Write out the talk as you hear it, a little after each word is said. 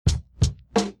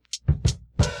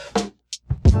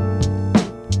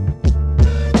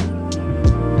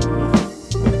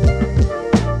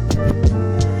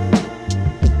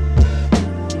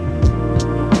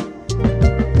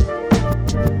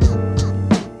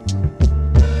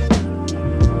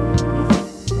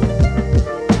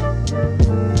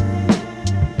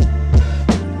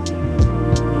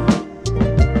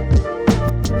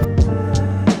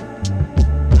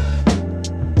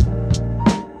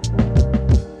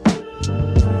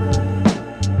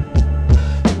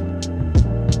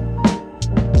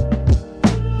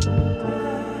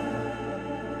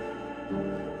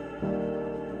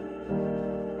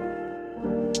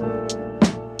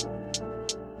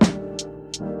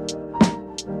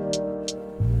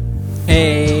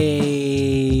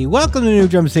Welcome to New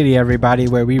Jump City, everybody,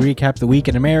 where we recap the week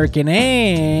in American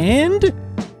and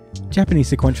Japanese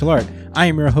sequential art. I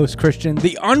am your host, Christian,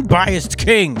 the unbiased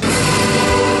king,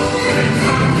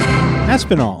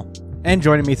 Aspinall. And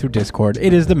joining me through Discord,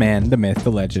 it is the man, the myth, the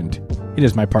legend. It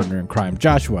is my partner in crime,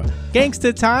 Joshua.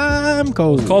 Gangsta time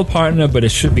goes. It's called partner, but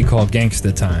it should be called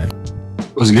gangsta time.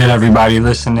 What's good, everybody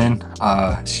listening?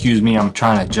 Excuse me, I'm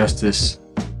trying to adjust this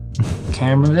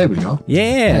camera. There we go.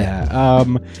 Yeah.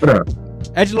 What up?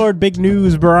 Edgelord, big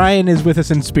news. Brian is with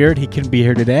us in spirit. He can be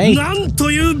here today.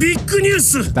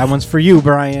 That one's for you,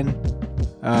 Brian.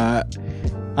 I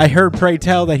heard, pray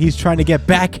tell, that he's trying to get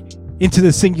back into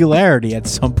the singularity at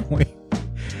some point.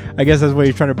 I guess that's what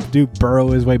he's trying to do,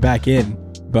 burrow his way back in.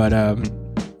 But,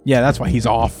 yeah, that's why he's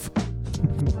off.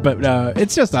 But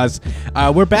it's just us.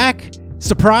 We're back.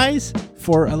 Surprise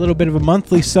for a little bit of a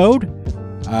monthly sode.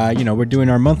 We're doing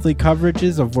our monthly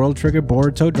coverages of World Trigger,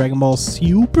 Boruto, Dragon Ball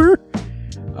Super.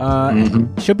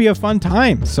 Should be a fun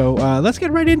time. So let's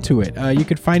get right into it. You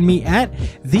can find me at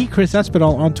the Chris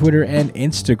Espinal on Twitter and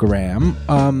Instagram.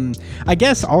 I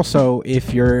guess also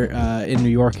if you're in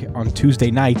New York on Tuesday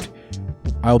night,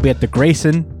 I'll be at the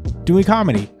Grayson doing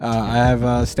comedy. I have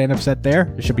a stand-up set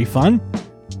there. It should be fun.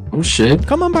 Oh shit!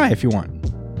 Come on by if you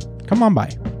want. Come on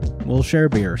by. We'll share a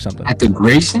beer or something. At the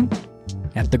Grayson?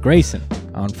 At the Grayson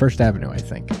on First Avenue, I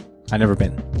think. I've never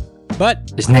been.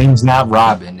 But His name's not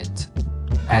Robin. It's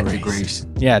at the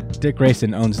Grayson. Yeah, Dick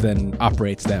Grayson owns and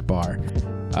operates that bar.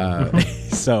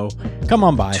 So come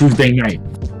on by. Tuesday night.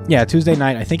 Yeah, Tuesday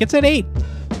night. I think it's at 8.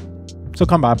 So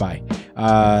come by.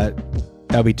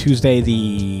 That'll be Tuesday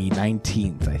the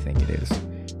 19th, I think it is.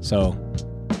 So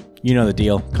you know the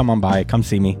deal. Come on by. Come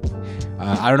see me.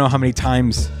 I don't know how many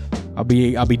times I'll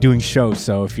be doing shows,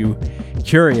 so if you're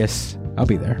curious, I'll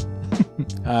be there.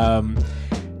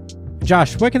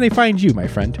 Josh, where can they find you, my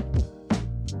friend?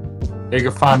 They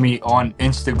can find me on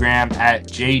Instagram at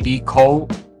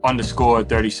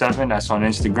jdcole_37. That's on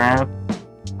Instagram,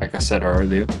 like I said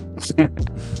earlier.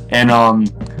 And on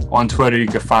Twitter, you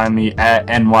can find me at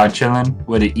nychillin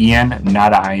with an EN,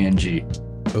 not an ING.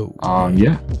 Oh.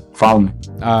 Yeah. Follow me.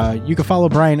 You can follow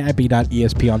Brian at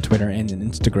b.esp on Twitter and on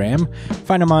Instagram.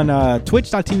 Find him on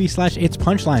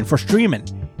twitch.tv/itspunchline for streaming.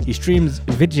 He streams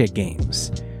video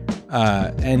games.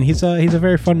 And he's a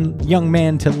very fun young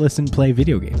man to play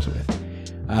video games with.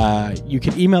 You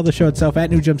can email the show itself at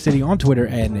New Jump City on Twitter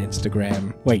and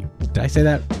Instagram. Wait, did I say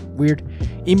that weird?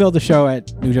 Email the show at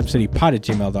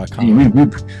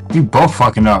newjumpcitypod@gmail.com. You both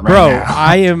fucking up right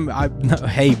now. Bro,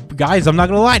 hey, guys, I'm not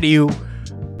going to lie to you.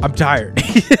 I'm tired.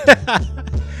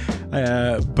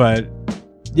 But,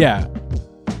 yeah.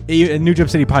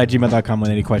 newjumpcitypod@gmail.com with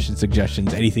any questions,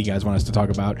 suggestions, anything you guys want us to talk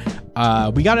about.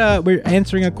 We're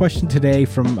answering a question today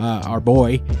from our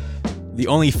boy, the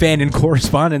only fan in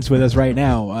correspondence with us right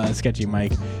now, Sketchy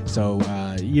Mike. So,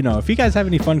 if you guys have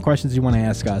any fun questions you want to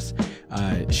ask us,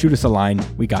 shoot us a line.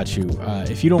 We got you.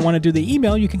 If you don't want to do the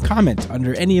email, you can comment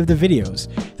under any of the videos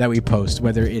that we post,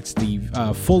 whether it's the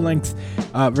full-length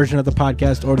version of the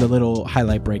podcast or the little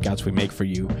highlight breakouts we make for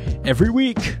you every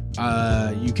week.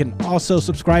 You can also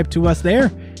subscribe to us there.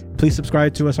 Please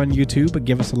subscribe to us on YouTube and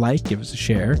give us a like, give us a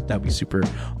share. That would be super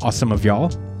awesome of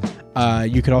y'all.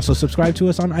 You could also subscribe to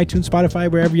us on iTunes,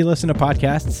 Spotify, wherever you listen to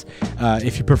podcasts.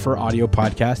 If you prefer audio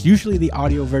podcasts, usually the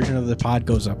audio version of the pod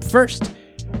goes up first.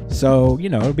 So,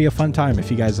 it'll be a fun time. If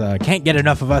you guys can't get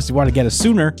enough of us, you want to get us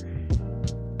sooner,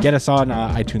 get us on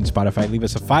iTunes, Spotify. Leave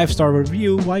us a 5-star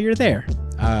review while you're there.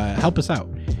 Help us out.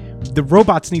 The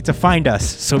robots need to find us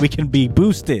so we can be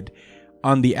boosted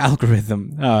on the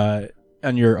algorithm on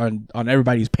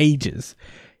everybody's pages,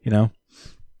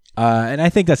 And I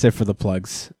think that's it for the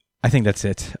plugs. I think that's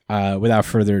it. Without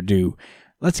further ado,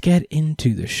 let's get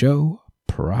into the show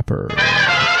proper.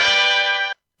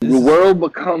 The world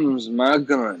becomes my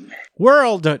gun.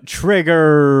 World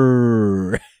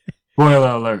Trigger. Spoiler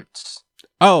alerts.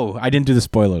 Oh, I didn't do the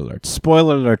spoiler alerts.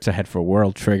 Spoiler alerts ahead for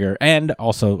World Trigger and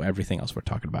also everything else we're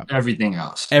talking about. Everything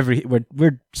else.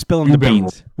 We're spilling the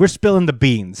beans. We're spilling the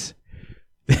beans.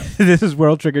 This is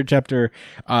World Trigger chapter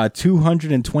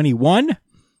 221.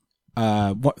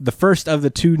 The first of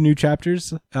the 2 new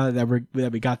chapters that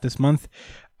we got this month.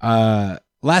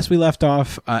 Last we left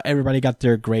off, everybody got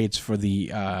their grades for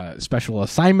the special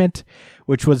assignment,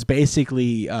 which was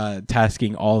basically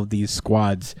tasking all of these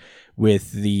squads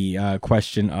with the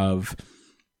question of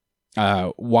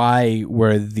why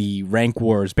were the rank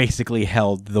wars basically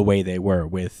held the way they were,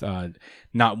 with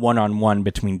not one-on-one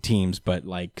between teams, but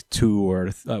like 2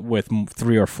 or with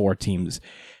 3 or 4 teams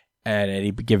at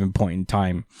any given point in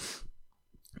time.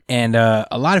 And a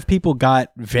lot of people got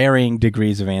varying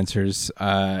degrees of answers.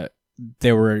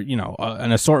 there were,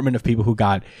 an assortment of people who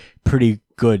got pretty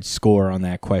good score on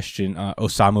that question.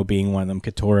 Osamu being one of them,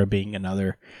 Katora being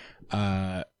another,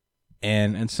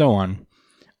 and so on.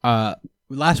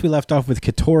 Last we left off with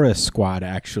Katora's squad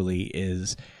actually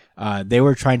is they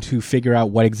were trying to figure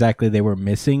out what exactly they were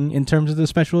missing in terms of the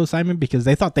special assignment, because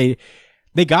they thought they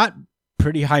got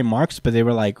pretty high marks, but they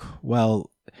were like,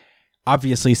 well,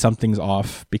 obviously something's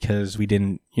off because we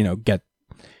didn't, get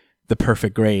the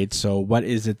perfect grade. So what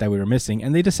is it that we were missing?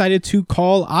 And they decided to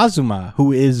call Azuma,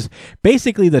 who is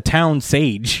basically the town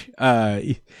sage.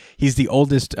 He's the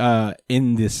oldest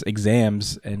in this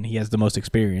exams, and he has the most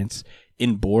experience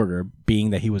in Border,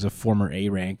 being that he was a former A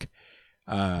rank.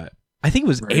 I think it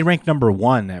was A rank number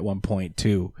 1 at one point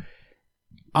too.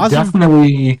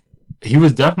 He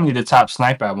was definitely the top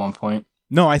sniper at one point.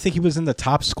 No, I think he was in the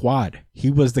top squad.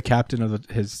 He was the captain of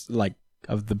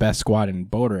of the best squad in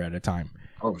Border at a time.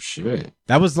 Oh shit!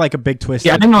 That was like a big twist.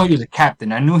 Yeah, I didn't know he was a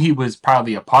captain. I knew he was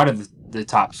probably a part of the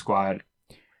top squad,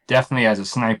 definitely as a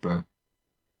sniper.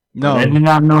 No, but I did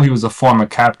not know he was a former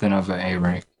captain of an A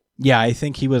rank. Yeah, I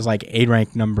think he was like A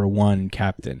rank number 1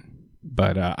 captain,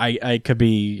 but I could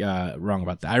be wrong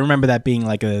about that. I remember that being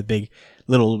like a big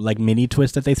little like mini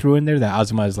twist that they threw in there. That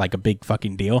Azuma is like a big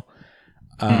fucking deal.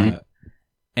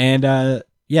 And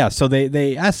yeah, so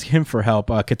they ask him for help.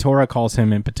 Katora calls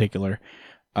him in particular.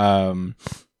 And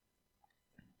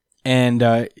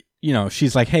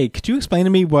she's like, "Hey, could you explain to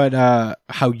me what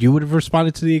how you would have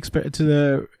responded to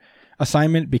the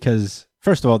assignment? Because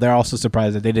first of all, they're also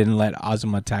surprised that they didn't let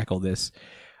Azuma tackle this.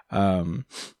 But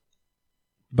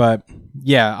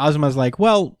yeah, Azuma's like,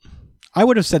 well, I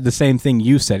would have said the same thing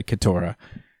you said, Katora.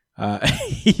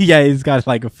 Yeah, he's got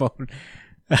like a phone.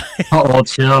 Oh,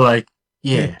 chill, like,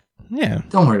 yeah,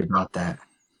 don't worry about that.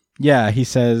 Yeah, he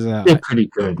says, they're pretty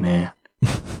good, man.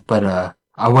 But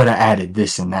I would have added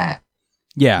this and that.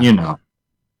 Yeah,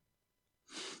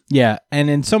 Yeah, and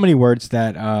in so many words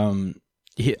that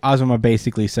Azuma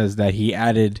basically says that he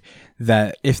added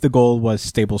that if the goal was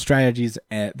stable strategies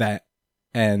that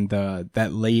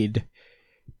laid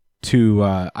to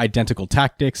identical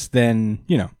tactics, then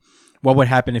what would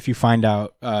happen if you find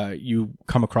out you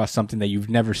come across something that you've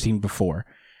never seen before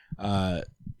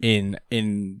in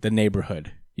the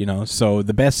neighborhood. So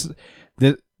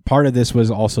the part of this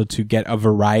was also to get a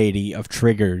variety of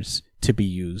triggers to be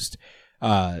used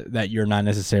that you're not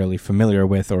necessarily familiar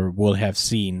with or would have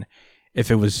seen if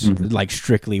it was like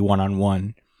strictly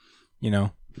one-on-one,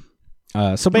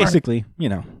 so basically,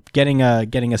 getting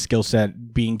a skill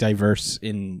set, being diverse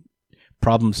in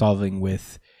problem solving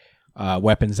with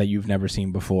weapons that you've never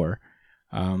seen before,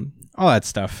 all that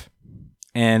stuff.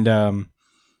 And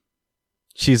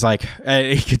she's like,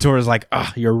 Katora's like,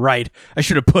 you're right, I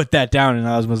should have put that down. And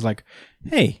Azuma's like,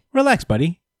 hey, relax,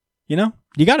 buddy.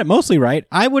 You got it mostly right.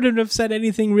 I wouldn't have said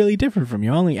anything really different from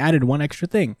you. I only added one extra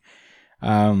thing.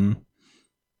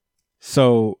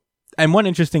 So, and one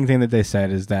interesting thing that they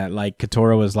said is that like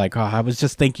Katora was like, I was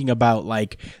just thinking about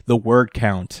like the word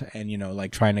count and,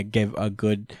 like trying to give a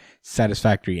good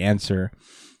satisfactory answer.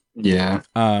 Yeah.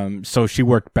 So she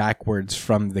worked backwards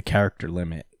from the character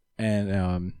limit.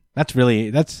 And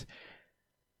that's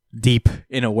deep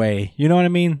in a way. You know what I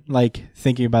mean? Like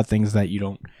thinking about things that you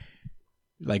don't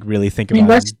like really think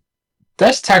about.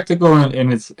 That's tactical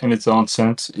in its own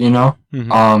sense, the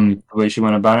way she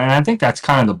went about it. And I think that's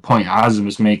kind of the point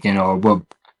Azuma's making, or what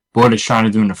Board is trying to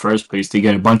do in the first place, to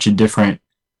get a bunch of different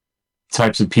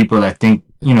types of people that think,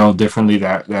 differently,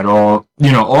 that all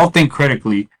think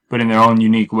critically, but in their own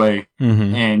unique way.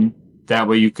 Mm-hmm. And that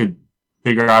way you could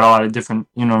figure out a lot of different,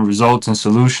 results and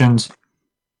solutions.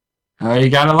 You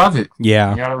gotta love it.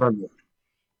 Yeah. You gotta love it.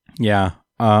 Yeah.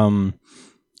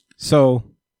 So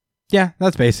yeah,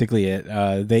 that's basically it.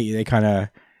 They kind of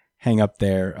hang up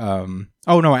there.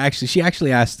 Oh no, actually, she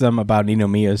actually asked them about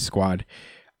Ninomiya's squad,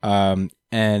 and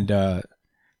they're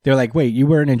like, "Wait, you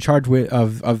weren't in charge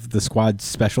of the squad's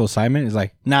special assignment?" It's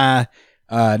like, "Nah,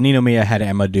 Ninomiya had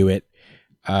Emma do it,"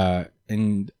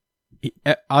 and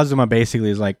Azuma basically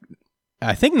is like,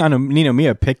 "I think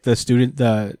Ninomiya picked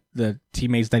the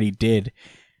teammates that he did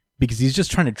because he's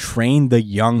just trying to train the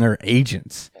younger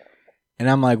agents." And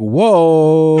I'm like,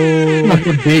 whoa. Like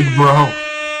a big bro.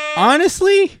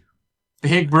 Honestly?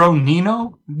 Big bro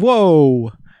Nino?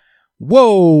 Whoa.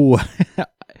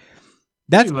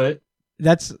 That's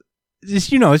just, it's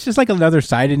just like another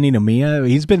side of Ninomiya.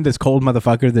 He's been this cold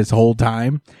motherfucker this whole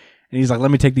time. And he's like,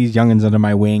 let me take these youngins under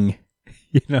my wing.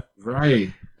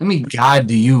 Right. Let me guide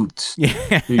the youths.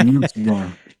 Yeah. The youths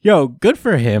down. Yo, good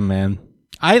for him, man.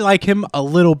 I like him a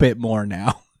little bit more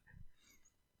now.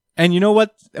 And you know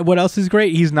what else is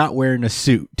great? He's not wearing a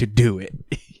suit to do it.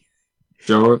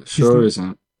 Sure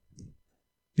isn't.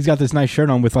 He's got this nice shirt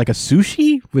on with like a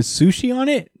sushi with sushi on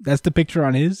it. That's the picture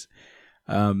on his.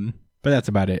 But that's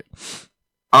about it.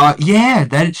 Yeah,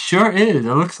 that sure is.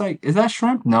 It looks like, is that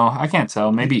shrimp? No, I can't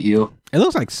tell. Maybe eel. It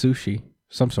looks like sushi,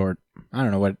 some sort. I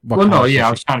don't know what. Well, no, yeah,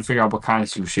 I was trying to figure out what kind of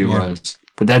sushi it was.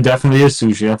 But that definitely is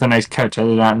sushi. That's a nice catch. I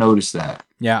did not notice that.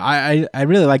 Yeah, I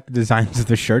really like the designs of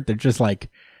the shirt. They're just like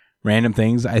random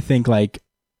things. I think like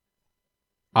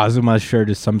Azuma's shirt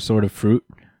is some sort of fruit.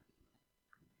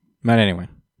 But anyway.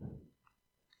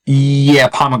 Yeah,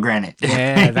 pomegranate.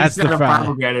 Yeah, that's the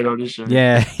pomegranate on the shirt.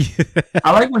 Yeah.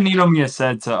 I like what Ninomiya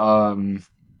said to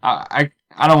I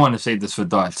don't want to say this for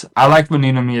thoughts. I like what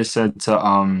Ninomiya said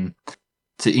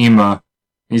to Ima.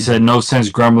 He said, "No sense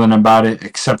grumbling about it.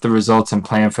 Accept the results and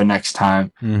plan for next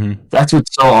time." Mm-hmm. That's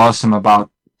what's so awesome about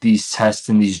these tests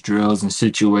and these drills and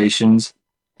situations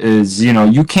is,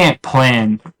 you can't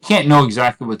plan, you can't know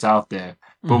exactly what's out there,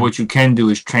 but what you can do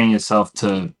is train yourself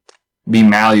to be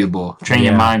malleable, train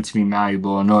your mind to be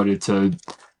malleable in order to,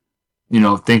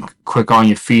 think quick on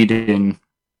your feet and,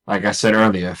 like I said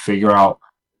earlier, figure out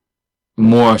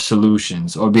more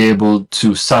solutions or be able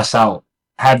to suss out,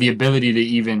 have the ability to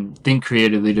even think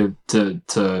creatively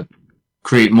to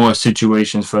create more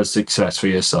situations for success for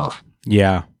yourself.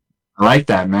 Yeah. I like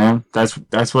that, man. That's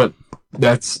also what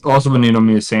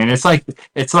Ninomiya is saying. It's like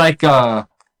keep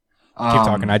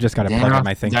talking. I just got to plug in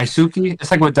my thing. Daisuke.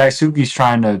 It's like what Daisuke's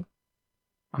trying to.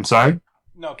 I'm sorry.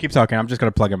 No, keep talking. I'm just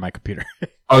gonna plug in my computer.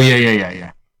 Oh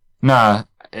yeah. Nah,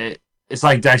 it's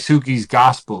like Daisuke's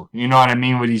gospel. You know what I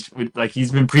mean?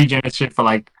 He's been preaching that shit for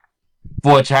like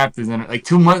 4 chapters in like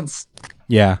 2 months.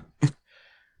 Yeah.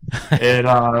 And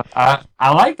I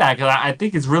like that because I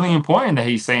think it's really important that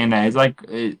he's saying that. It's like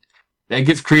that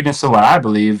gives credence to what I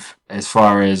believe as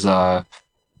far as I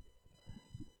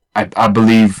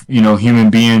believe, human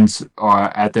beings are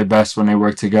at their best when they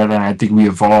work together, and I think we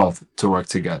evolved to work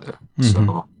together. Mm-hmm.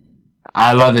 So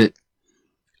I love it.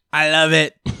 I love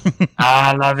it.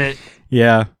 I love it.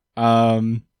 Yeah.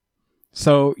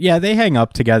 So yeah, they hang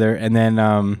up together, and then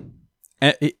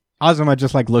Azuma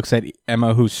just like looks at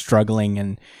Emma, who's struggling,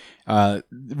 and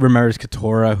remembers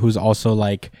Katora, who's also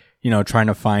like, trying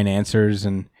to find answers,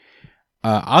 and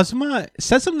Azuma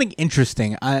says something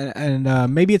interesting,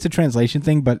 and maybe it's a translation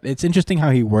thing, but it's interesting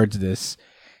how he words this,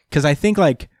 because I think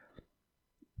like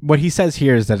what he says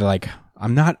here is that like,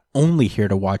 I'm not only here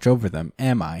to watch over them,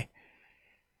 am I?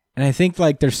 And I think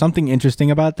like there's something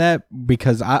interesting about that,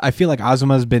 because I feel like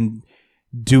Azuma's been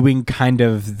doing kind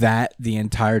of that the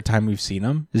entire time we've seen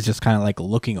him, is just kind of like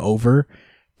looking over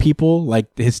people,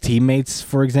 like his teammates,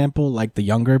 for example, like the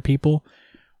younger people,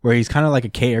 where he's kind of like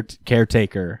a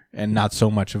caretaker and not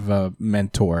so much of a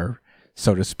mentor,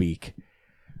 so to speak.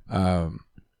 But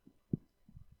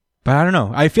I don't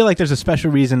know. I feel like there's a special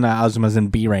reason that Azuma's in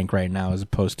B rank right now as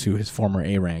opposed to his former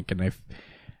A rank, and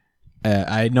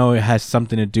I know it has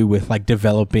something to do with like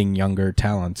developing younger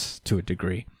talents to a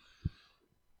degree.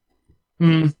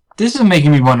 This is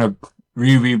making me want to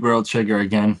reread World Trigger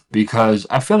again, because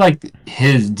I feel like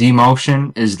his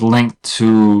demotion is linked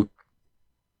to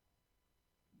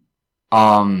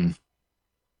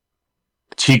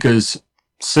Chika's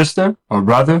sister or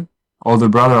brother, older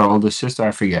brother or older sister,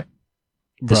 I forget.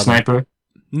 The sniper?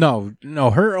 No,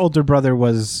 her older brother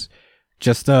was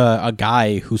just a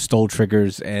guy who stole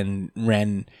triggers and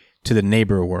ran to the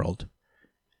neighbor world.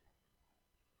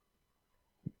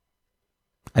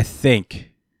 I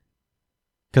think.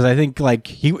 Because I think like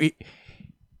I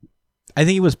think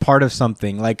he was part of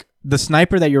something. Like the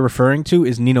sniper that you're referring to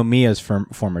is Ninomiya's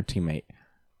former teammate.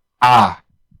 Ah,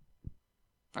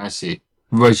 I see.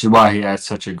 Which is why he has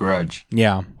such a grudge.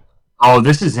 Yeah. Oh,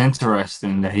 this is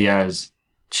interesting that he has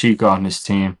Chika on his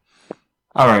team.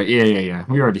 All right, yeah.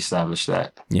 We already established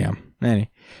that. Yeah.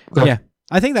 Yeah.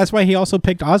 I think that's why he also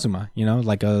picked Azuma.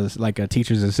 Like a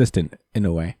teacher's assistant in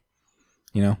a way.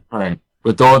 Right.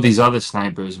 With all these other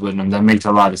snipers with him, that makes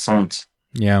a lot of sense.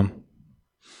 Yeah.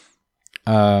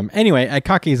 Anyway, at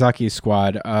Kakezaki's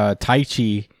squad,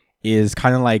 Taichi is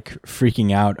kind of like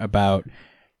freaking out about,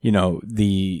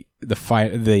 the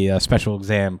special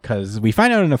exam, because we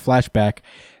find out in a flashback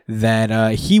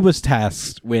that he was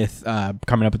tasked with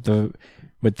coming up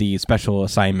with the special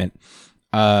assignment,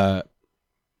 and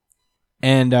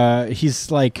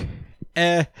he's like,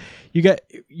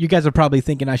 you guys are probably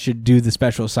thinking I should do the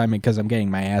special assignment because I'm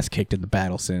getting my ass kicked in the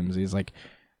battle sims. He's like,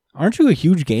 aren't you a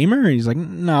huge gamer? And he's like,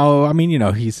 no, I mean,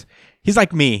 he's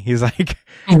like me. He's like,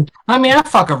 I mean, I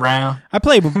fuck around. I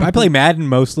play Madden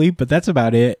mostly, but that's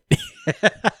about it.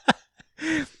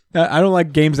 I don't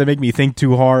like games that make me think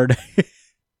too hard.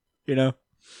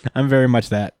 I'm very much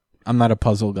that. I'm not a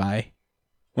puzzle guy.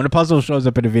 When a puzzle shows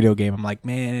up in a video game, I'm like,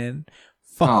 man,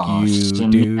 fuck you,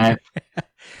 dude.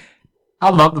 I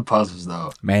love the puzzles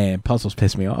though. Man, puzzles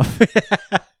piss me off.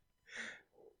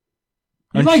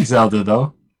 You like Zelda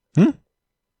though. Hmm?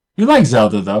 You like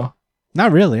Zelda though.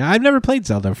 Not really. I've never played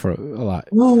Zelda for a lot.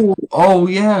 Ooh, oh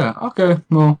yeah. Okay.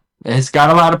 Well, it's got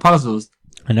a lot of puzzles.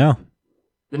 I know.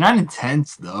 They're not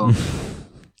intense though.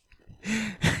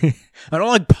 I don't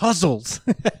like puzzles.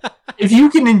 If you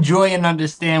can enjoy and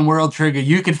understand World Trigger,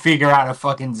 you could figure out a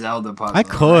fucking Zelda puzzle. I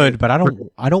could, but I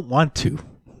don't want to.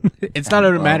 It's not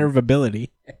a matter of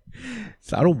ability.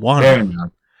 So I don't want Fair to.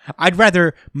 enough. I'd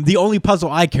rather, the only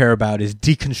puzzle I care about is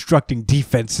deconstructing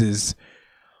defenses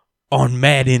on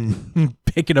Madden,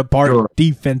 picking apart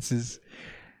defenses,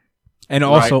 and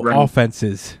also Right.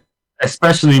 offenses.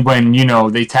 Especially when,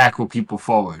 they tackle people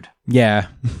forward. Yeah.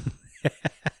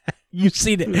 You've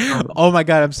seen it. Oh my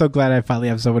God, I'm so glad I finally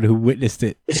have someone who witnessed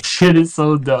it. This shit is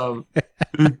so dumb.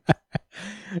 It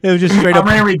was just straight How up.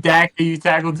 many redacted you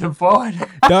tackled him forward?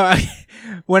 No,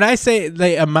 when I say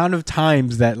the amount of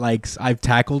times that like I've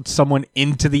tackled someone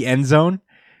into the end zone,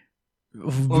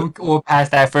 or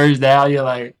past that first down, you're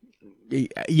like,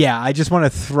 yeah, I just want to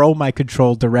throw my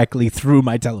control directly through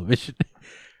my television.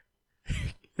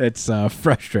 It's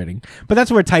frustrating, but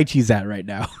that's where Tai Chi's at right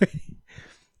now.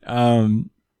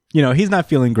 He's not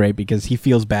feeling great because he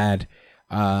feels bad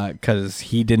because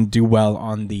he didn't do well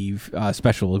on the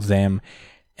special exam.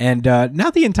 And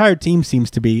now the entire team seems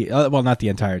to be, well, not the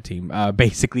entire team.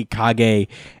 Basically, Kage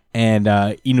and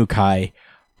Inukai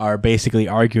are basically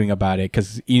arguing about it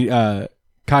because Kage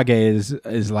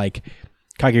is like,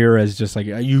 Kageura is just like,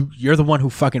 you're the one who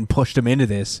fucking pushed him into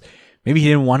this. Maybe he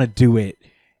didn't want to do it.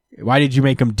 Why did you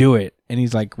make him do it? And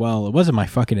he's like, well, it wasn't my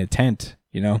fucking intent,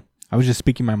 I was just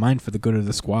speaking my mind for the good of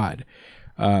the squad.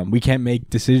 We can't make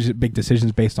big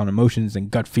decisions based on emotions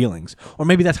and gut feelings. Or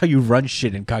maybe that's how you run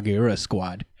shit in Kageura's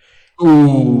squad.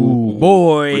 Ooh,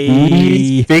 boy.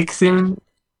 He's fixing.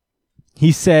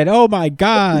 He said, oh my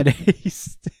God.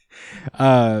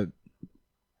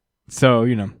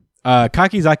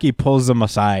 Kakizaki pulls him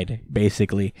aside,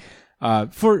 basically.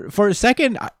 For a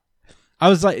second, I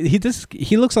was like,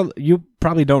 he looks, you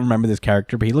probably don't remember this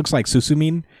character, but he looks like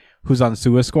Susumin, who's on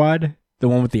Suicide Squad, the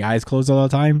one with the eyes closed all the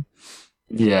time.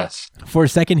 Yes. For a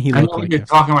second, he I looked know what like you're him.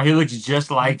 talking about. He looks just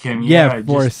like him. Yeah,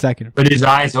 for a second. But his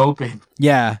eyes open.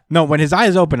 Yeah. No, when his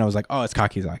eyes open, I was like, oh, it's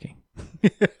Kakizaki.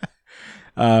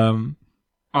 Yeah,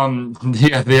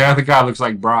 the other guy looks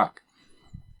like Brock.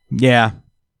 Yeah.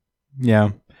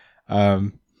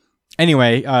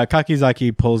 Anyway,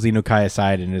 Kakizaki pulls Inukai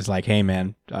aside and is like, "Hey,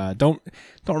 man, don't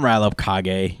rile up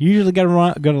Kage. You usually get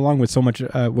along with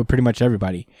with pretty much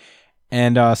everybody."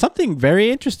 And something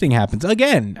very interesting happens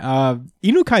again.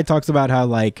 Inukai talks about how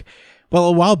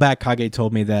a while back Kage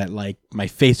told me that my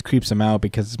face creeps him out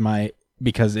because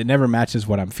it never matches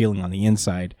what I'm feeling on the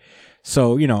inside.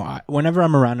 So whenever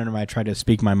I'm around him, I try to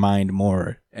speak my mind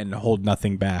more and hold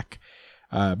nothing back.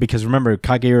 Because remember,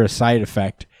 Kageura's side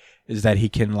effect is that he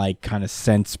can kind of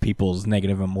sense people's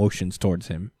negative emotions towards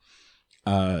him.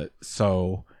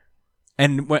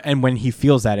 And when he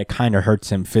feels that, it kind of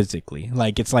hurts him physically.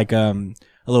 It's like a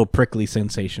little prickly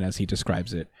sensation, as he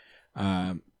describes it.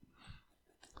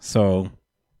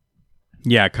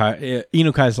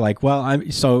 Inukai's like, well,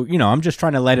 I'm just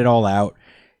trying to let it all out.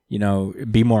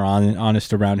 Be more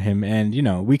honest around him. And,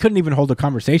 we couldn't even hold a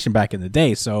conversation back in the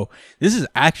day. So this is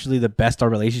actually the best our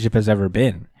relationship has ever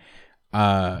been.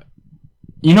 I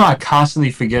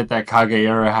constantly forget that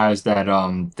Kageura has that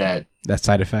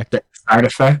side effect. That side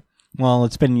effect. Well,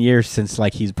 it's been years since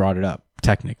he's brought it up,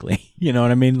 technically. You know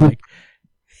what I mean?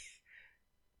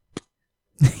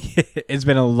 It's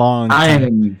been a long time. I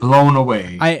am blown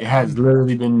away. It has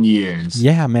literally been years.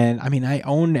 Yeah, man. I mean, I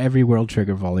own every World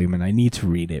Trigger volume and I need to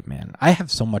read it, man. I have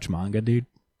so much manga, dude.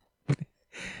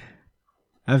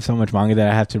 I have so much manga that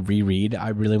I have to reread. I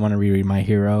really want to reread My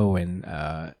Hero and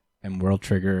World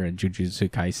Trigger and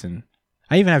Jujutsu Kaisen.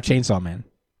 I even have Chainsaw Man.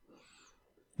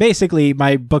 Basically,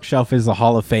 my bookshelf is the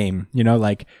Hall of Fame.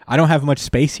 I don't have much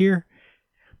space here,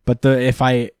 but if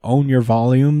I own your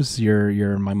volumes,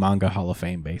 you're my manga Hall of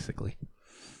Fame, basically.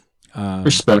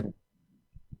 Respect.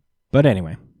 But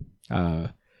anyway,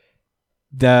 the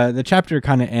chapter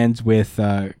kind of ends with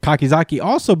Kakizaki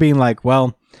also being like,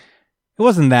 well, it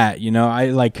wasn't that,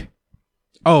 Inukai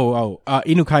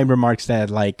remarks that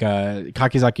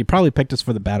Kakizaki probably picked us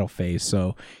for the battle phase,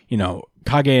 so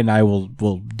Kage and I will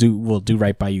do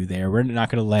right by you there. We're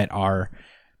not going to let our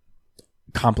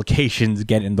complications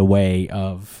get in the way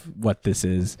of what this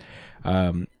is.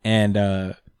 And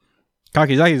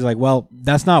Kakizaki's like, well,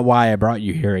 that's not why I brought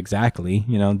you here exactly.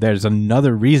 You know, there's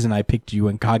another reason I picked you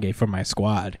and Kage for my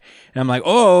squad. And I'm like,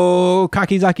 oh,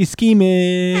 Kakizaki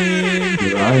scheming.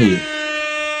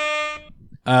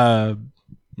 Right.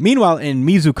 Meanwhile, in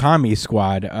Mizukami's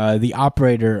squad, the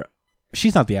operator,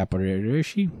 she's not the operator, is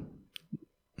she?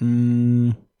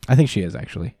 I think she is,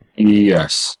 actually.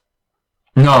 Yes.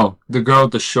 No, the girl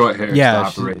with the short hair. Yeah,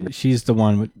 is the operator. she's the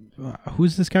one with...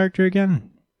 who's this character again?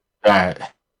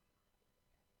 That.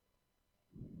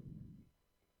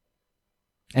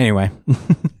 Anyway,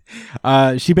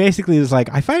 she basically is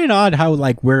like, I find it odd how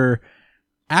like we're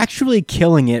actually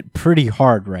killing it pretty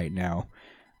hard right now.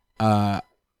 But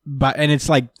it's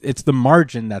like it's the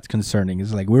margin that's concerning.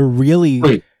 It's like we're really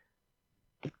Wait.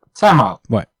 Time out.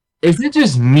 What? Is it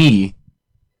just me,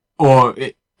 or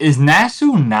is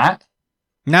Nasu not?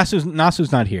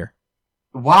 Nasu's not here.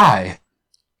 Why?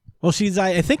 Well,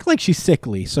 I think like she's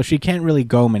sickly, so she can't really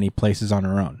go many places on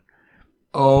her own.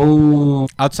 Oh,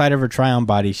 Outside of her Tryon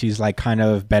body, she's like kind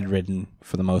of bedridden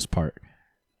for the most part.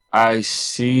 I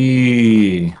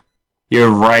see.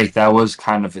 You're right. That was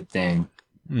kind of a thing.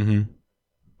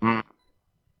 Mm-hmm.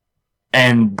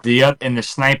 And the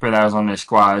sniper that was on their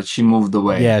squad, she moved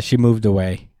away. Yeah, she moved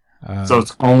away. So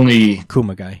it's only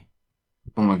Kumagai.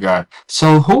 Oh my god.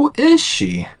 So who is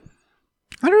she?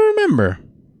 I don't remember.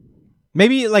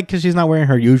 Maybe like because she's not wearing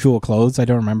her usual clothes. I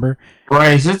don't remember.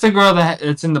 Right, is this the girl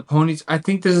it's in the ponies? I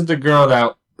think this is the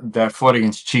girl that fought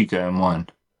against Chica and won.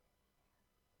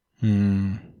 I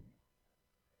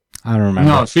don't remember.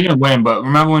 No, she didn't win, but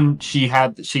remember when she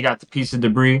got the piece of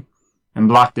debris and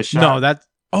blocked the shot? No, that's...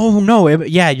 Oh, no.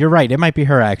 Yeah, you're right. It might be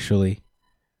her, actually.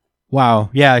 Wow.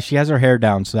 Yeah, she has her hair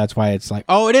down, so that's why it's like...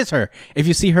 Oh, it is her. If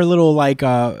you see her little, like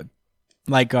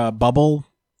bubble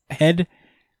head...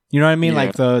 You know what I mean? Yeah.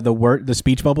 Like the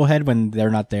speech bubble head when they're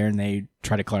not there and they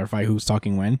try to clarify who's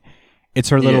talking when. It's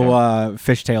her little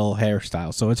fishtail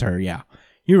hairstyle, so it's her, yeah.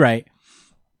 You're right.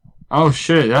 Oh,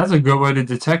 shit. That's a good way to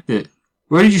detect it.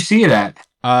 Where did you see it at?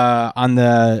 On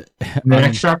the...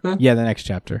 next chapter? Yeah, the next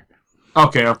chapter.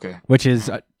 Okay. Which is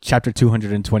chapter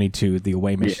 222, the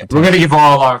away mission. Yeah. We're going to give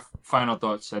all our final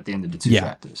thoughts at the end of the two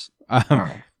chapters. All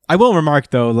right. I will remark,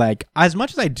 though, like, as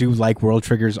much as I do like World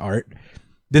Trigger's art,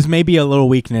 this may be a little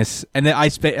weakness, and I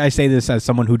say this as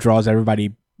someone who draws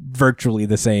everybody virtually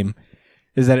the same,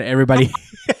 is that everybody...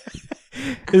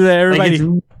 Like it's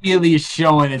really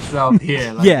showing itself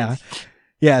here. Like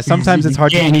Yeah, sometimes it's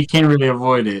hard he can't really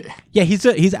avoid it. Yeah,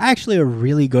 he's actually a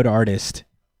really good artist,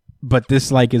 but this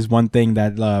like is one thing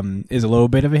that is a little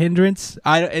bit of a hindrance.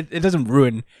 It doesn't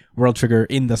ruin World Trigger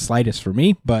in the slightest for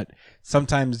me, but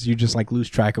sometimes you just like lose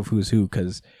track of who's who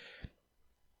because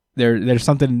there's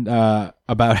something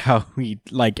about how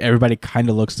everybody kind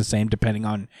of looks the same depending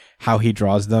on how he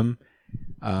draws them.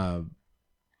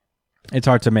 It's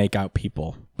hard to make out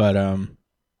people, but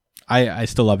I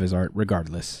still love his art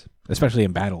regardless, especially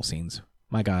in battle scenes.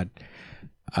 My God.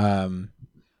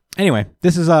 Anyway,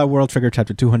 this is World Trigger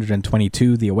Chapter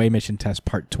 222, the Away Mission Test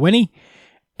Part 20.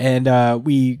 And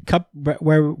we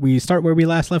start where we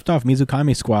last left off.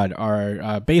 Mizukami squad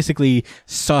are basically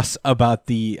sus about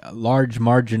the large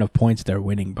margin of points they're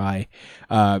winning by.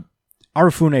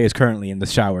 Arifune is currently in the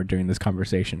shower during this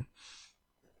conversation.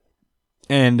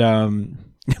 And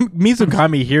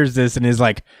Mizukami hears this and is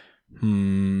like,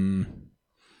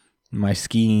 my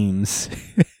schemes.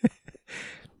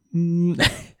 Yeah,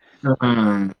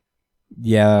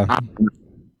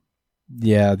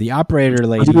 the operator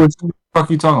lady. What the fuck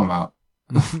are you talking about?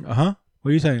 What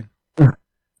are you saying?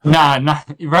 Nah,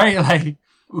 right? Like,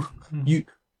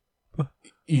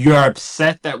 you're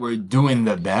upset that we're doing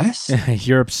the best?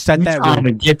 You're upset that we're trying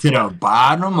to get to the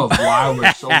bottom of why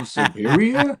we're so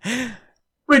superior?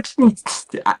 Which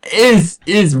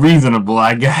is reasonable,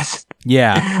 I guess.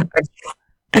 Yeah.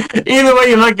 Either way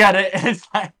you look at it, it's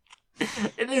like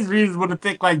it is reasonable to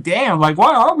think like, damn, like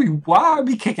why are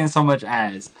we kicking so much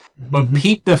ass? But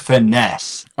peep the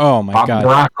finesse. Oh my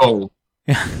God. Bracco.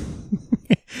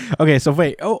 Okay, so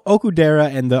wait,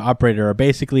 Okudera and the operator are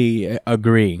basically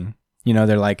agreeing. You know,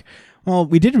 they're like, well,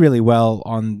 we did really well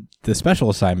on the special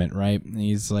assignment, right? And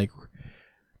he's like,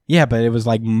 yeah, but it was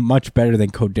like much better than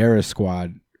Kodera's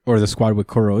squad or the squad with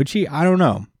Kuroichi. I don't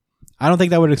know. I don't think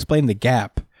that would explain the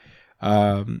gap.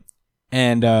 And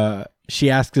she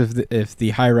asks if the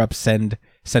higher ups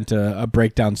sent a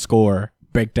breakdown score,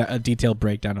 a detailed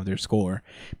breakdown of their score.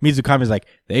 Mizukami's like,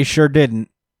 they sure didn't.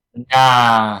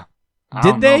 Nah. I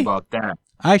don't know about that.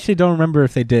 I actually don't remember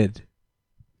if they did.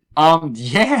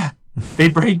 Yeah. They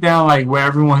break down like where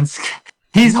everyone's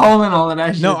he's holding all of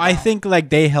that shit. No, I think like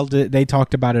they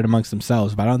talked about it amongst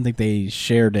themselves, but I don't think they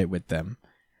shared it with them.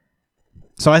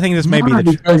 So I think this may be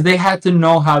because they had to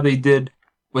know how they did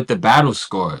with the battle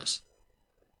scores.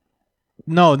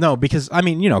 No, because I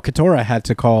mean, Katora had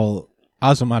to call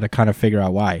Azuma to kind of figure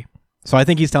out why. So I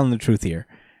think he's telling the truth here.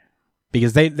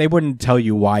 Because they wouldn't tell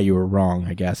you why you were wrong,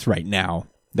 I guess, right now.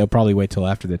 They'll probably wait till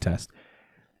after the test.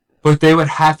 But they would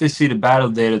have to see the battle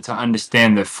data to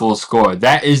understand the full score.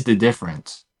 That is the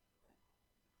difference.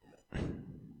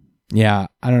 Yeah,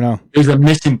 I don't know. There's a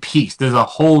missing piece. There's a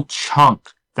whole chunk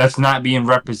that's not being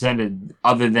represented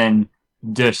other than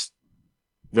just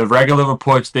the regular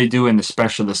reports they do in the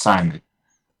special assignment.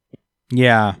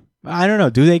 Yeah. I don't know.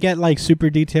 Do they get like super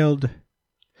detailed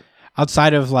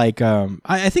outside of like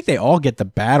I think they all get the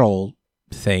battle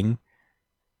thing.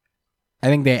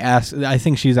 I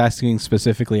think she's asking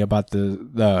specifically about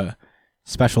the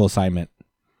special assignment.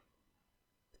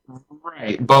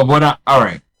 Right. But all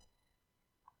right.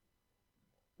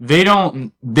 They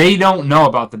don't know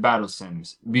about the battle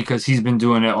sims because he's been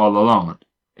doing it all alone.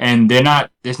 And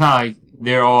it's not like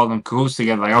they're all in cahoots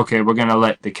together, like, okay, we're gonna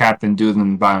let the captain do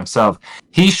them by himself.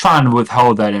 He's trying to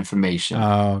withhold that information.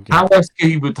 Oh, okay. How else could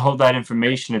he withhold that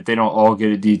information if they don't all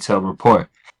get a detailed report?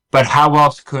 But how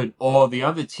else could all the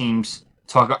other teams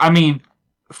talk? I mean,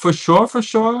 for sure,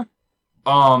 the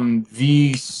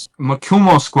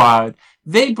Makumo squad,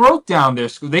 they broke down their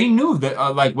score. They knew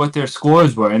that like what their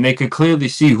scores were, and they could clearly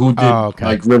see who did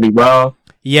like really well.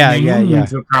 Yeah.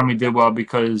 Mizukami did well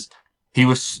because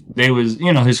his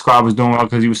squad was doing well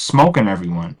because he was smoking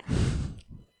everyone.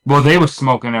 Well, they were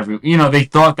smoking they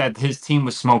thought that his team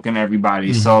was smoking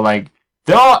everybody. Mm-hmm. So like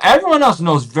everyone else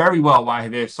knows very well why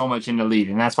they're so much in the lead,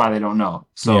 and that's why they don't know.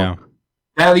 So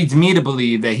that leads me to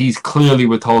believe that he's clearly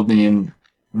withholding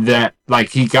that, like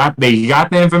he got the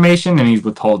information and he's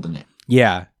withholding it.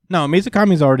 Yeah. No,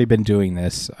 Mizukami's already been doing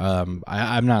this.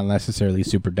 I'm not necessarily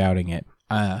super doubting it.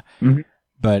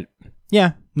 But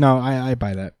yeah, no, I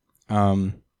buy that.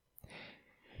 In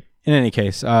any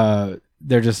case,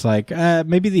 they're just like,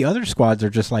 maybe the other squads are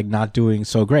just like not doing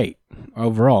so great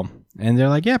overall. And they're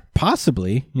like, yeah,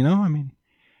 possibly, I mean,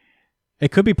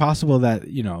 it could be possible that,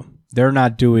 they're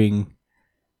not doing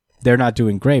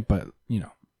great, but,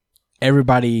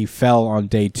 everybody fell on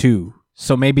day 2.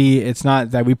 So maybe it's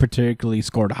not that we particularly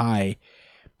scored high,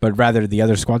 but rather the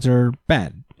other squads are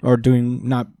bad or doing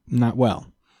not well.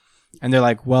 And they're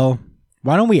like, well,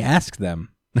 why don't we ask them?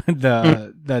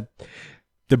 the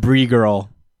Bree girl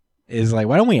is like,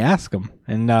 why don't we ask them?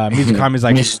 And Mizukami's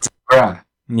like,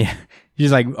 yeah.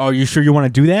 She's like, oh, you sure you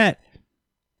want to do that?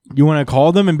 You want to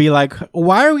call them and be like,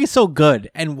 why are we so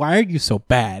good? And why are you so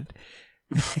bad?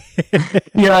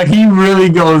 Yeah, he really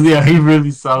goes. Yeah, he really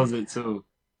sells it too.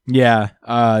 Yeah,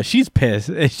 she's pissed.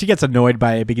 She gets annoyed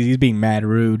by it because he's being mad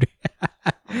rude.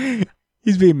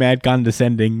 He's being mad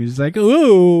condescending. He's like,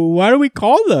 ooh, why do we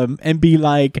call them? And be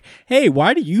like, hey,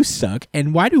 why do you suck?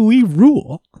 And why do we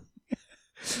rule?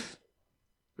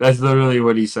 That's literally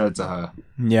what he said to her.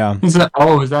 Yeah. He said,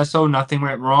 oh, is that so? Nothing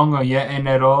went wrong or yet in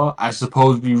at all? I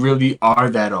suppose we really are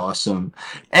that awesome.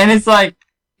 And it's like,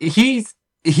 he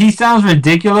sounds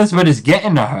ridiculous, but it's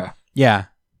getting to her. Yeah.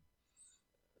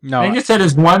 No. Like I said,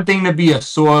 it's one thing to be a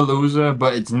sore loser,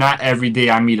 but it's not every day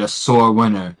I meet a sore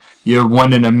winner. You're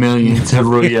 1 in a million,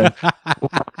 Teruya.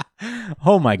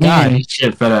 Oh my god.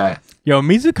 Shit for that. Yo,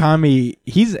 Mizukami,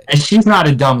 and she's not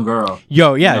a dumb girl.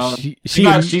 Yo, yeah,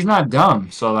 she's not dumb.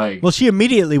 So like, well, she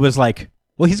immediately was like,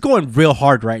 well, he's going real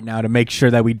hard right now to make sure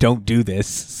that we don't do this.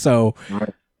 So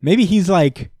maybe he's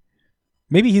like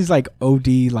OD,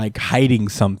 like hiding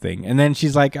something. And then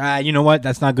she's like, you know what?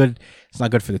 That's not good. It's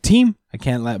not good for the team. I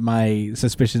can't let my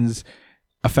suspicions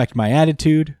affect my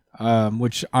attitude.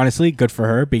 Which honestly, good for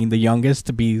her being the youngest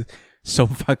to be so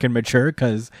fucking mature,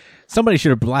 because somebody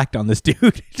should have blacked on this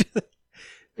dude.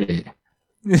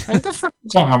 What the fuck are you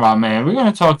talking about, man? We're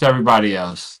gonna talk to everybody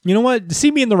else. You know what? See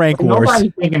me in the rank wars.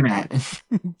 Nobody's thinking that.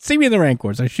 See me in the rank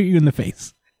wars. I shoot you in the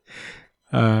face.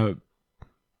 But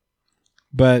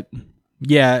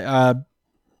yeah,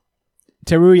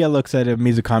 Teruya looks at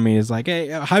Mizukami and is like, hey,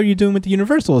 how are you doing with the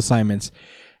universal assignments?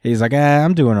 He's like,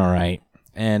 I'm doing all right.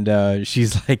 And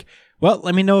she's like, well,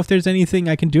 let me know if there's anything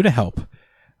I can do to help.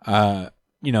 2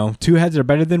 heads are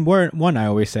better than one, I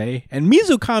always say. And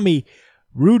Mizukami,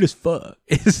 rude as fuck.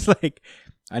 It's like,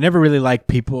 I never really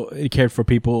cared for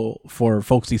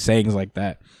folksy sayings like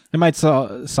that. It might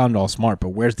sound all smart, but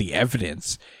where's the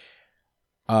evidence?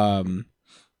 And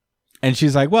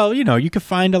she's like, well, you could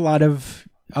find a lot of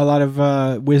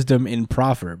wisdom in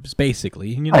proverbs,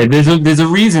 basically. Right, there's a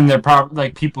reason they're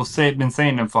like people been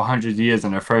saying them for hundreds of years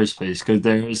in the first place, because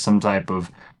there is some type of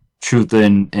truth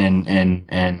and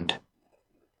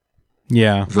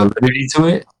yeah, validity to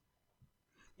it.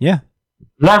 Yeah.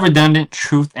 that redundant?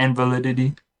 Truth and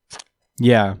validity.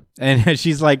 Yeah, and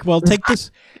she's like, "Well, take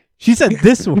this." She said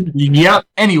this one. Yep.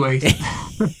 Anyways.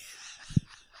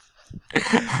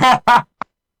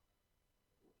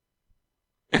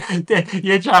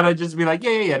 You're trying to just be like,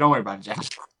 yeah, don't worry about it, Josh.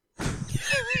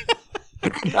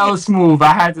 That was smooth.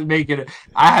 I had to make it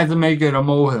a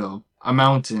molehill, a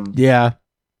mountain. Yeah,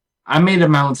 I made a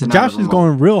mountain. Josh is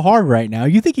going real hard right now.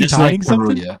 You think he's just hiding like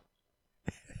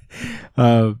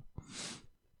something?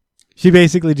 She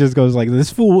basically just goes like, the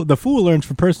fool learns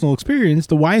from personal experience,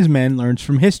 the wise man learns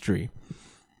from history.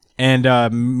 And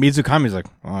Mizukami's like,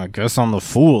 well, I guess I'm the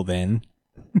fool then.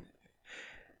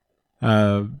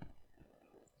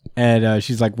 And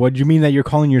she's like, what do you mean that you're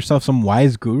calling yourself some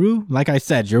wise guru? Like I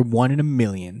said, you're one in a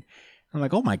million. I'm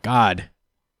like, oh my God.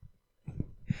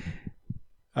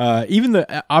 Even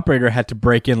the operator had to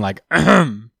break in like,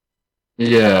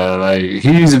 yeah, like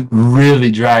he's really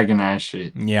dragging that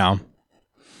shit. Yeah.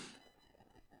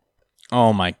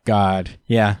 Oh my God.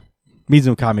 Yeah.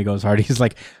 Mizukami goes hard. He's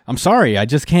like, I'm sorry. I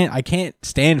can't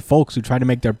stand folks who try to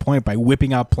make their point by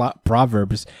whipping out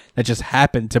proverbs that just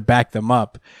happen to back them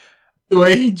up. The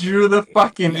way he drew the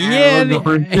fucking arrow.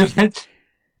 It's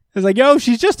like, yo,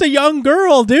 she's just a young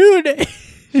girl, dude.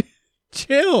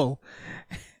 Chill.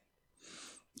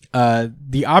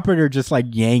 The operator just like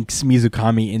yanks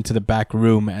Mizukami into the back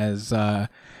room as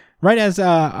right as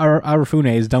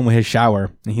Arifune is done with his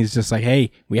shower, and he's just like,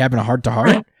 "Hey, we having a heart to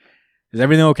heart? Is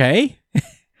everything okay?"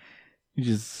 He's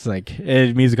just like,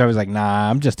 and Mizukami's like, "Nah,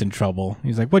 I'm just in trouble."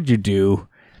 He's like, "What'd you do?"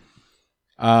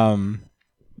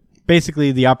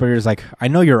 Basically, the operator's like, "I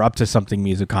know you're up to something,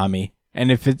 Mizukami,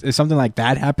 and if something like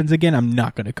that happens again, I'm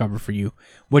not gonna cover for you.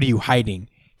 What are you hiding?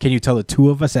 Can you tell the two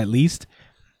of us at least?"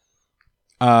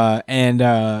 And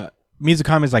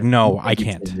Mizukami's like, "No, I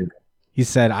can't." He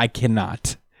said, "I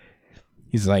cannot."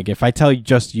 He's like, "If I tell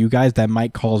just you guys, that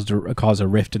might cause a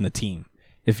rift in the team.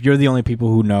 If you're the only people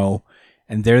who know,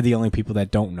 and they're the only people that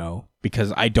don't know,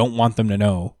 because I don't want them to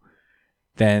know,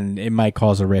 then it might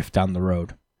cause a rift down the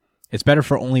road. It's better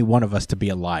for only one of us to be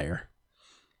a liar."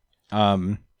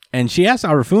 And she asked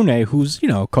Arifune, who's,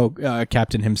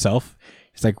 captain himself.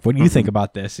 He's like, "What do you think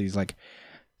about this?" He's like,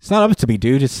 "It's not up to me,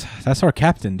 dude. That's our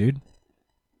captain, dude.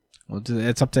 Well,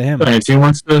 it's up to him. If he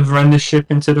wants to run the ship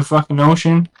into the fucking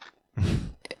ocean,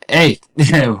 hey,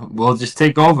 we'll just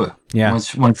take over. Yeah.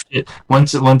 Once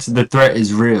the threat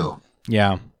is real."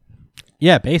 Yeah.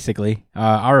 Yeah, basically.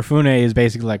 Arifune is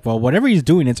basically like, well, whatever he's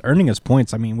doing, it's earning us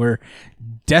points. I mean, we're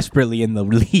desperately in the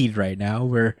lead right now.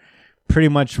 We're pretty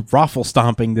much raffle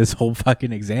stomping this whole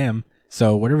fucking exam.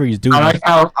 So whatever he's doing. I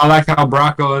like how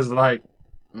Bracco is like.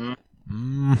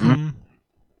 Mm-hmm.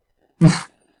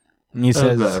 And he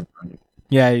says,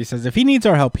 he says if he needs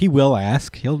our help, he will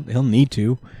ask. He'll need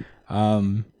to.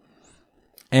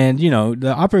 And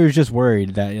the operator's just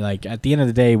worried that, like, at the end of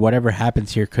the day, whatever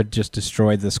happens here could just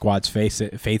destroy the squad's faith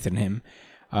in him.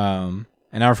 And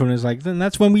Arifune is like, then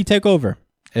that's when we take over.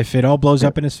 If it all blows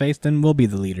up in his face, then we'll be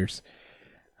the leaders.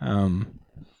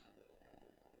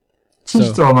 She's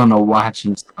still on the watch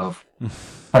and stuff.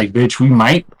 Like, bitch, we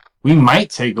might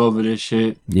take over this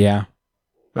shit. Yeah.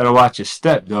 Better watch your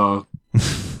step, dog.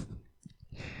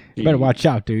 You better watch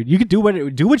out, dude. You can do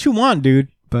what you want, dude.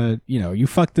 But, you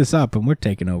fucked this up and we're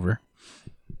taking over.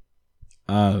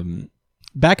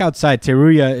 Back outside,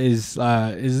 Teruya is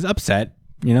upset,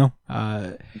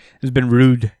 there's been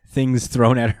rude things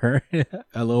thrown at her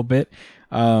a little bit.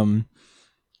 And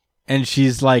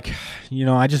she's like,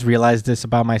 I just realized this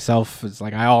about myself. It's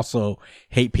like, I also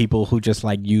hate people who just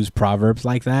like use proverbs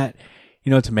like that,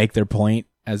 to make their point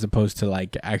as opposed to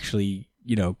like actually,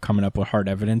 coming up with hard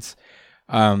evidence.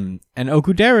 And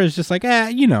Okudera is just like,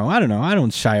 I don't know. I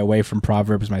don't shy away from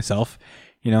proverbs myself,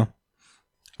 He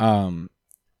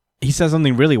says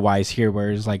something really wise here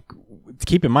where it's like,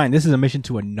 keep in mind, this is a mission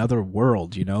to another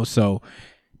world, So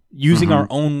using our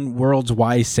own world's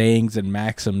wise sayings and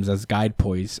maxims as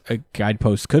guideposts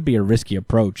could be a risky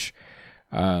approach,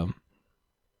 Yeah,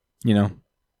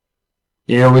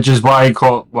 which is why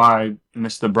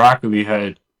Mr. Broccoli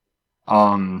had,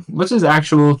 what's his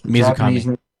actual Japanese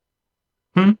name?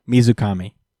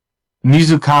 Mizukami.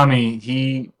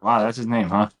 Mizukami, that's his name,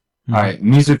 huh? Mm-hmm. All right,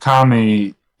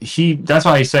 Mizukami, that's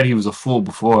why he said he was a fool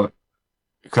before,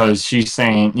 because she's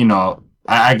saying,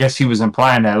 I guess he was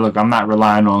implying that, look, I'm not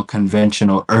relying on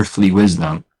conventional earthly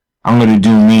wisdom. I'm going to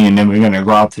do me, and then we're going to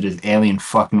go out to this alien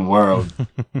fucking world.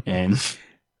 And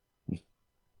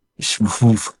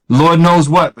Lord knows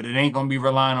what, but it ain't going to be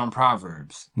relying on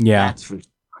proverbs. Yeah.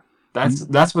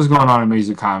 That's what's going on in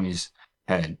Mizukami's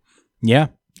head. Yeah.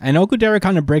 And Okudera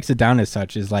kind of breaks it down as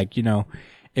such, is like,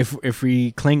 if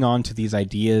we cling on to these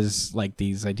ideas, like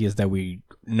these ideas that we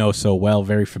know so well,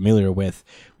 very familiar with,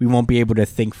 we won't be able to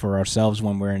think for ourselves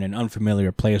when we're in an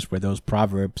unfamiliar place where those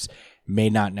proverbs may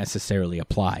not necessarily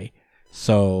apply.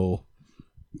 So,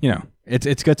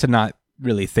 it's good to not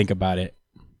really think about it.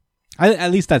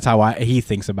 At least that's how he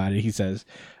thinks about it. He says,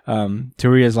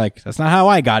 Taria's like, that's not how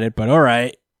I got it, but all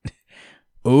right.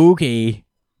 Okay.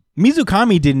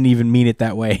 Mizukami didn't even mean it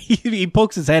that way. He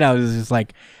pokes his head out and is just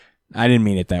like, I didn't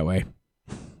mean it that way.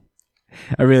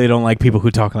 I really don't like people who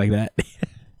talk like that.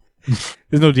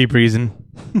 There's no deep reason.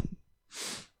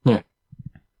 Yeah.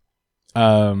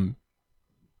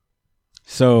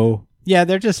 So yeah,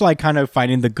 they're just like kind of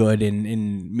finding the good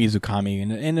in Mizukami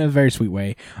in a very sweet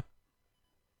way.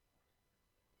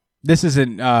 This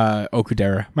isn't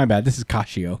Okudera. My bad. This is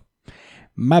Kashio.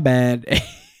 My bad.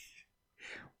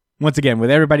 Once again, with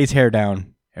everybody's hair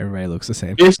down, everybody looks the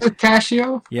same. Is it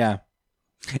Kashio? Yeah.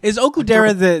 Is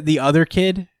Okudera the other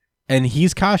kid and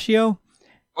he's Kashio?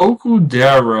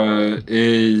 Okudera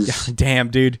is... Damn,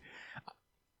 dude.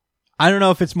 I don't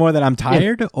know if it's more that I'm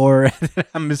tired or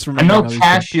I'm misremembering. I know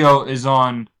Kashio is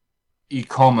on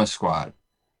Ikoma Squad.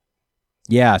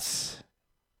 Yes.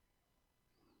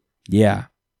 Yeah.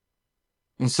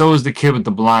 And so is the kid with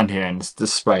the blonde hair, and it's the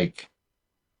Spike.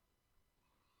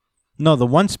 No, the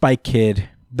one Spike kid,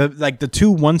 the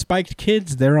two one spiked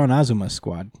kids, they're on Azuma's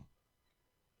squad.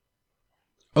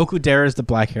 Okudera is the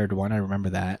black-haired one. I remember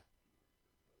that.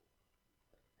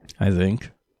 I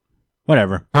think.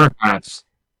 Whatever. Perhaps.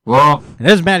 Well,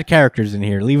 there's mad characters in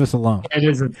here. Leave us alone. It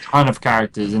is a ton of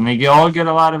characters, and they all get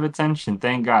a lot of attention.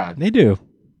 Thank God. They do.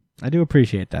 I do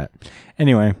appreciate that.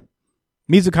 Anyway,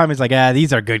 Mizukami's like,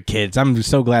 these are good kids. I'm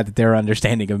so glad that they're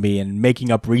understanding of me and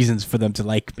making up reasons for them to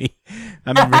like me.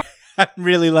 I'm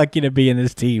really lucky to be in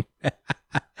this team.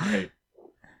 Right.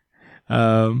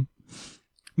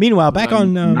 Meanwhile, back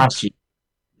on...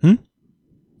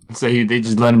 So they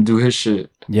just let him do his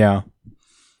shit. Yeah.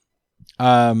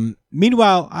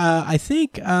 Meanwhile, I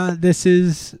think this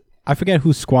is... I forget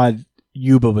whose squad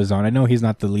Yuba was on. I know he's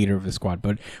not the leader of the squad,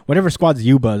 but whatever squad's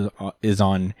Yuba is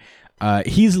on,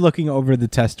 he's looking over the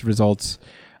test results,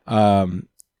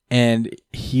 and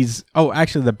he's... Oh,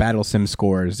 actually, the battle sim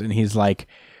scores, and he's like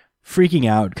freaking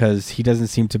out because he doesn't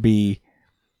seem to be...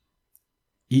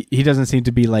 He doesn't seem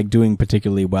to be like doing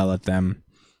particularly well at them.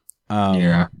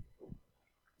 Yeah.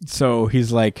 So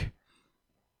he's like,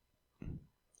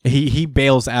 he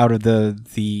bails out of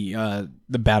the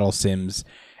battle sims,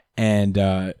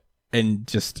 and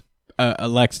just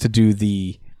elects to do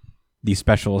the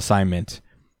special assignment.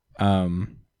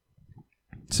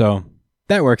 So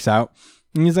that works out.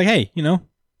 And he's like, hey,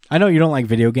 I know you don't like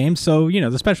video games, so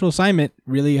the special assignment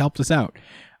really helped us out.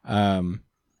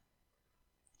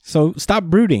 So stop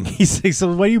brooding. He's like,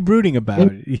 so what are you brooding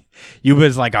about?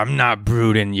 Yuba's like, I'm not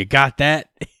brooding. You got that?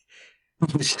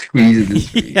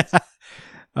 Yeah.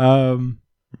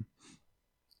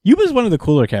 Yuba's one of the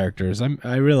cooler characters.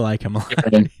 I really like him a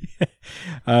lot.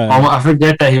 I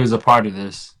forget that he was a part of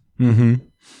this. Mm-hmm.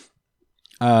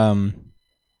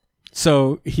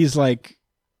 So he's like,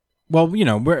 well,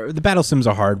 the battle sims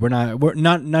are hard.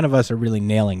 None of us are really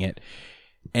nailing it.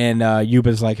 And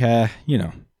Yuba's like, I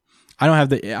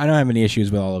don't have any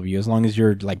issues with all of you as long as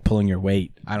you're like pulling your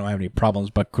weight. I don't have any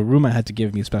problems. But Kuruma had to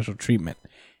give me special treatment,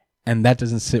 and that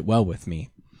doesn't sit well with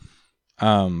me.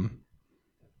 And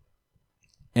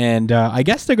I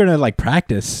guess they're gonna like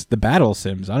practice the battle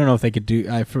sims. I don't know if they could do.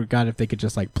 I forgot if they could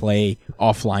just like play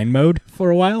offline mode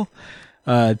for a while,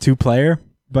 2-player.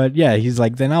 But yeah, he's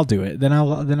like, then I'll do it. Then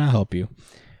I'll help you.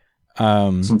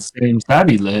 Since that'd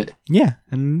be lit. Yeah,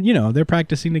 and they're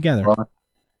practicing together.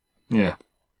 Yeah.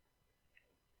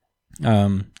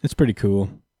 It's pretty cool.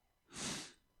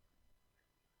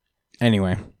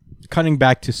 Anyway, cutting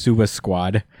back to Suwa's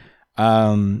squad.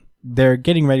 They're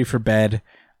getting ready for bed.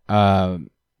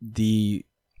 The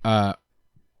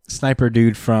sniper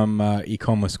dude from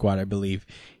Ikoma squad, I believe,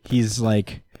 he's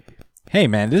like, hey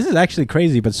man, this is actually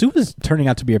crazy, but Suwa's turning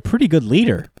out to be a pretty good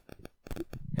leader.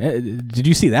 Did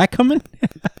you see that coming?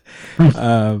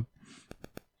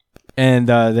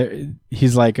 And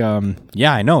he's like,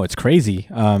 yeah, I know, it's crazy.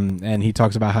 And he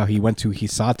talks about how he went to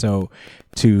Hisato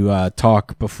to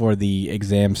talk before the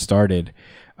exam started.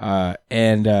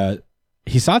 And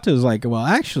Hisato's like, well,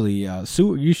 actually,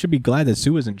 Sue, you should be glad that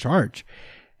Sue is in charge.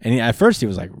 And at first he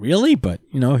was like, really? But,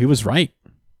 he was right.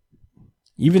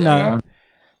 Even,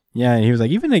 he was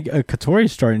like, even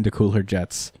Katori's starting to cool her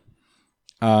jets.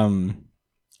 And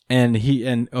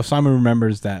Osamu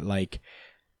remembers that, like,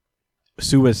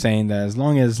 Sue was saying that as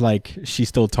long as like she's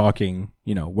still talking,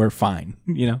 we're fine,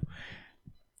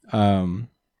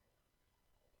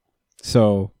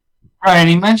 So, right, and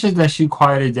he mentioned that she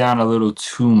quieted down a little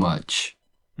too much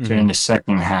during the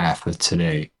second half of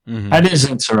today. That is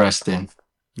interesting.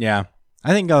 Yeah,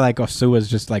 I think like Osua is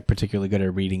just like particularly good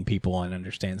at reading people and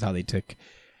understands how they tick.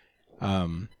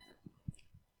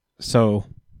 So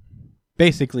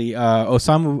basically,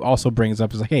 Osamu also brings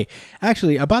up is like, hey,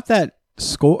 actually about the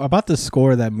score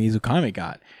that Mizukami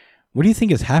got, what do you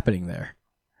think is happening there?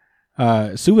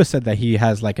 Suwa said that he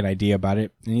has like an idea about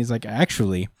it, and he's like,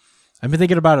 actually, I've been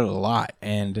thinking about it a lot.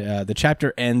 And the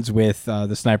chapter ends with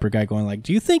the sniper guy going like,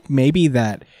 do you think maybe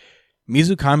that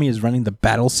Mizukami is running the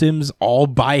battle sims all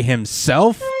by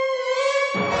himself?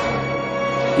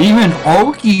 Even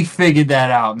Oki figured that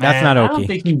out, man. That's not Oki. I don't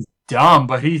think he's dumb,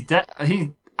 but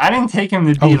I didn't take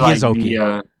him to be like Oki.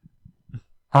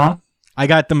 Huh? I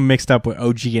got them mixed up with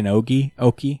OG and Oki.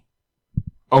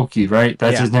 Oki, right?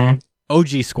 That's his name?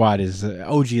 OG squad is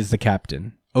OG is the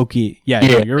captain. Oki,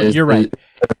 you're right.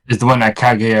 It's the one that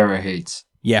Kageera hates.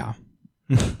 Yeah.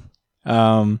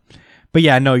 But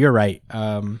yeah, no, you're right.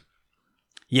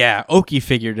 Yeah, Oki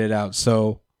figured it out.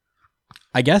 So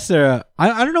I guess I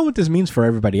don't know what this means for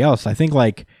everybody else. I think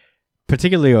like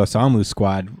particularly Osamu's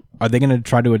squad, are they going to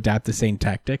try to adapt the same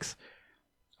tactics?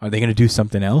 Are they going to do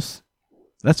something else?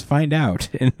 Let's find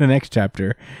out in the next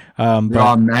chapter.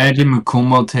 But imagine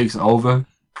Mukumo takes over.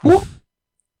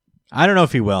 I don't know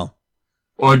if he will.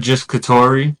 Or just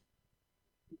Katori.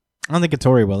 I don't think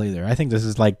Katori will either. I think this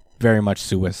is like very much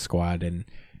Suwa's squad, and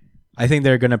I think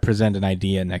they're going to present an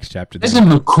idea next chapter. This is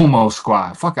Mukumo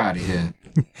squad. Fuck out of here.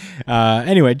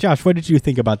 Anyway, Josh, what did you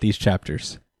think about these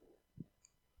chapters?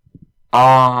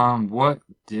 What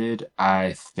did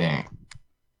I think?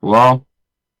 Well,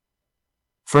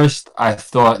 first I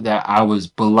thought that I was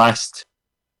blessed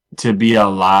to be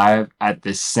alive at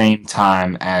the same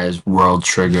time as World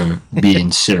Trigger being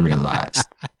serialized.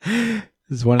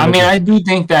 I do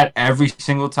think that every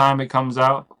single time it comes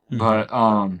out, but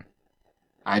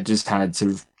I just had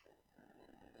to,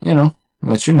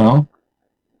 let you know.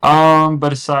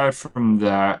 But aside from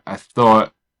that, I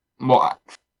thought,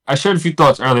 I shared a few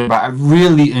thoughts earlier, but I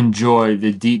really enjoyed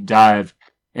the deep dive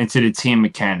into the team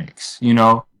mechanics.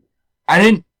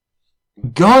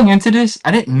 Going into this,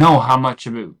 I didn't know how much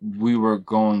of it we were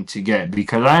going to get,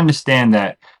 because I understand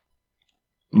that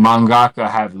mangaka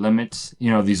have limits,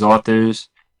 these authors,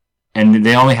 and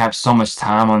they only have so much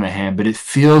time on their hand, but it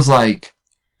feels like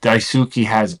Daisuke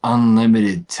has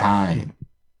unlimited time,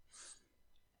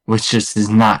 which just is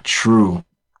not true.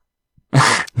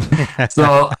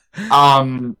 So,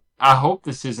 I hope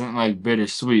this isn't like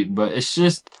bittersweet, but it's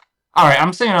just, all right,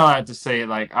 I'm saying all that to say,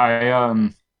 like,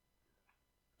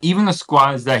 even the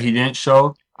squads that he didn't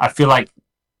show, I feel like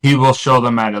he will show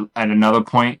them at another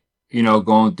point,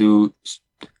 going through,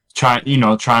 trying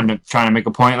to make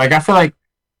a point. Like, I feel like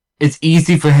it's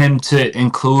easy for him to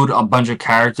include a bunch of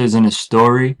characters in his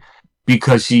story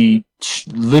because he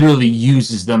literally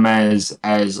uses them as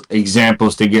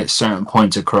examples to get certain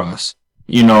points across.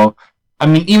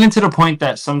 Even to the point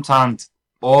that sometimes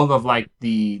all of like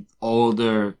the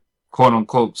older, quote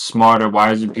unquote, smarter,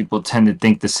 wiser people tend to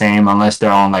think the same unless they're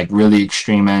on like really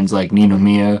extreme ends like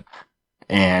Ninomiya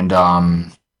and I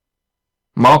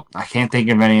can't think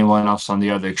of anyone else on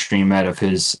the other extreme end of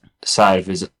his side of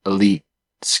his elite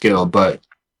skill. But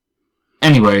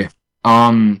anyway,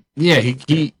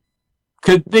 he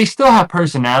could, they still have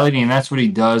personality, and that's what he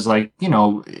does, like,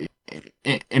 in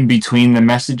between the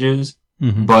messages.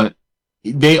 But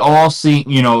they all seem,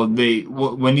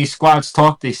 when these squads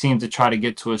talk, they seem to try to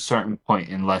get to a certain point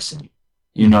in lesson,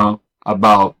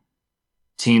 about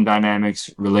team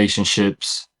dynamics,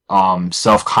 relationships,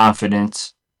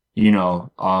 self-confidence,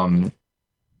 giving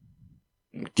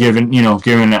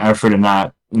the effort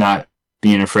and not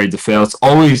being afraid to fail. It's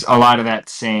always a lot of that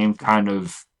same kind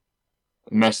of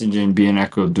messaging being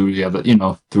echoed through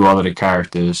through all of the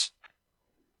characters.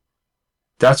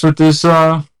 That's what this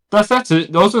that's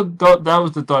it. That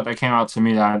was the thought that came out to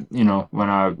me that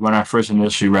when I first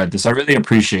initially read this. I really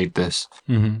appreciate this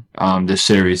this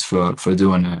series for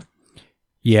doing that.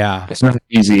 Yeah, it's not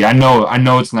easy. I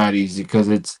know it's not easy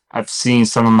because I've seen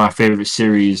some of my favorite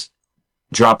series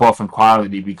drop off in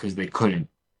quality because they couldn't,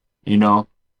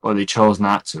 or they chose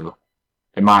not to.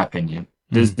 In my opinion,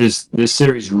 this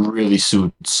series really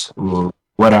suits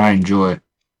what I enjoy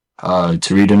to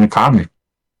read in a comic.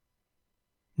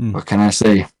 What can I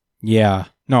say? Yeah.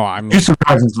 No, I mean, Jujutsu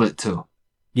Kaisen's lit too.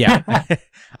 Yeah.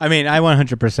 I mean, I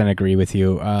 100% agree with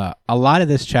you. A lot of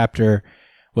this chapter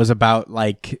was about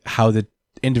like how the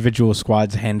individual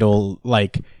squads handle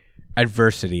like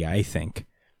adversity, I think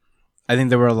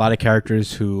there were a lot of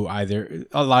characters who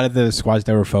a lot of the squads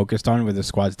that were focused on were the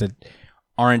squads that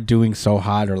aren't doing so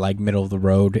hot or like middle of the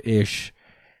road ish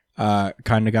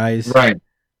kind of guys. Right.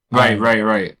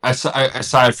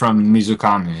 Aside from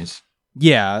Mizukami's.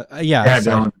 Yeah.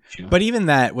 But even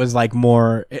that was like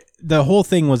more. The whole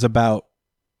thing was about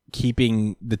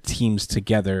keeping the teams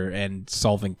together and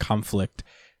solving conflict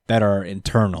that are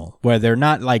internal, where they're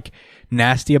not like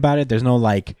nasty about it. There's no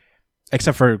like,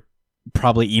 except for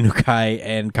probably Inukai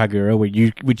and Kaguya,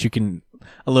 which you can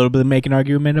a little bit make an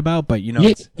argument about, but you know,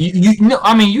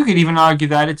 I mean, you could even argue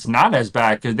that it's not as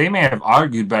bad because they may have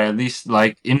argued, but at least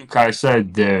like Inukai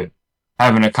said, they're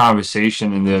having a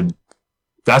conversation, and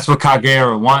that's what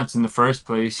Kaguya wants in the first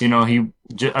place. You know, he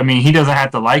doesn't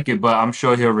have to like it, but I'm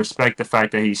sure he'll respect the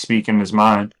fact that he's speaking his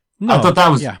mind. No, I thought that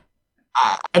was, I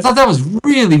thought that was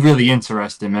really, really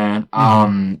interesting, man.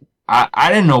 Mm-hmm. I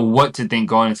didn't know what to think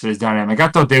going into this dynamic. I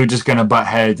thought they were just gonna butt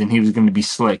heads and he was gonna be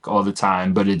slick all the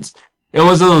time, but it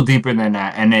was a little deeper than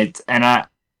that, and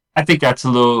I think that's a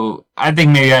little. I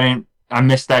think maybe I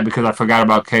missed that because I forgot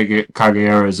about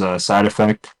Kaguya's side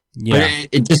effect. Yeah, but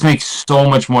it just makes so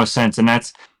much more sense, and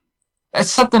that's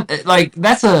something like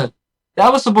that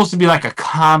was supposed to be like a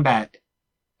combat,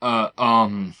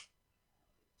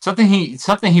 something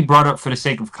he brought up for the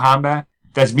sake of combat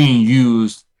that's being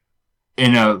used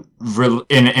in a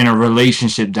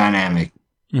relationship dynamic.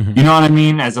 Mm-hmm. You know what I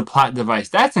mean? As a plot device,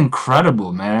 that's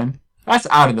incredible, man. That's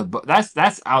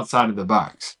that's outside of the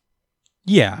box.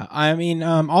 Yeah, I mean,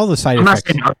 all the side effects.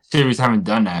 I'm not saying other series haven't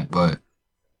done that, but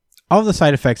all the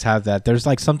side effects have that. There's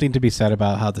like something to be said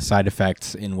about how the side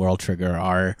effects in World Trigger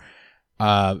are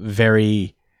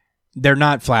very. They're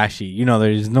not flashy. You know,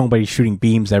 there's nobody shooting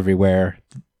beams everywhere.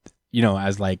 You know,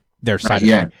 as like their side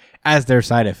effect. As their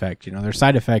side effect. You know, their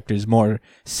side effect is more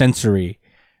sensory,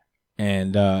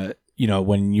 and you know,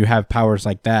 when you have powers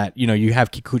like that, you know, you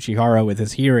have Kikuchihara with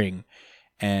his hearing.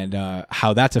 And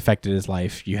how that's affected his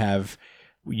life. You have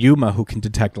Yuma who can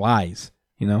detect lies.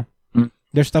 You know,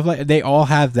 there's stuff like they all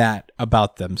have that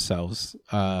about themselves.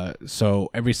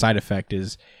 So every side effect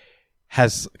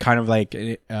has kind of like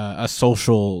a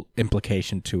social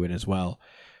implication to it as well.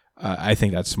 I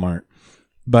think that's smart.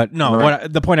 But no,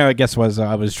 right. The point I guess was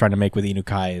I was trying to make with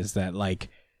Inukai is that like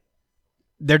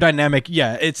their dynamic.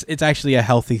 Yeah, it's actually a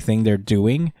healthy thing they're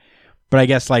doing. But I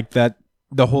guess like that.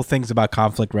 The whole thing's about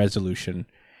conflict resolution,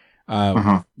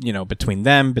 you know, between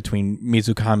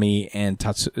Mizukami and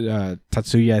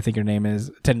Tatsuya, I think her name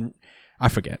is. I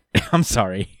forget. I'm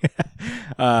sorry.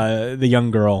 The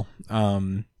young girl.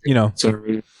 You know.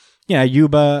 Sorry. Yeah,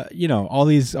 Yuba. You know, all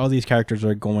these characters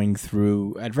are going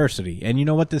through adversity, and you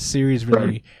know what this series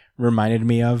really reminded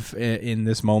me of in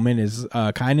this moment is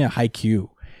kind of Haikyuu.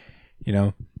 You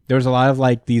know, there was a lot of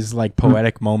like these like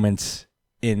poetic moments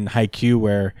in Haikyuu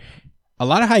where. A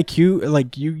lot of Haikyuu,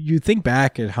 like you think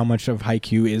back at how much of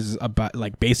Haikyuu is about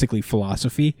like basically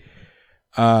philosophy,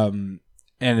 and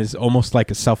is almost like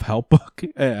a self-help book,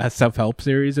 a self-help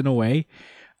series in a way.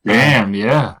 Damn,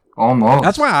 yeah, almost.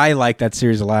 That's why I like that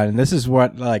series a lot, and this is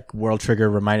what like World Trigger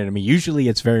reminded me. Usually,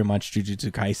 it's very much Jujutsu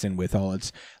Kaisen with all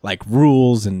its like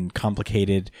rules and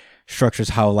complicated structures.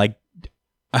 How like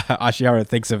Ashihara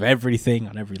thinks of everything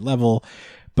on every level.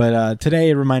 But today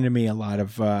it reminded me a lot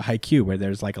of Haikyuu, where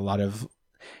there's like a lot of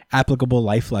applicable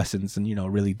life lessons and, you know,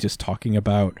 really just talking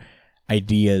about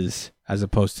ideas as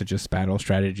opposed to just battle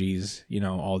strategies, you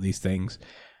know, all these things.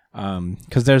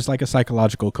 Because there's like a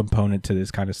psychological component to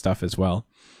this kind of stuff as well.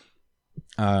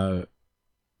 But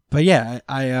yeah,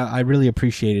 I really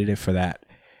appreciated it for that.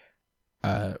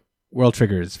 World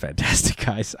Trigger is fantastic,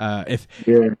 guys. Yeah,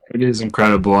 it is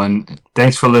incredible. And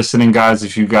thanks for listening, guys.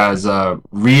 If you guys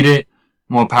read it,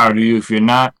 more power to you. If you're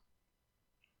not,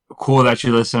 cool that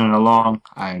you're listening along.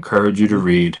 I encourage you to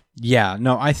read. Yeah,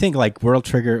 no, I think like World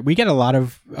Trigger, we get a lot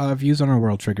of views on our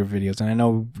World Trigger videos, and I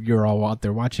know you're all out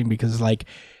there watching because like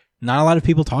not a lot of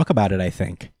people talk about it, I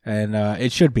think, and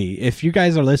it should be. If you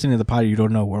guys are listening to the pod, you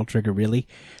don't know World Trigger really.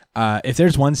 If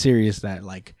there's one series that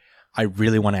like I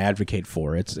really want to advocate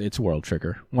for, it's World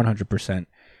Trigger, 100%.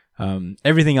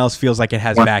 Everything else feels like it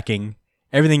has backing.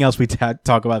 Everything else we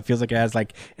talk about feels like it has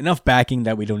like enough backing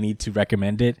that we don't need to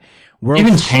recommend it.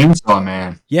 Even Chainsaw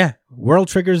Man. Yeah, World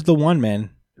Trigger's the one, man.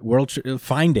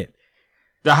 Find it.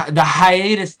 The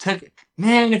hiatus took,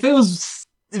 man. If it was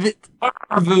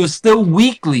still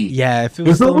weekly. Yeah, if it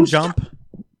was still in Jump.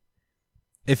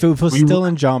 If it was still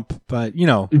in Jump, but you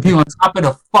know, it'd be on top of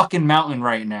the fucking mountain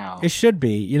right now. It should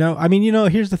be. You know, I mean, you know,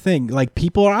 here's the thing. Like,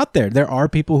 people are out there. There are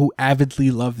people who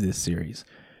avidly love this series.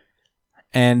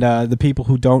 And the people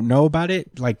who don't know about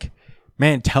it, like,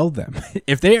 man, tell them.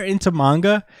 If they're into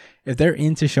manga, if they're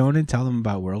into shonen, tell them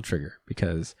about World Trigger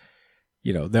because,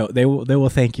 you know, they will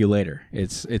thank you later.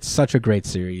 It's such a great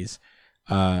series.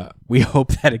 We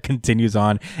hope that it continues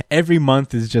on. Every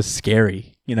month is just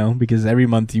scary, because every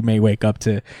month you may wake up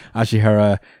to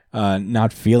Ashihara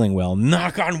not feeling well.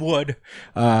 Knock on wood.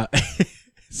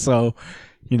 So,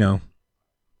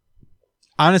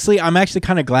 honestly, I'm actually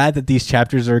kind of glad that these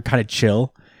chapters are kind of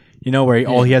chill, where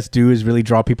all he has to do is really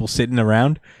draw people sitting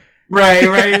around.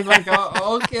 Right. Like,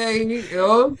 okay.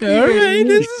 All right,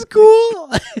 this is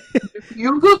cool.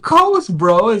 You good coast,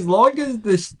 bro. As long as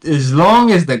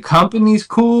the company's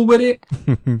cool with it,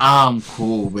 I'm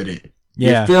cool with it.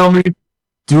 Yeah. You feel me?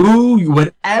 Do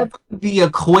whatever the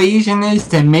equation is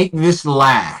to make this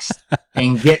last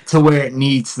and get to where it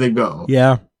needs to go.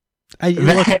 Yeah.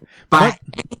 By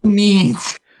any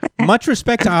means. Much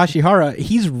respect to Ashihara.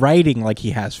 He's writing like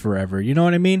he has forever. You know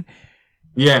what I mean?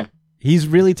 Yeah. He's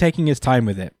really taking his time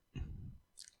with it.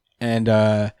 And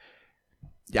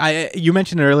you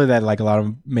mentioned earlier that like a lot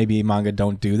of maybe manga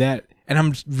don't do that. And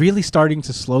I'm really starting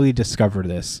to slowly discover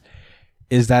this.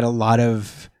 Is that a lot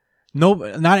of...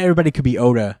 not everybody could be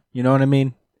Oda. You know what I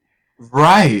mean?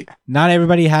 Right. Not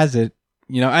everybody has it.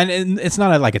 And it's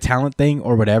not like a talent thing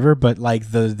or whatever, but like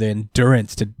the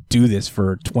endurance to do this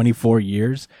for 24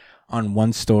 years on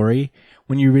one story.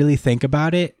 When you really think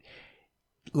about it,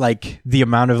 like the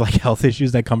amount of like health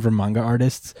issues that come from manga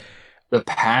artists, the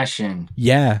passion.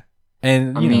 Yeah,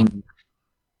 and I mean,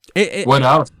 what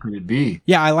else could it be?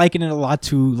 Yeah, I liken it a lot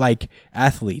to like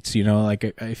athletes.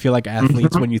 Like I feel like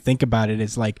athletes when you think about it,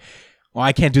 it's like, well,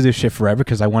 I can't do this shit forever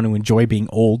because I want to enjoy being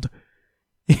old.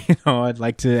 I'd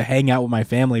like to hang out with my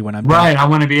family when I'm right. I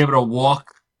want to be able to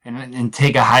walk and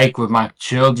take a hike with my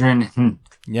children.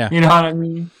 Yeah, you know what I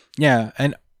mean. Yeah,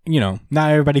 and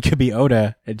not everybody could be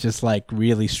Oda. It just like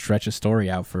really stretch a story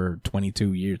out for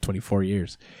 22 years, 24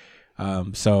 years.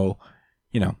 So,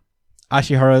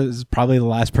 Ashihara is probably the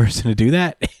last person to do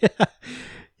that.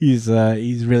 He's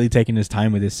really taking his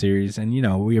time with this series, and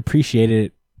we appreciate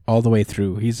it all the way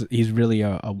through. He's really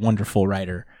a wonderful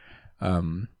writer.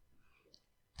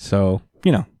 So,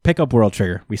 pick up World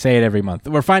Trigger. We say it every month.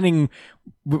 We're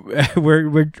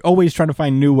always trying to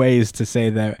find new ways to say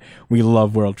that we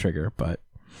love World Trigger, but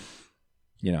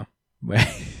and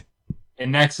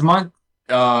next month,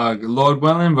 Lord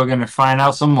willing, we're gonna find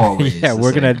out some more ways. Yeah,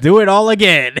 we're gonna do it all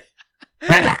again.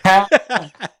 But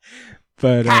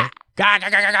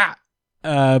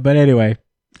anyway,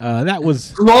 that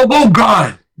was Global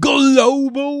Gun.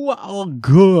 Global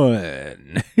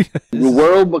Gun. The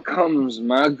world becomes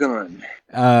my gun.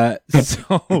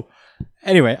 So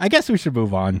anyway, I guess we should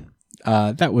move on.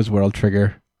 That was World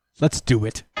Trigger. Let's do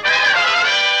it.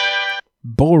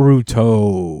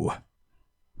 Boruto.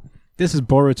 This is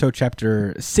Boruto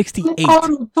chapter 68.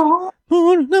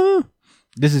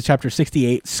 This is chapter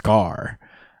 68, Scar.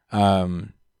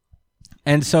 And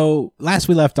so last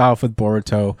we left off with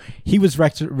Boruto, he was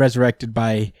resurrected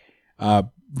by the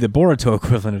Boruto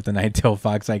equivalent of the Nine-Tailed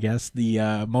Fox, I guess, the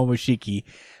Momoshiki,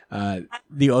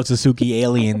 the Otsutsuki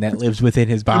alien that lives within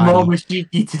his body.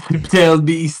 Momoshiki to the tailed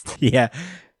beast. Yeah.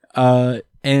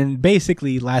 And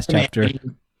basically, last chapter,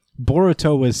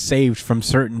 Boruto was saved from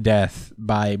certain death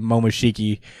by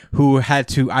Momoshiki, who had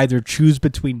to either choose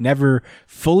between never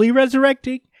fully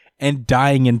resurrecting and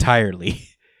dying entirely.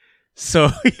 So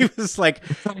he was like,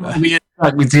 we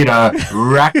did a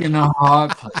rock in a hard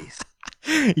place.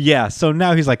 Yeah, so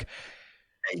now he's like,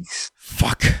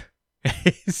 fuck.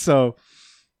 So,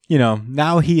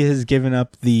 now he has given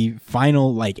up the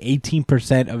final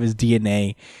 18% of his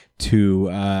DNA to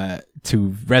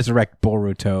resurrect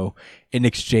Boruto in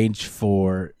exchange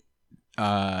for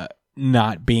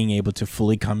not being able to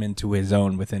fully come into his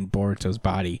own within Boruto's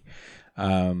body.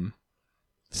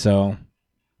 So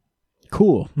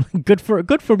cool. Good for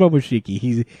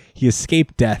Momoshiki. He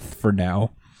escaped death for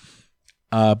now.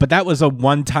 But that was a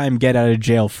one-time get out of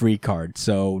jail free card.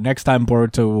 So next time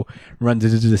Boruto runs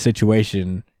into the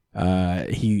situation,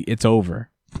 it's over.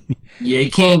 Yeah, he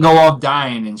can't go off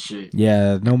dying and shit.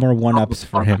 Yeah, no more one-ups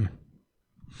for him.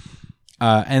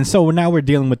 And so now we're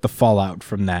dealing with the fallout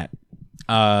from that.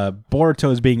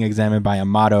 Boruto is being examined by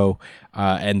Amato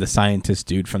and the scientist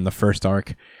dude from the first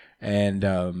arc.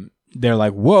 And they're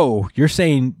like, whoa, you're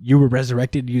saying you were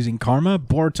resurrected using karma?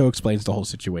 Boruto explains the whole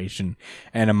situation.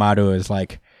 And Amato is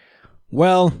like,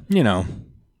 well,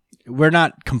 we're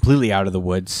not completely out of the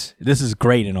woods. This is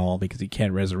great and all because he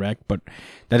can't resurrect, but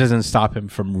that doesn't stop him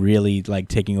from really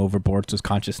taking over Boruto's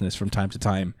consciousness from time to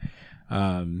time.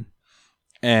 And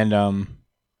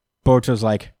Boruto's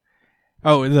like,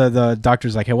 oh, the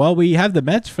doctor's like, hey, well, we have the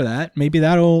meds for that. Maybe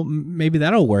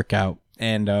that'll work out.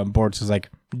 And Boruto's like,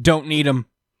 don't need them.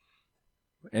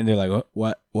 And they're like,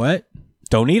 what?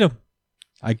 Don't need them.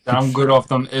 I'm good off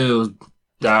them ills,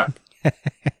 Doc.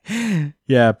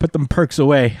 Yeah, put them perks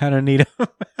away. I don't need them.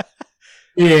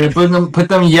 Yeah, put them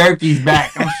Yerkies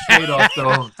back. I'm straight off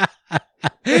those.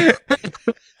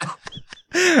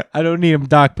 I don't need them,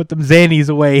 Doc. Put them Xannies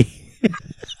away.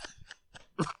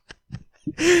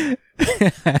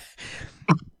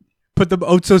 Put them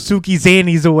Otsutsuki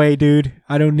Xannies away, dude.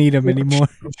 I don't need them anymore.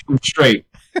 I'm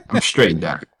straight,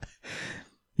 Doc.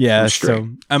 Yeah, so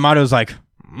Amato's like,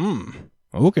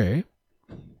 okay.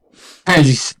 As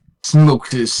he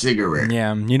smokes his cigarette.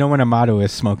 Yeah, you know when Amato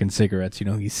is smoking cigarettes, you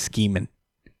know he's scheming.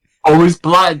 Always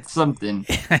plotting something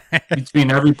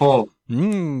between every pole.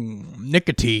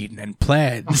 Nicotine and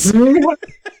plaids.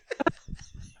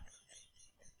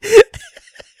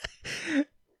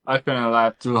 I couldn't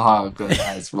laugh too hard because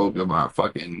I smoked in my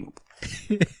fucking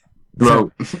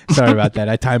throat. Sorry about that.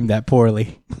 I timed that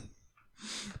poorly.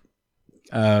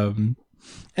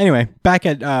 Anyway, back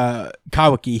at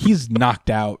Kawaki, he's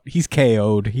knocked out. He's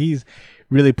KO'd. He's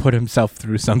really put himself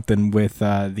through something with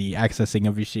the accessing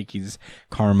of Ishiki's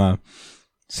karma.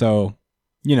 So,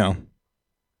 you know.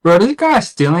 Bro, this guy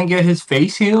still ain't get his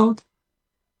face healed?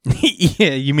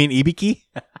 Yeah, you mean Ibiki?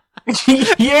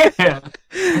 Yeah.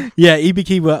 Yeah,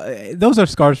 Ibiki, well, those are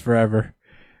scars forever.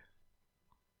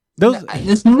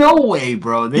 There's no way,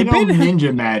 bro. They don't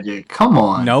ninja magic. Come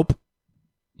on. Nope.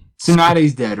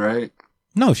 Tsunade's dead, right?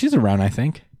 No, she's around, I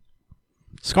think.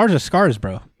 Scars are scars,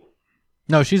 bro.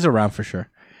 No, she's around for sure.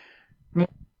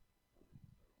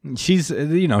 She's,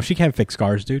 she can't fix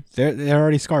scars, dude. They're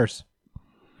already scars.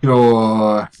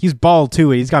 Sure. He's bald, too,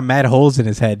 and he's got mad holes in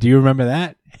his head. Do you remember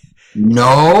that?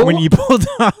 No. When you pulled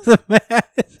off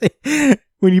the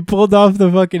when you pulled off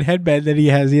the fucking headband that he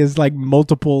has like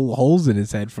multiple holes in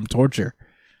his head from torture.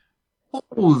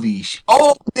 Holy sh!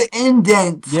 Oh, the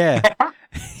indents. Yeah.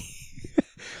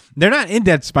 They're not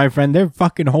indents, my friend. They're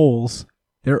fucking holes.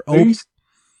 They're open.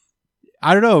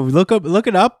 I don't know. Look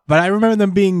it up. But I remember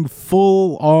them being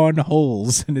full on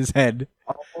holes in his head.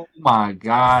 Oh my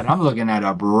god! I'm looking that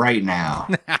up right now.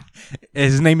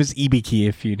 His name is Ibiki.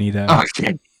 If you need a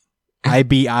okay.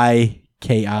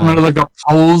 Ibiki. I'm gonna look up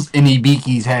holes in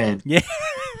Ibiki's head. Yeah.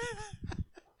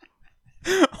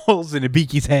 Holes in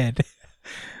Ibiki's head.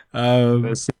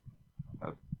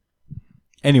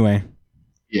 Anyway.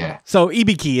 Yeah. So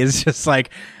Ibiki is just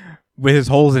like, with his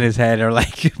holes in his head, are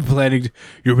like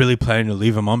you're really planning to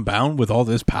leave him unbound with all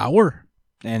this power?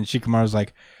 And Shikamaru's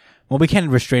like, well, we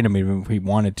can't restrain him even if we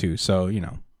wanted to. So,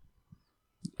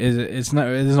 there's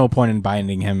no point in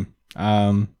binding him.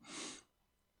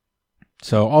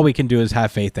 So all we can do is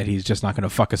have faith that he's just not going to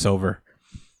fuck us over.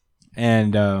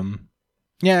 And,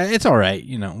 yeah, it's all right.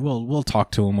 We'll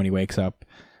talk to him when he wakes up.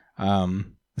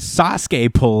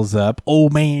 Sasuke pulls up.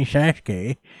 Old man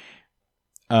Sasuke.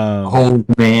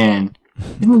 Old man.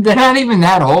 They're not even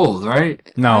that old, right?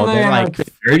 No, they're like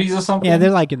 30s or something. Yeah, they're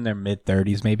like in their mid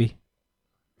 30s, maybe.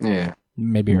 Yeah,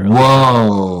 maybe early.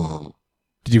 Whoa!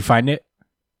 Did you find it?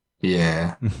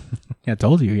 Yeah. I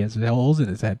told you he has holes in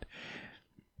his head.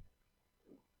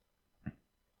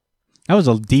 That was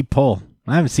a deep pull.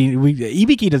 I haven't seen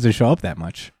Ibiki doesn't show up that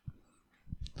much.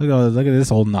 Look at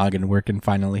this old noggin working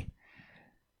finally.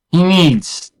 He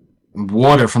needs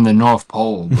water from the North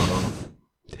Pole, bro.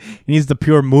 He needs the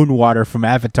pure moon water from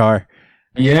Avatar.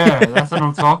 Yeah, that's what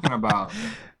I'm talking about.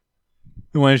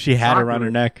 The one she had around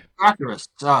her neck. Sakura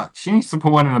sucks. She needs to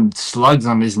put one of them slugs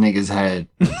on this nigga's head.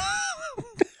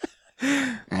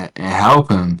 and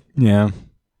help him. Yeah.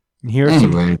 Here's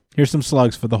some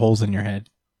slugs for the holes in your head.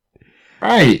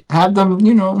 Right. Have them,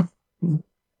 do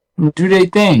their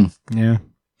thing. Yeah.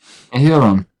 And heal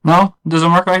them. No? It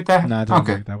doesn't work like that? No, it doesn't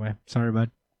work that way. Sorry, bud.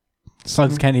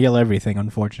 Slugs can't heal everything,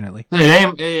 unfortunately.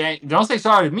 Don't say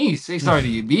sorry to me. Say sorry to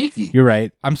Ibiki. You're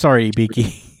right. I'm sorry,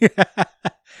 Ibiki.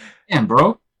 Damn,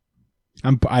 bro.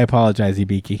 I apologize,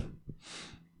 Ibiki.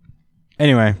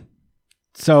 Anyway,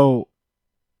 so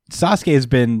Sasuke has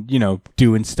been,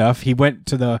 doing stuff. He went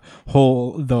to the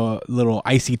little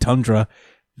icy tundra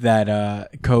that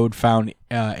Code found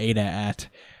Ada at.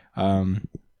 We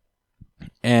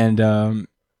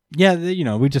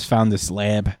just found this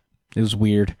lab. It was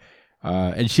weird.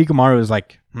 And Shikamaru was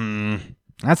like,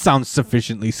 that sounds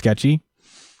sufficiently sketchy.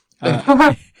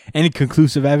 Any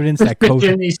conclusive evidence that Code...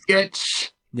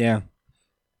 sketch. Yeah.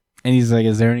 And he's like,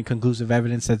 is there any conclusive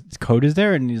evidence that Code is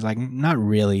there? And he's like, not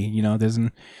really. There's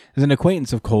an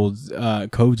acquaintance of Code's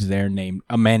there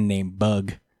a man named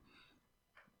Bug.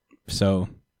 So,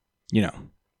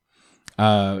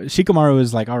 Shikamaru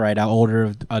is like, all right, I'll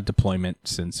order a deployment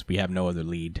since we have no other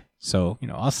lead. So,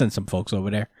 I'll send some folks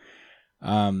over there.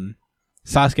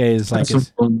 Sasuke is like...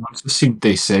 Let's see what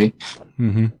they say.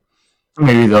 Mm-hmm.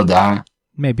 Maybe they'll die.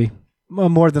 Maybe.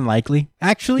 more than likely.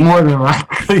 Actually, More than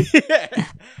likely.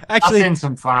 I'll actually, send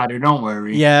some fodder. Don't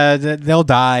worry. yeah, they'll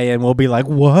die, and we'll be like,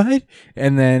 "What?"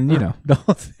 And then the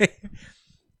whole thing.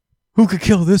 Who could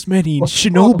kill this many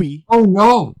shinobi? Oh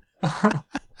no!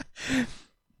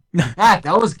 Not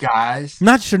those guys.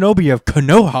 Not shinobi of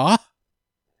Konoha.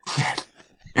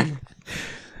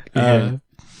 Yeah.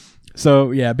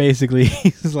 So yeah, basically,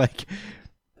 he's like,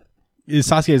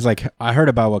 Sasuke is like, I heard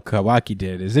about what Kawaki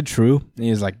did. Is it true? And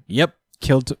he's like, yep,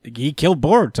 he killed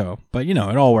Boruto, but it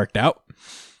all worked out.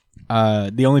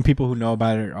 The only people who know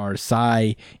about it are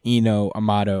Sai, Ino,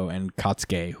 Amato, and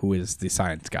Katsuke, who is the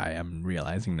science guy. I'm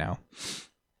realizing now.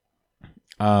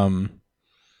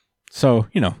 So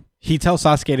he tells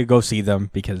Sasuke to go see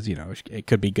them because it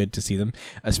could be good to see them,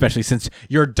 especially since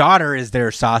your daughter is there,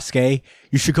 Sasuke.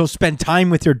 You should go spend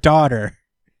time with your daughter.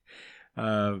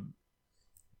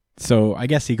 So I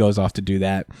guess he goes off to do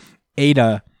that.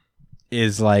 Ada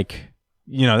is like,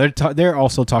 they're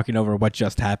also talking over what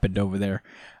just happened over there.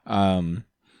 And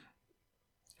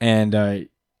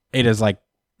Ada's like,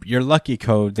 you're lucky,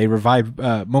 Code. They revived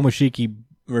Momoshiki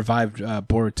revived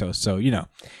Boruto, so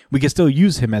we can still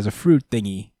use him as a fruit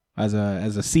thingy, as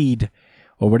a seed,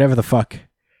 or whatever the fuck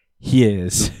he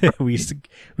is. we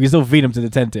can still feed him to the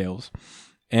Ten-Tails,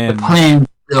 and the plan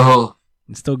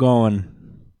it's still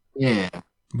going. Yeah,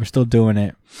 we're still doing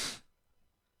it.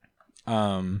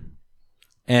 And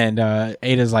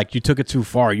Ada's like, you took it too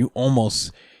far. You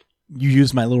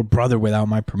used my little brother without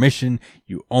my permission.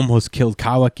 You almost killed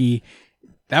Kawaki.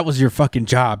 That was your fucking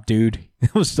job, dude.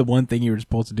 That was the one thing you were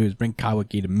supposed to do, is bring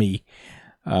Kawaki to me.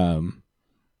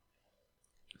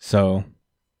 So,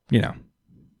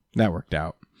 that worked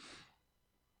out.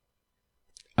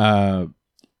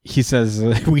 He says,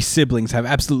 we siblings have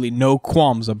absolutely no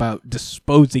qualms about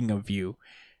disposing of you.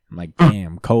 I'm like,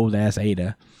 damn, cold ass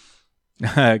Ada.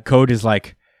 Code is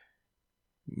like,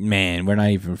 man, we're not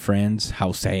even friends.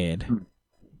 How sad.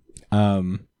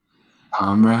 Comrades,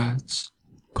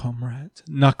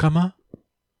 Nakama.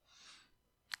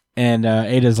 And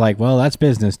Ada's like, well, that's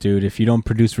business, dude. If you don't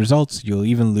produce results, you'll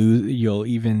lose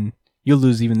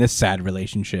even this sad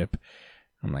relationship.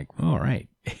 I'm like, all right.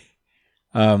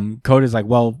 Code is like,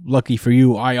 well, lucky for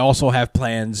you, I also have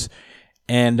plans.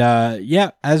 And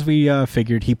as we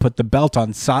figured, he put the belt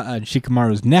on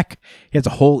Shikamaru's neck. He has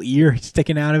a whole ear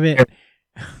sticking out of it.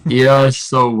 Yeah, it's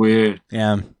so weird.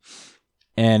 Yeah.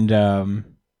 And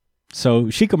so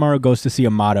Shikamaru goes to see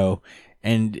Amato,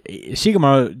 and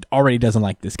Shikamaru already doesn't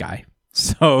like this guy.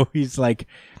 So he's like,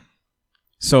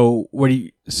 so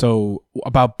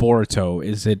about Boruto,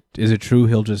 is it true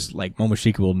he'll just, like,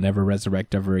 Momoshiki will never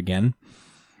resurrect ever again?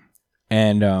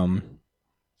 And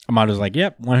Amato's like,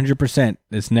 yep, 100%.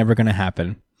 It's never going to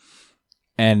happen.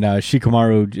 And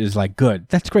Shikamaru is like, good.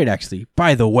 That's great, actually.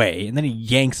 By the way, and then he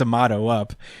yanks Amato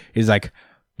up. He's like,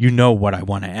 you know what I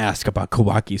want to ask about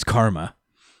Kawaki's karma.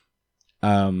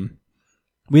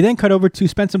 We then cut over to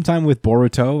spend some time with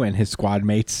Boruto and his squad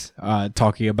mates,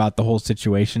 talking about the whole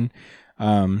situation.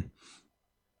 Mitsuki,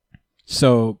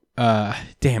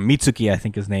 I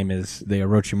think his name is, the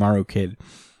Orochimaru kid.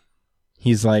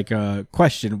 He's like,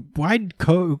 question, why did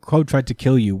Code try to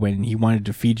kill you when he wanted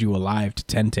to feed you alive to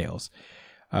Ten-Tails?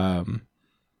 And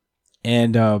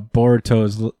Boruto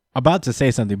is about to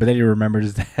say something, but then he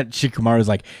remembers that Shikamaru's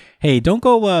like, hey, don't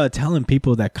go telling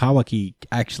people that Kawaki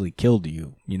actually killed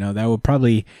you. That would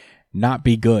probably not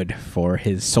be good for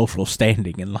his social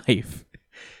standing in life.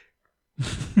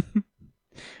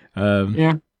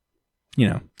 Yeah.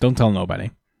 Don't tell nobody.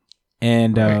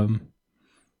 And right.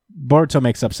 Boruto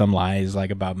makes up some lies,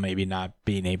 like, about maybe not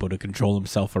being able to control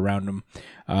himself around him.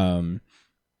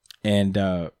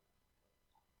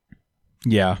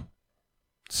 Yeah.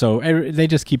 So they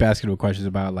just keep asking him questions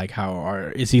about, like,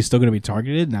 is he still going to be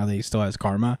targeted now that he still has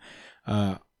karma?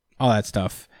 All that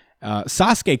stuff.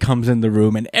 Sasuke comes in the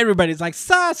room and everybody's like,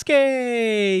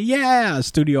 Sasuke! Yeah!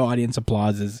 Studio audience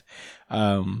applauses.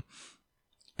 And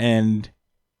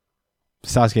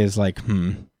Sasuke is like,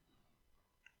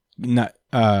 they're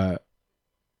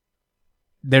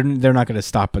not going to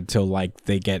stop until, like,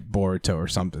 they get Boruto or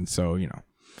something. So,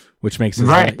 which makes it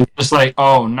right. It's just like,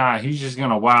 oh nah, he's just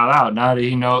gonna wild out now that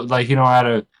he knows, like, he know how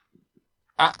to.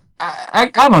 I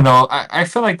don't know. I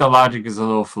feel like the logic is a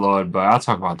little flawed, but I'll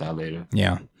talk about that later.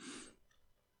 Yeah.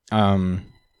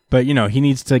 But he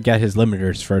needs to get his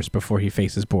limiters first before he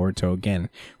faces Boruto again,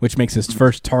 which makes his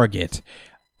first target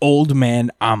Old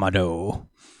Man Amado.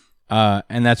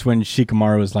 And that's when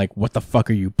Shikamaru is like, what the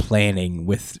fuck are you planning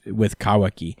with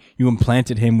Kawaki? You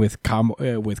implanted him with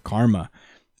karma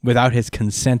without his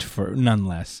consent, for none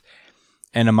less.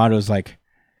 And Amato's like,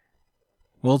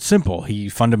 Well, it's simple. He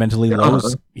fundamentally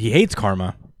loves. He hates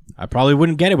karma. I probably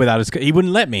wouldn't get it without his. He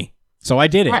wouldn't let me, so I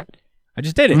did it. Right. I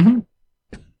just did it. Mm-hmm.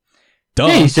 Duh.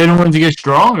 Yeah, he said he wanted to get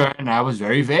stronger, and I was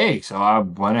very vague, so I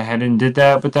went ahead and did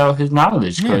that without his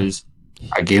knowledge because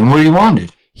I gave him what he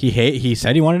wanted. He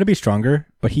said he wanted to be stronger,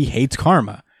 but he hates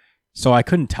karma, so I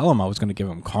couldn't tell him I was going to give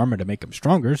him karma to make him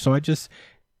stronger. So I just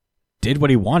did what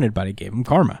he wanted, but I gave him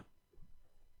karma.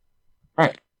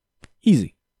 Right.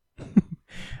 Easy.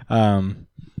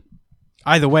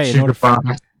 Either way, in order for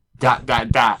dot.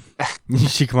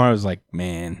 Shikamaru was like,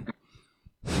 man.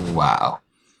 Wow.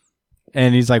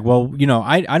 And he's like, well,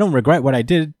 I don't regret what I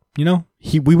did.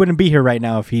 We wouldn't be here right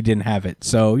now if he didn't have it.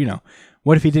 So,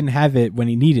 what if he didn't have it when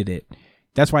he needed it?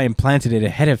 That's why I implanted it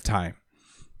ahead of time.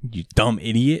 You dumb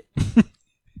idiot.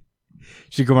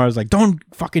 Shikamaru was like, don't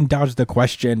fucking dodge the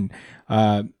question.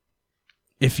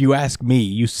 If you ask me,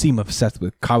 you seem obsessed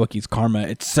with Kawaki's karma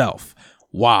itself.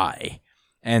 Why?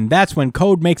 And that's when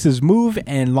Code makes his move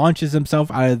and launches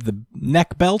himself out of the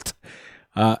neck belt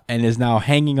and is now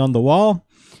hanging on the wall.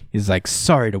 He's like,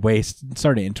 sorry to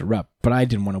interrupt, but I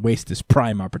didn't want to waste this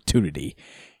prime opportunity.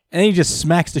 And then he just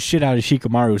smacks the shit out of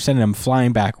Shikamaru, sending him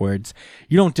flying backwards.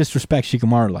 You don't disrespect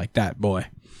Shikamaru like that, boy.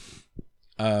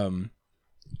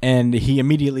 And he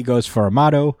immediately goes for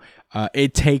Amato.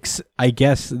 It takes, I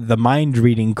guess, the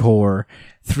mind-reading core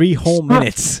 3 whole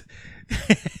minutes.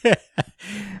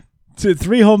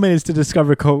 3 whole minutes to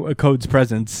discover Code's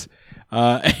presence.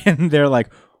 And they're like,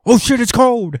 oh shit, it's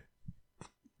Code!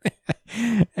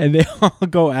 And they all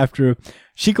go after him.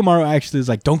 Shikamaru actually is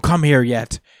like, don't come here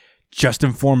yet. Just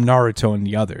inform Naruto and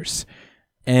the others.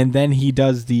 And then he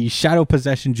does the shadow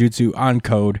possession jutsu on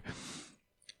Code.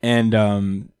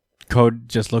 And Code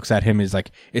just looks at him and is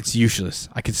like, it's useless.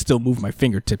 I can still move my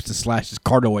fingertips to slash his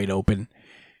cardioid open.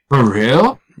 For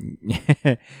real?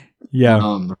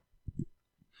 Yeah.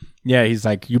 Yeah, he's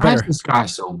like, you better. Why is this guy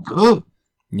so good?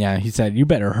 Yeah, he said, you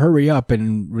better hurry up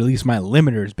and release my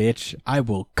limiters, bitch. I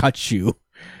will cut you.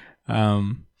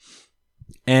 Oh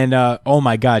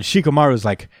my god, Shikamaru's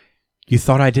like, you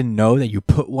thought I didn't know that you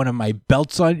put one of my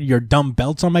belts on, your dumb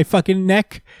belts on my fucking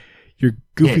neck? Your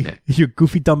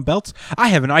goofy dumb belts? I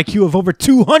have an IQ of over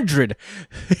 200.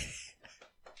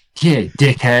 Yeah,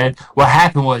 dickhead. What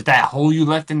happened was that hole you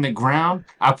left in the ground,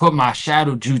 I put my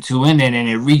shadow jutsu in it and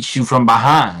it reached you from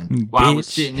behind while I was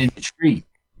sitting in the tree.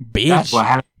 Bitch. That's what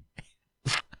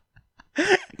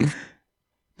happened.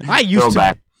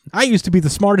 I used to be the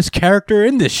smartest character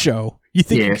in this show. You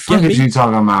think yeah, fuck what you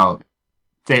talking about?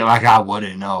 Think like I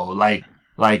wouldn't know. Like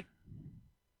I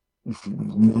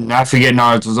forget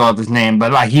Naruto's author's name,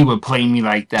 but like he would play me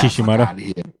like that. Kishimoto.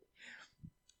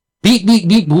 Beep beep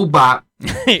beep boop bop.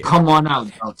 Come on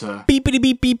out, Delta. Beepity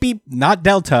beep beep beep. Not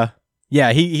Delta.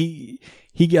 Yeah, he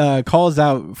calls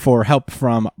out for help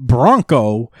from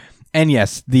Bronco. And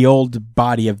yes, the old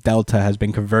body of Delta has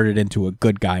been converted into a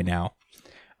good guy now.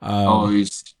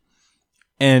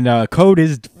 And Code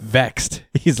is vexed.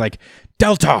 He's like,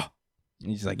 Delta!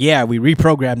 And he's like, yeah, we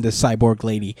reprogrammed this cyborg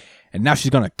lady, and now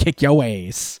she's going to kick your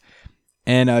ass.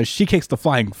 And she kicks the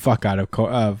flying fuck out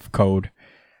of Code.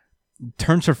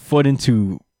 Turns her foot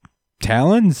into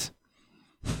talons?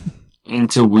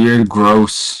 Into weird,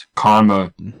 gross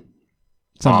karma.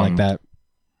 Something like that.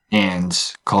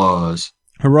 Hands, claws.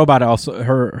 Her robot also,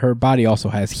 her body also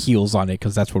has heels on it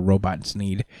because that's what robots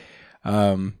need.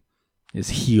 Is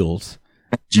heels.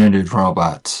 Gendered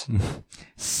robots.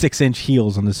 6-inch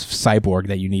heels on this cyborg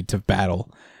that you need to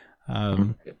battle.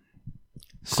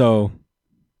 So,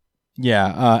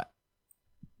 yeah.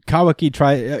 Code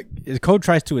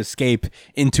tries to escape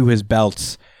into his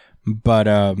belts, but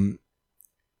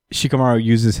Shikamaru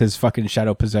uses his fucking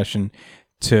shadow possession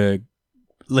to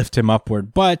lift him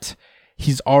upward, but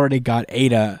he's already got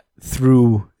Ada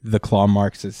through the claw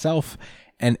marks itself,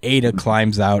 and Ada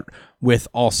climbs out with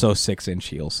also 6-inch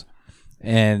heels.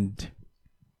 And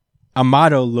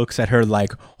Amato looks at her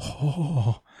like,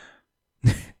 oh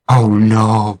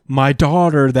no, my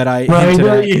daughter that I hinted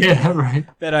at. Yeah, right.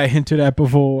 That I hinted at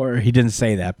before. He didn't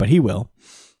say that, but he will.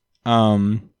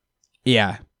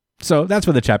 Yeah. So that's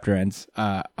where the chapter ends.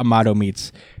 Amato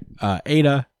meets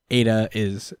Ada. Ada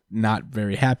is not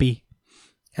very happy.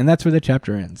 And that's where the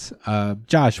chapter ends.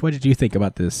 Josh, what did you think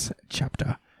about this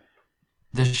chapter?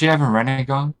 Does she have a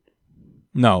Renegon?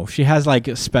 No, she has like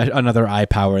another eye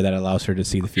power that allows her to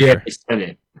see the future. Yeah, they said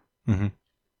it. Mm-hmm.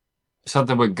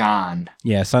 Something with Gon.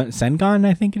 Yeah, Sengon,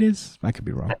 I think it is. I could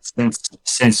be wrong.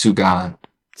 Sensugan.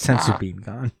 Sensubean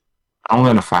Gon. I'm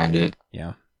gonna find it.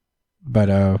 Yeah. But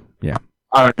yeah.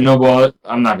 Alright, no, well,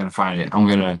 I'm not gonna find it. I'm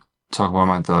gonna talk about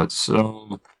my thoughts.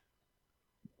 So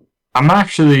I'm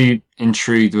actually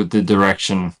intrigued with the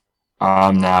direction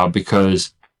now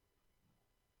because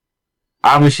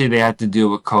obviously they have to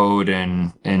deal with Code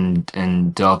and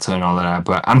Delta and all of that.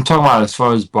 But I'm talking about as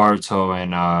far as Boruto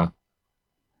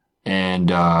and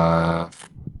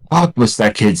fuck, what's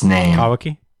that kid's name?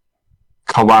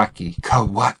 Kawaki.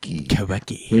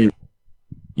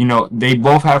 You know, they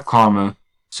both have karma,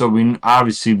 so we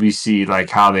see like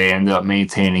how they end up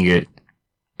maintaining it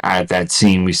at that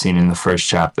scene we seen in the first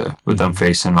chapter with them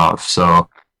facing off. So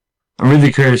I'm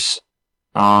really curious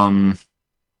what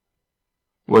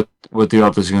the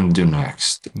author's gonna do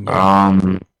next.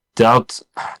 Delta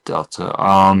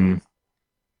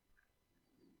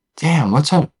damn,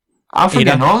 what's up? I'm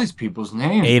forgetting all these people's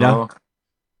names.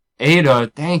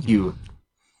 Ada, thank you.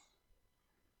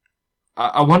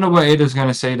 I wonder what Ada's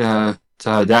gonna say to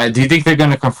that. Do you think they're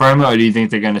gonna confirm it, or do you think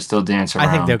they're gonna still dance around?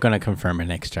 I think they're gonna confirm it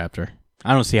next chapter.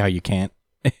 I don't see how you can't.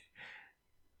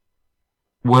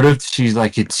 What if she's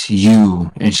like, it's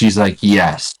you, and she's like,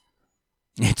 yes,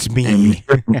 it's me.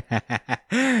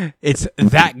 It's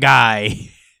that guy.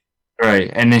 Right,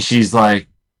 and then she's like,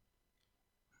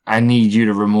 I need you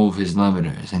to remove his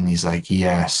limiters, and he's like,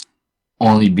 yes,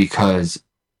 only because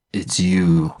it's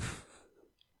you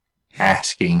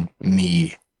asking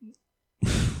me.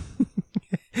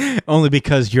 Only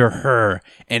because you're her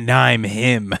and I'm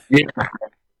him. Yeah.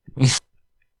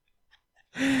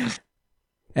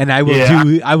 And I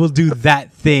will do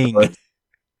that thing.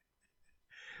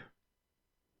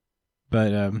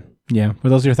 But yeah, were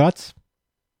those your thoughts?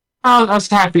 I was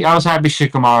happy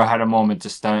Shikamaru had a moment to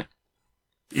stunt.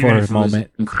 For a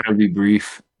moment. Incredibly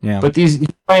brief. Yeah. But he's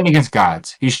playing against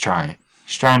gods. He's trying.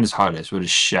 He's trying his hardest with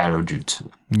his shadow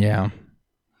jutsu. Yeah.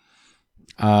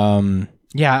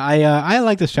 Yeah, I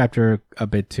like this chapter a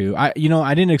bit too. I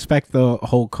didn't expect the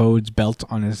whole Code's belt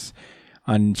on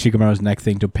Shikamaru's neck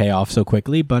thing to pay off so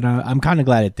quickly, but I'm kind of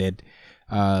glad it did.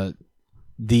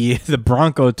 The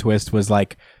Bronco twist was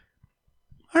like,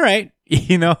 all right,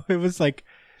 it was like,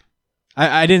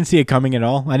 I didn't see it coming at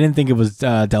all. I didn't think it was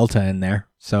Delta in there,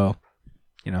 so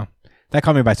that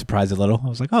caught me by surprise a little. I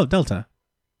was like, oh, Delta,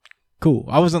 cool.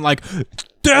 I wasn't like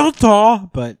Delta,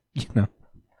 but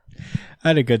I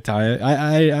had a good time.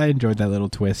 I enjoyed that little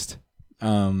twist.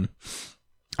 I'm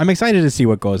excited to see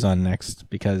what goes on next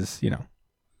because,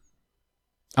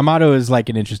 Amato is like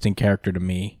an interesting character to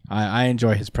me. I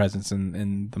enjoy his presence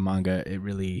in the manga. It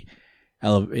really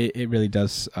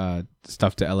does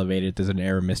stuff to elevate it. There's an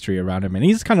air of mystery around him, and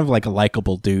he's kind of like a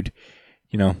likable dude,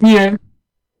 Yeah.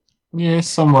 Yeah,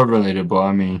 somewhat relatable.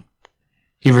 I mean,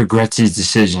 he regrets his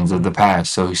decisions of the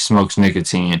past, so he smokes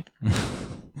nicotine.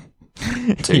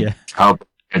 To help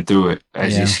get through it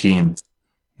as he schemes.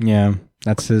 Yeah,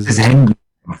 that's his.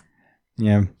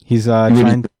 Yeah, he's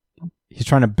trying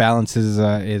to balance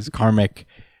his karmic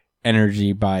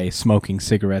energy by smoking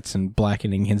cigarettes and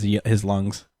blackening his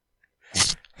lungs.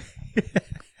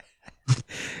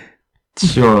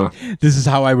 Sure. This is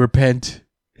how I repent.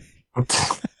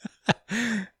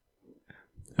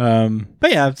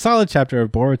 But yeah, solid chapter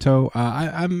of Boruto.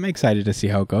 I'm excited to see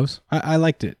how it goes. I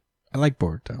liked it. I like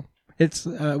Boruto. It's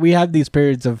we have these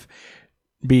periods of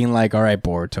being like, all right,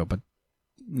 Boruto, but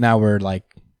now we're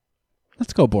like,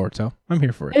 let's go, Boruto. I'm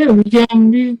here for it. Yeah, we get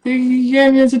into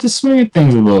the swing of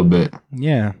things a little bit.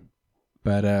 Yeah,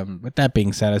 but with that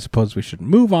being said, I suppose we should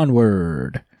move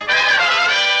onward.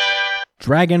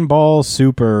 Dragon Ball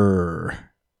Super.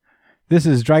 This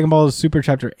is Dragon Ball Super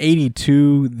Chapter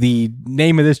 82. The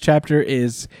name of this chapter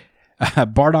is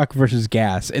Bardock versus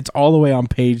Gas. It's all the way on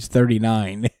page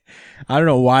 39. I don't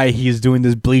know why he's doing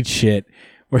this Bleach shit.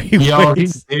 Where he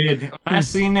did. When I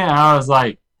seen it, I was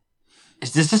like,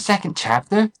 "Is this the second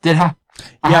chapter?" Did I?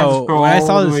 When I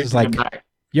saw this, it's like,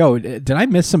 "Yo, did I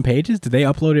miss some pages? Did they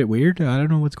upload it weird? I don't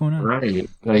know what's going on." Right?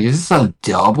 Like, is this a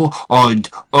double? A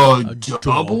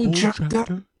double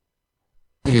chapter?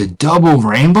 Like a double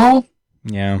rainbow?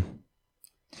 Yeah.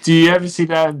 Do you ever see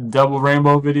that double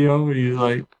rainbow video where you're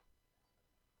like,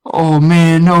 oh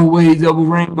man, no way, double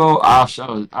rainbow? I'll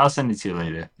send it to you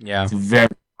later. Yeah. It's very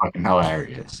fucking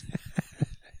hilarious.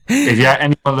 If you're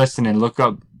anyone listening, look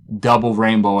up double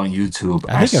rainbow on YouTube.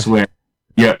 I swear.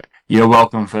 You're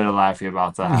welcome for the laugh you're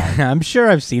about to have. I'm sure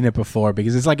I've seen it before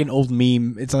because it's like an old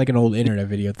meme. It's like an old internet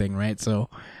video thing, right? So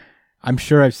I'm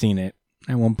sure I've seen it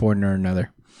at one point or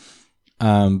another.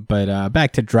 But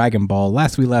back to Dragon Ball.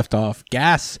 Last we left off,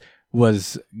 Gas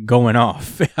was going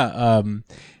off.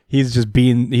 He's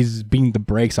beating the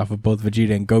brakes off of both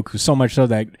Vegeta and Goku, so much so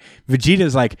that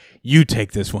Vegeta's like, you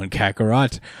take this one,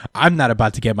 Kakarot. I'm not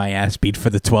about to get my ass beat for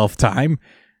the 12th time.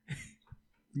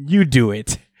 You do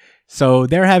it. So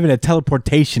they're having a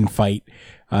teleportation fight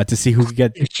to see who could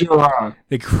get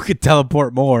who could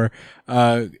teleport more.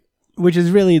 which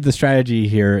is really the strategy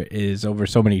here is over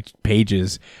so many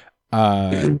pages.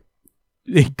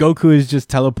 Goku is just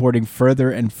teleporting further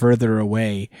and further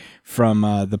away from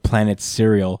the planet's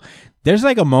cereal. There's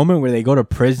like a moment where they go to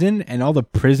prison and all the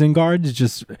prison guards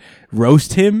just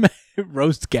roast him,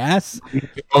 roast Gas.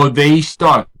 Oh, they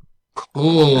start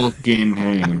cooking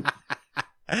him.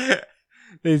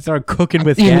 They start cooking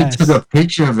with He even gas. took a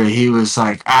picture of it. He was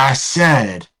like, I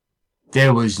said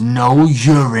there was no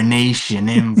urination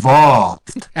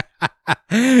involved.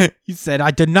 He said, I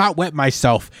did not wet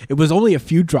myself. It was only a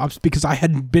few drops because I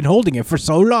hadn't been holding it for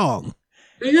so long.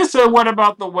 He just said, what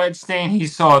about the wet stain he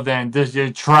saw then? Does your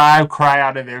tribe cry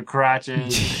out of their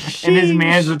crotches? And his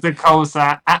man's with the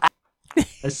cosign.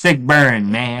 A sick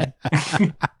burn, man.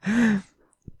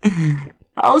 That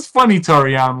was funny,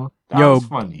 Toriyama. That was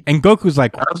funny. And Goku's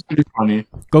like, that was pretty funny.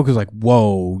 Goku's like,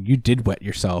 whoa, you did wet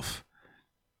yourself.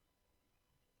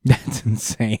 That's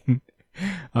insane.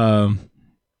 I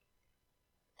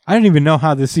don't even know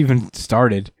how this even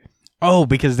started. Oh,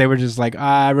 because they were just like,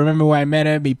 I remember when I met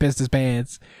him, he pissed his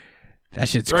pants. That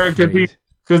shit's crazy.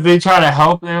 Because they try to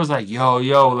help, and it was like, yo,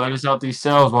 let us out these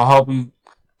cells. We'll help you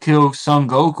kill Son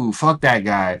Goku. Fuck that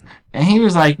guy. And he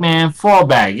was like, man, fall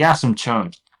back. Got some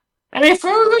chunks. And they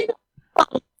feel like,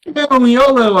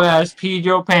 your little ass peed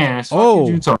your pants. Oh,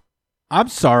 you talk? I'm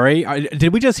sorry.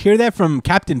 Did we just hear that from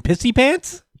Captain Pissy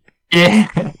Pants?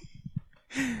 Yeah.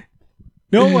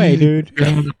 No way, dude.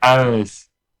 Yes.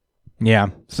 Yeah,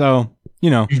 so, you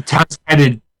know. You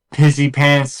tusk-headed pissy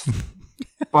pants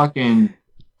fucking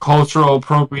cultural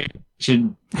appropriation. He's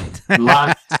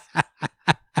not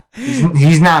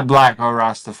black or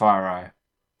Rastafari.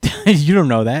 You don't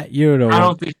know that. You don't know. I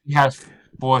don't think he has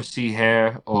 4C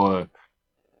hair or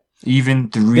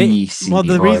even 3C. Well,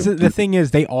 the thing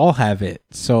is, they all have it.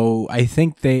 So I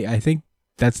think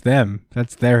that's them.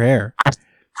 That's their hair.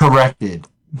 Corrected.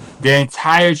 The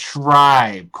entire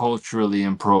tribe culturally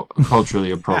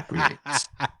appropriate.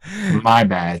 My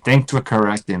bad. Thanks for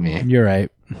correcting me. You're right.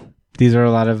 These are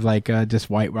a lot of like just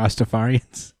white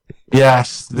Rastafarians.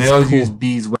 Yes, they always use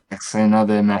beeswax and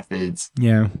other methods.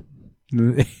 Yeah.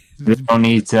 They don't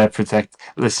need to protect.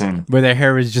 Listen, where their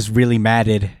hair is just really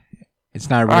matted. It's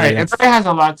not really. Right, it has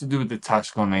a lot to do with the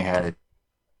tusk on their head.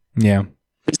 Yeah.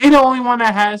 Is he the only one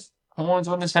that has horns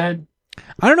on his head?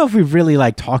 I don't know if we've really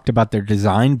like talked about their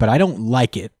design, but I don't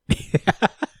like it.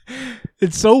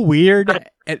 It's so weird.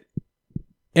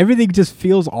 Everything just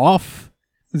feels off.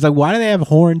 It's like, why do they have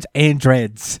horns and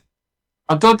dreads?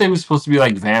 I thought they were supposed to be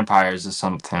like vampires or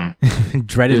something.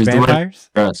 Dreaded vampires?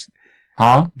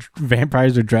 Huh?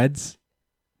 Vampires with dreads?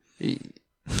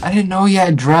 I didn't know he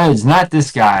had dreads. Not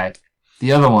this guy.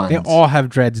 The other ones. They all have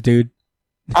dreads, dude.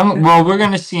 Well, we're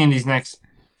gonna see in these next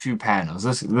few panels.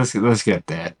 Let's get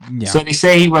that. Yeah. So they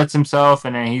say he wets himself,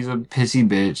 and then he's a pissy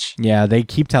bitch. Yeah, they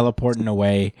keep teleporting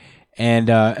away, and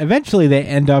eventually they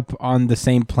end up on the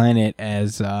same planet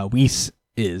as Whis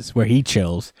is, where he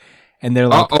chills, and they're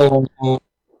like,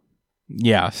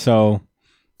 yeah. So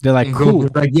they're like, cool.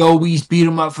 Like, yo, Whis, beat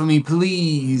him up for me,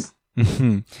 please.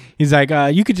 He's like,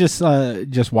 you could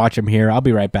just watch him here. I'll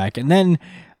be right back. And then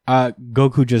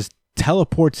Goku just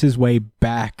teleports his way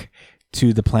back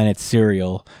to the planet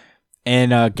Cereal,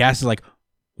 and Gas is like,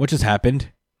 what just happened?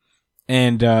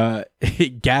 And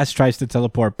Gas tries to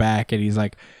teleport back, and he's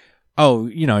like, oh,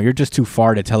 you're just too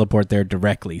far to teleport there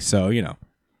directly, so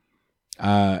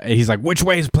and he's like, which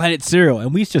way is planet Cereal?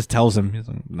 And Whis just tells him, he's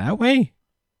like, that way,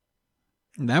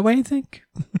 I think.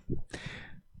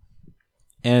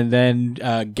 And then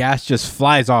Gas just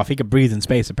flies off. He can breathe in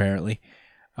space, apparently.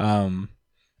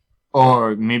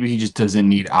 Or maybe he just doesn't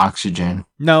need oxygen.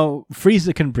 No,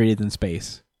 Frieza can breathe in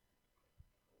space.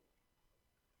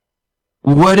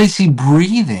 What is he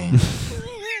breathing?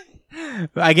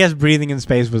 I guess breathing in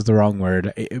space was the wrong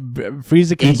word.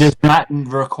 Frieza can... He does not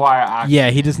require oxygen. Yeah,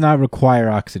 he does not require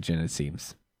oxygen, it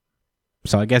seems.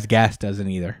 So I guess Gas doesn't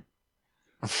either.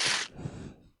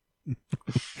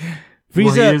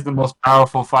 Frieza, he is the most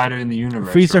powerful fighter in the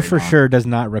universe. Frieza for sure does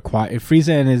not require...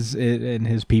 Frieza and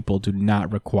his people do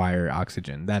not require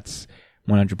oxygen. That's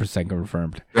 100%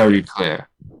 confirmed. Very clear.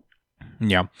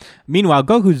 Yeah. Meanwhile,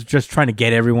 Goku's just trying to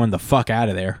get everyone the fuck out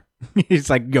of there. He's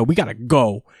like, yo, we gotta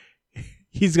go.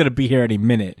 He's gonna be here any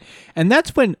minute. And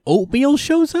that's when Oatmeal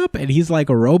shows up, and he's like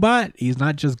a robot. He's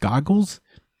not just goggles.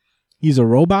 He's a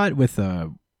robot with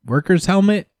a worker's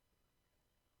helmet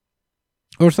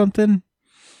or something.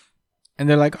 And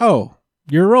they're like, oh,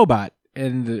 you're a robot.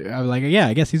 And I'm like, yeah,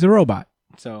 I guess he's a robot.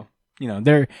 So,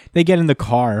 they get in the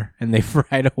car and they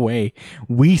ride away.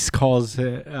 Whis calls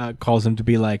him to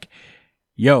be like,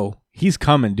 yo, he's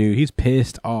coming, dude. He's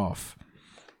pissed off.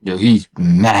 Yo, he's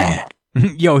mad.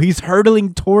 Yo, he's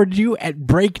hurtling towards you at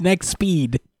breakneck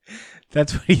speed.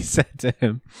 That's what he said to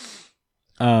him.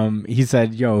 He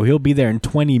said, yo, he'll be there in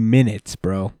 20 minutes,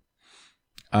 bro.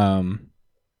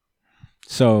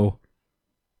 So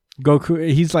Goku,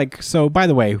 he's like, so by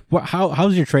the way,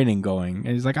 how's your training going? And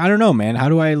he's like, I don't know, man. How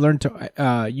do I learn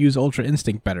to use Ultra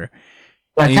Instinct better?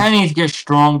 I kind of need to get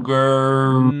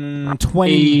stronger.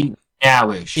 20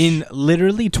 hours. In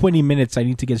literally 20 minutes, I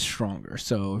need to get stronger.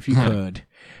 So if you could.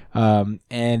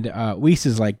 And Whis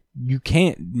is like, you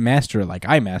can't master it like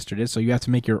I mastered it, so you have to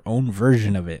make your own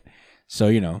version of it. So,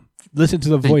 listen to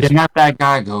the voice. You're not that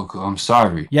guy, Goku. I'm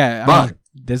sorry. Yeah, but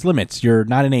there's limits. You're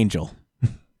not an angel.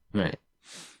 Right.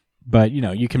 But,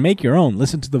 you can make your own.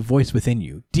 Listen to the voice within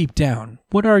you. Deep down,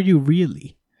 what are you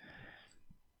really?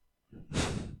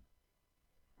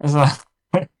 It's like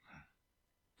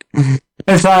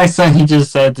he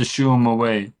just said to shoo him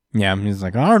away. Yeah, he's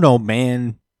like, I don't know,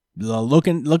 man. Look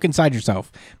inside yourself.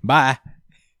 Bye.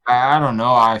 I don't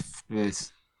know. I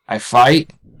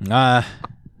fight.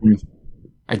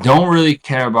 I don't really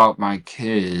care about my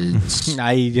kids.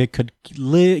 I could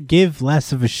give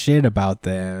less of a shit about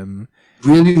them.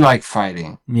 Really like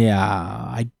fighting. Yeah,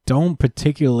 I don't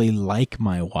particularly like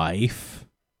my wife.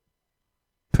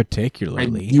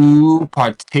 Particularly. I do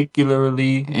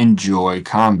particularly enjoy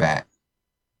combat.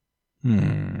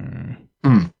 I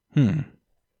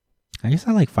guess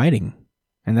I like fighting.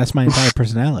 And that's my entire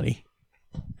personality.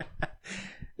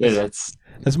 Yeah,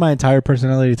 that's my entire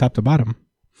personality top to bottom.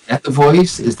 That the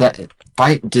voice? Is that it?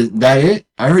 Fight? Is that it?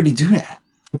 I already do that.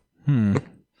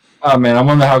 Oh man, I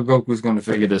wonder how Goku's going to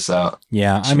figure this out.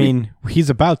 Yeah, I mean,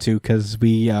 he's about to, because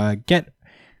we get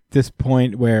this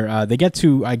point where they get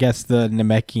to, I guess, the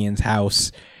Namekian's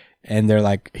house, and they're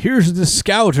like, here's the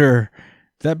scouter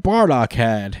that Bardock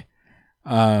had.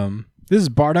 This is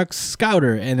Bardock's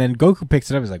scouter. And then Goku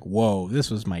picks it up. He's like, whoa, this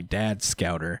was my dad's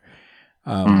scouter.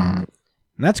 And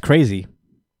that's crazy.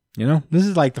 This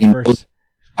is like the first.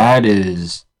 That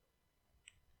is.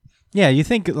 Yeah, you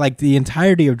think like the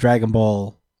entirety of Dragon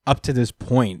Ball up to this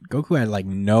point, Goku had like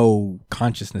no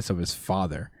consciousness of his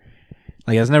father.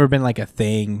 Like, it's never been like a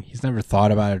thing. He's never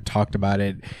thought about it or talked about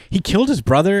it. He killed his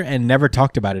brother and never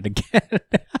talked about it again.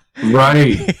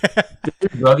 Right. Did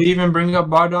his brother even bring up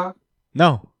Bardock?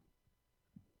 No.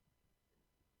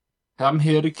 I'm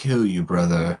here to kill you,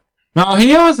 brother. No,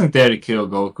 he wasn't there to kill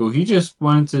Goku. He just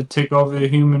wanted to take over the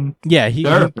human. Yeah, he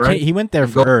went there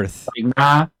for Earth. Like,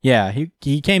 nah. Yeah,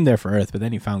 he came there for Earth, but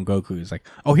then he found Goku. He's like,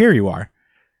 oh, here you are.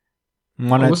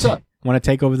 What's up? Want to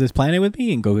take over this planet with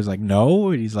me? And Goku's like, no.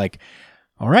 And he's like,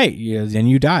 all right, then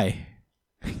you die.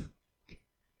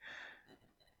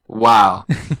 Wow.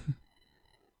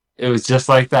 It was just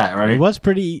like that, right? It was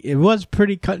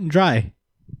pretty cut and dry.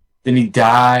 Then he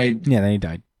died. Yeah, then he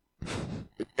died.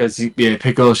 Because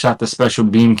Piccolo shot the special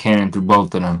beam cannon through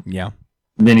both of them. Yeah.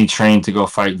 Then he trained to go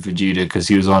fight Vegeta because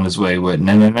he was on his way with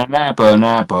Nappa.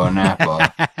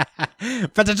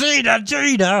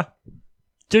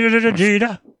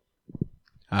 Vegeta.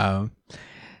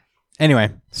 Anyway,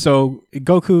 so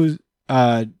Goku,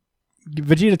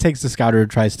 Vegeta takes the scouter,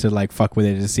 tries to like fuck with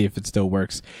it to see if it still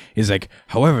works. He's like,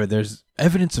 however, there's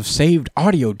evidence of saved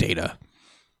audio data.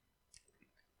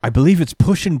 I believe it's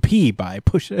Pushin' P by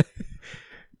Push.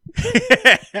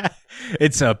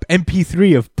 It's a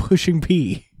MP3 of Pushing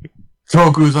P.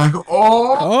 Goku's like,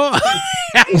 oh.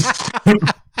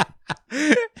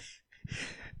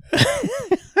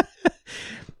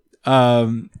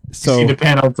 So see the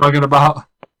pan I'm talking about?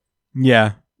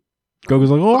 Yeah. Goku's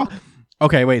like, oh.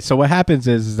 Okay, wait. So what happens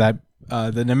is that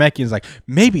the Namekian's like,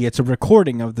 maybe it's a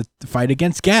recording of the fight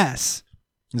against Gas.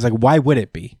 He's like, why would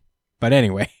it be? But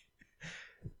anyway.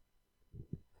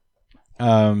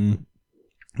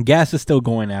 Gas is still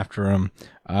going after him.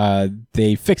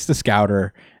 They fix the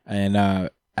scouter, and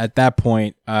at that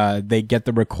point, they get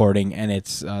the recording, and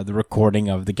it's the recording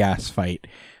of the Gas fight.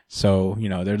 So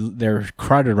they're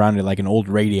crowded around it like an old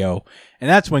radio, and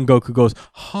that's when Goku goes,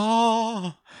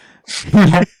 ha,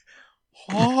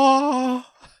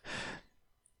 ha,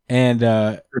 and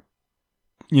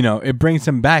it brings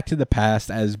him back to the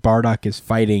past as Bardock is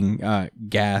fighting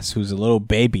Gas, who's a little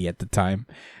baby at the time.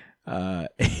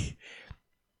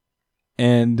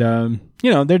 And,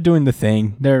 they're doing the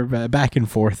thing. They're back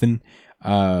and forth, and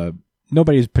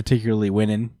nobody's particularly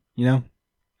winning,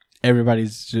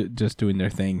 Everybody's just doing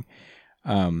their thing.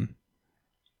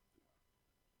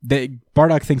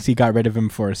 Bardock thinks he got rid of him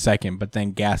for a second, but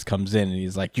then Gas comes in, and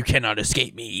he's like, you cannot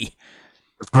escape me.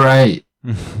 Right.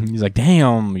 He's like,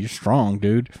 damn, you're strong,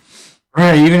 dude.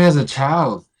 Right, even as a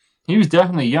child. He was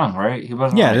definitely young, right? He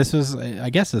wasn't. Yeah, I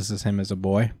guess this is him as a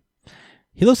boy.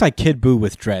 He looks like Kid Buu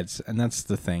with dreads, and that's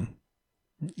the thing.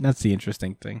 That's the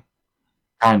interesting thing.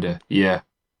 Kinda, yeah.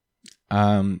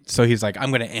 So he's like,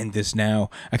 I'm gonna end this now.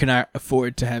 I cannot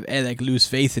afford to have Alec lose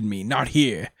faith in me. Not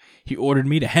here. He ordered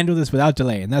me to handle this without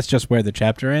delay, and that's just where the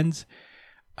chapter ends.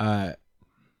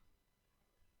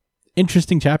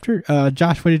 Interesting chapter.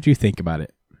 Josh, what did you think about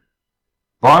it?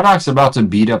 Bardock's about to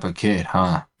beat up a kid,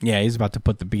 huh? Yeah, he's about to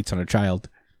put the beats on a child.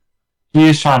 He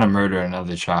is trying to murder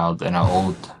another child, and an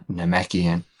old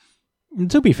Namekian.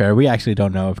 To be fair, we actually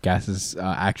don't know if Gas is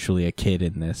actually a kid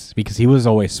in this because he was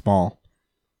always small.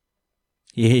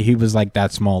 He was like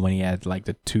that small when he had like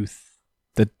the tooth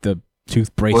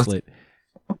bracelet.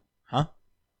 Huh?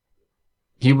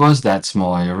 He was that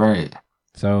small. You're right.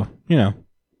 So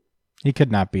he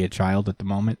could not be a child at the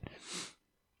moment.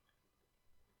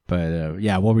 But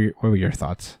yeah, what were your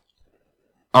thoughts?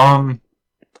 I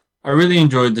really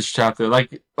enjoyed this chapter.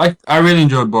 Like I really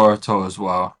enjoyed Boruto as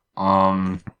well.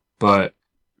 But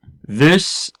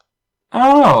this, I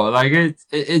don't know. Like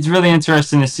it's really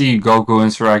interesting to see Goku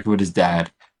interact with his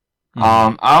dad.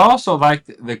 I also liked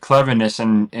the cleverness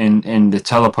in the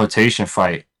teleportation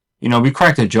fight. We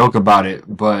cracked a joke about it,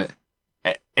 but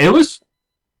I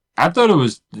thought it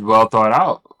was well thought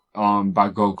out by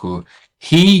Goku.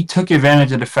 He took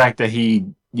advantage of the fact that he,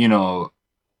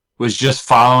 was just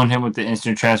following him with the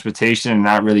instant transportation and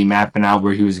not really mapping out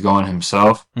where he was going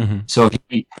himself. Mm-hmm. So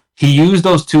he used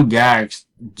those two gags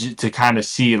to kind of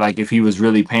see like if he was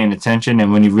really paying attention,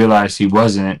 and when he realized he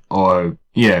wasn't,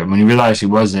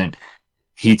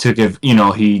 he took it.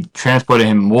 He transported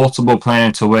him multiple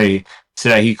planets away so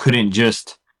that he couldn't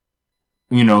just,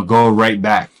 go right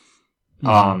back,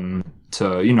 to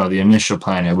the initial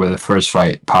planet where the first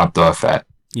fight popped off at.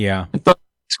 Yeah, I thought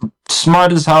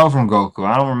smart as hell from Goku.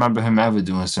 I don't remember him ever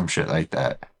doing some shit like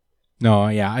that. No,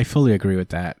 yeah, I fully agree with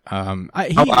that. I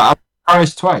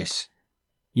surprised twice.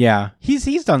 Yeah,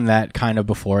 he's done that kind of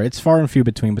before. It's far and few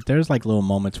between, but there's like little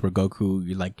moments where Goku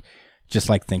just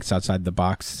thinks outside the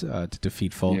box to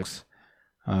defeat folks.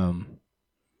 Yep.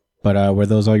 But were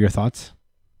those all your thoughts?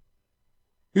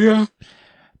 Yeah.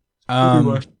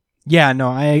 Yeah, no,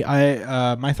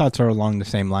 I my thoughts are along the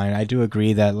same line. I do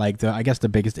agree that I guess the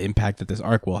biggest impact that this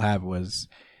arc will have was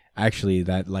actually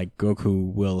that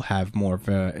Goku will have more of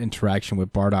an interaction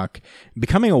with Bardock,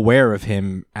 becoming aware of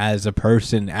him as a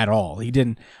person at all. I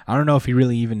don't know if he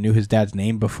really even knew his dad's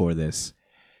name before this.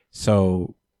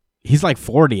 So he's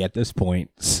 40 at this point.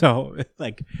 So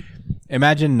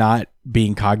imagine not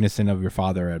being cognizant of your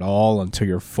father at all until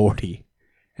you're 40.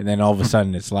 And then all of a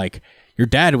sudden it's like, your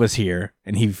dad was here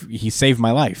and he saved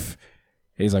my life.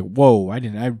 And he's like, whoa, I've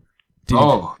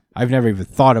never even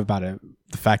thought about it.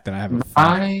 The fact that I have a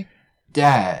father. My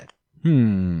dad.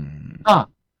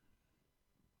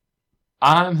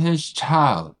 I'm his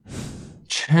child.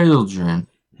 Children.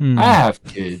 I have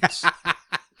kids.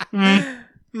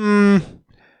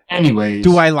 Anyways.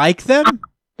 Do I like them?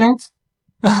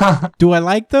 Do I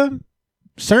like them?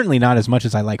 Certainly not as much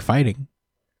as I like fighting.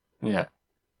 Yeah.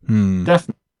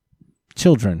 Definitely.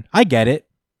 Children. I get it.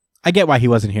 I get why he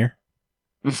wasn't here.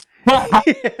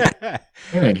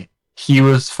 Hey, he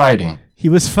was fighting. He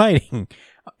was fighting.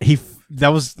 That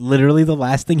was literally the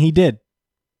last thing he did.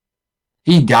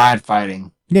 He died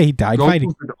fighting. Yeah, he died Goku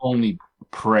fighting. could only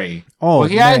pray. Oh,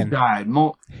 he man. has died.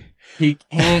 He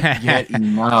can't get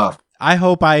enough. Why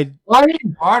did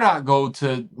Bardock go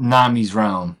to Nami's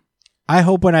realm? I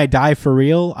hope when I die for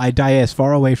real, I die as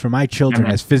far away from my children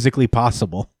as physically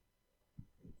possible.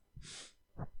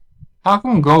 How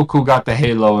come Goku got the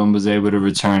halo and was able to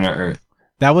return to Earth?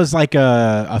 That was like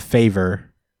a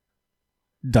favor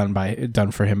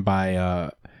done for him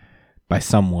by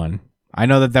someone. I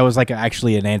know that was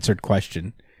actually an answered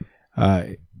question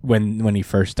when he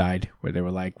first died, where they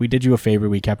were like, "We did you a favor.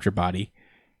 We kept your body,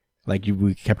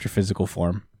 we kept your physical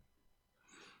form."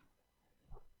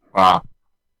 Wow.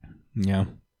 Yeah.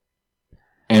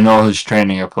 And all his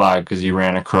training applied because he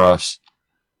ran across.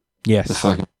 Yes. The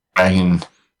fucking dragon.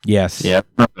 Yes. Yeah,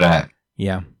 remember that.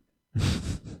 Yeah.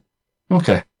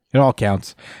 Okay. It all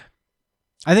counts.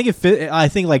 I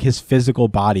think his physical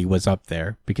body was up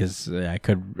there because I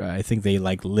think they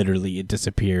literally it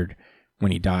disappeared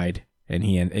when he died and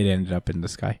it ended up in the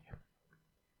sky.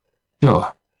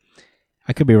 Sure.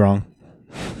 I could be wrong.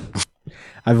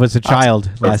 I was a child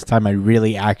last time I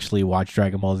really actually watched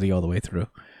Dragon Ball Z all the way through.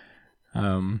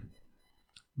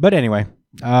 But anyway,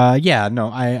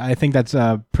 I think that's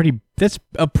a pretty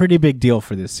big deal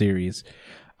for this series.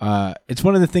 It's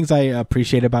one of the things I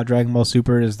appreciate about Dragon Ball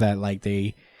Super is that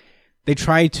they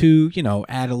try to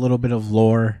add a little bit of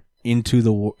lore into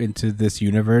this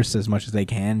universe as much as they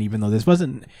can, even though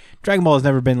Dragon Ball has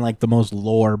never been the most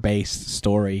lore based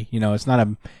story. It's not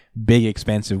a big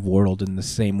expansive world in the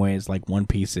same way as like One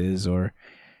Piece is, or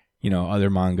other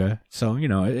manga. So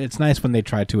it's nice when they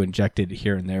try to inject it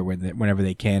here and there whenever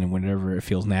they can and whenever it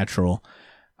feels natural.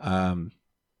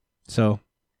 So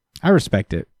I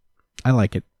respect it. I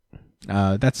like it.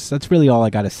 That's really all I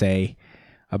gotta say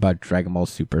about Dragon Ball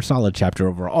Super. Solid chapter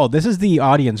overall. Oh, this is the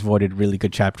audience voted really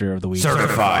good chapter of the week.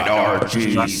 Certified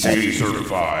RGC.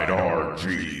 Certified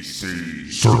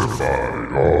RGC. Certified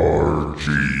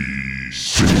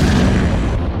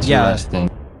RGC. Yeah.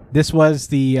 This was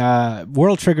the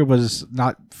World Trigger was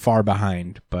not far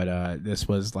behind, but this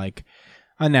was like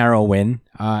a narrow win,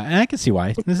 and I can see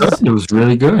why. It was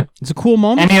really good. It's a cool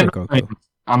moment for Goku.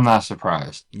 I'm not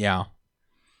surprised. Yeah.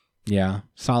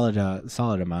 Solid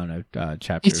amount of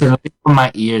chapters. From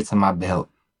my ear to my belt.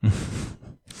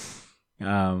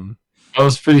 That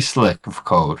was pretty slick of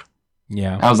Code.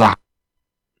 Yeah. That was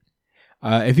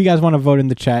if you guys want to vote in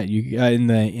the chat, you in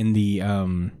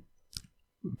the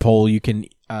poll, you can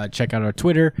check out our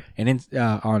Twitter and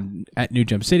on at New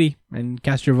Jump City and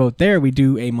cast your vote there. We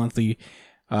do a monthly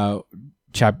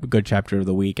good chapter of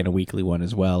the week and a weekly one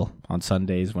as well on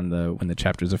Sundays when the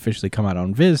chapters officially come out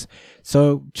on Viz.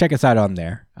 So check us out on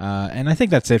there. And I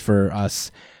think that's it for us.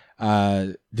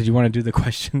 Did you want to do the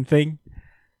question thing?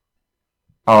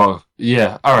 Oh,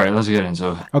 yeah. All right, let's get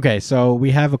into it. Okay, so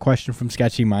we have a question from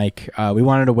Sketchy Mike. We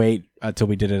wanted to wait until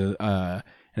we did an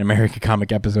American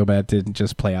Comic episode, but it didn't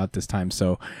just play out this time.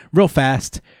 So real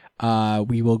fast,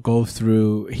 we will go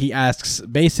through. He asks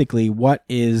basically what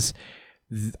is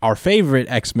our favorite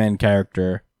X-Men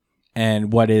character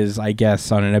and what is, I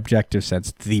guess, on an objective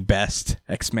sense, the best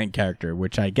X-Men character,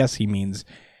 which I guess he means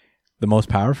the most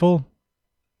powerful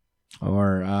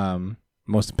or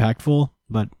most impactful,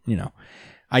 but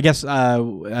I guess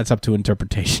that's up to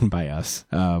interpretation by us.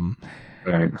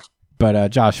 Right.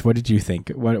 But Josh, what did you think?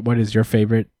 What is your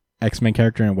favorite X-Men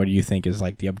character, and what do you think is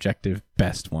like the objective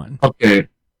best one? Okay.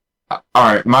 All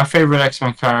right. My favorite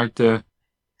X-Men character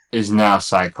is now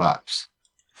Cyclops.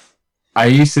 I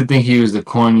used to think he was the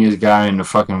corniest guy in the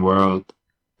fucking world,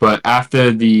 but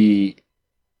after the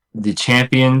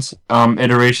Champions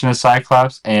iteration of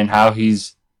Cyclops and how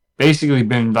he's basically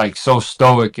been like so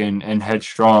stoic and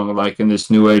headstrong, like in this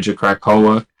new age of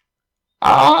Krakoa,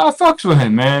 I fucks with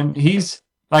him, man. He's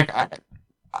like,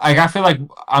 I feel like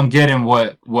I'm getting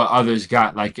what others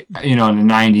got, like in the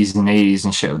 90s and 80s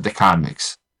and shit with the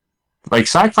comics. Like,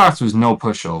 Cyclops was no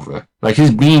pushover. Like,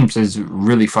 his beams is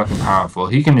really fucking powerful.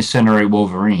 He can incinerate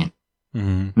Wolverine.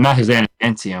 Mm-hmm. Not his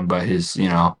adamantium, but his,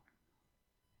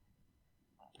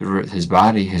 his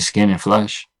body, his skin and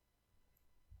flesh.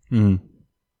 Mm-hmm.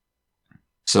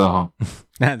 So,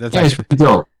 that's pretty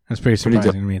dope. That's pretty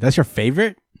surprising to me. That's your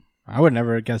favorite? I would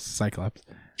never guess Cyclops.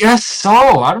 Yes, so.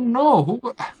 I don't know.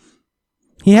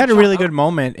 He had a really good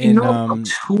moment in...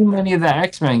 too many of the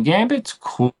X-Men. Gambit's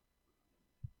cool.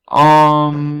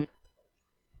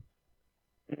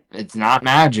 It's not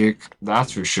magic,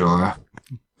 that's for sure.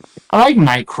 I like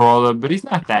Nightcrawler, but he's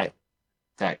not that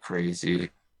crazy.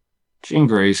 Jean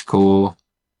Grey's cool.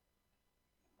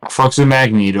 I fucks with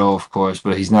Magneto, of course,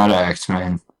 but he's not an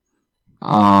X-Men.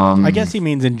 I guess he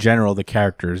means in general the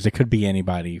characters. It could be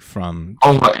anybody from...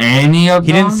 Oh, any of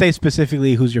them? He didn't say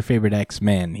specifically who's your favorite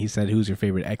X-Men. He said who's your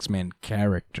favorite X-Men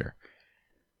character.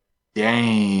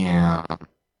 Damn.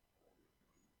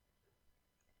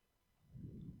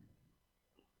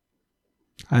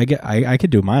 I could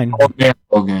do mine. Old Man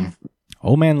Logan.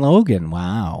 Old Man Logan.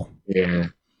 Wow. Yeah.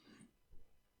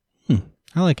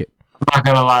 I like it. I'm not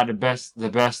gonna lie. The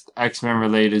best X-Men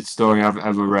related story I've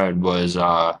ever read was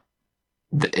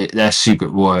that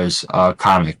Secret Wars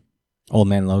comic. Old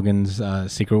Man Logan's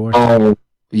Secret Wars. Oh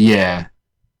yeah.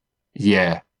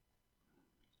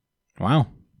 Wow.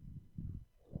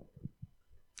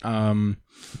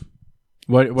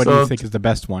 What do you think is the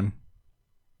best one?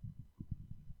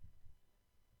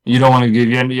 You don't want to give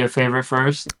your favorite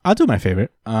first? I'll do my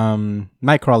favorite.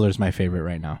 Nightcrawler is my favorite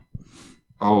right now.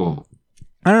 Oh.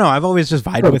 I don't know. I've always just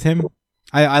vibed with him.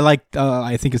 I like.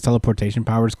 I think his teleportation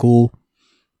power is cool,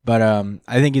 but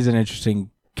I think he's an interesting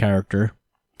character.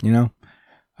 I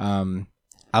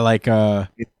like a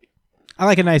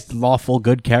nice lawful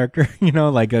good character.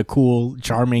 Like a cool,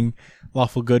 charming,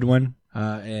 lawful good one.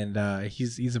 And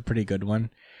he's a pretty good one.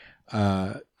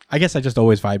 I guess I just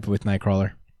always vibe with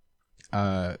Nightcrawler.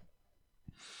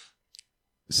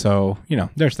 So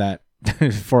there's that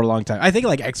for a long time. I think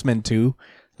like X-Men 2,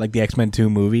 like the X-Men 2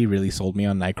 movie really sold me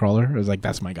on Nightcrawler. I was like,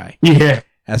 that's my guy. Yeah.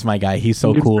 That's my guy. He's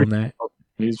so cool in that.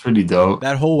 He's pretty dope.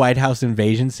 That whole White House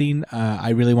invasion scene, I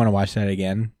really want to watch that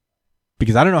again.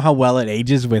 Because I don't know how well it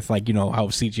ages with how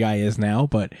CGI is now,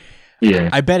 but yeah,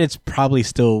 I bet it's probably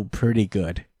still pretty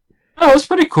good. No, it was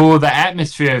pretty cool. The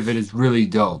atmosphere of it is really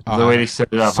dope. The way they set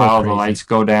it up, so how all the crazy. lights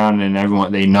go down, and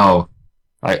everyone they know,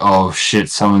 like, oh shit,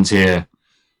 someone's here.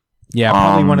 Yeah,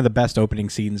 probably one of the best opening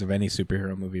scenes of any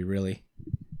superhero movie, really.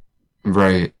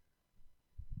 Right.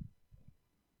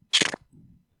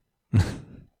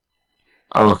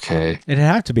 Okay. It'd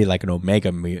have to be like an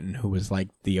Omega mutant who was like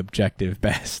the objective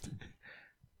best.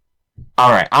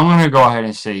 All right. I'm gonna go ahead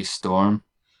and say Storm.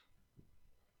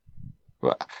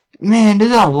 Man,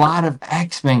 there's a lot of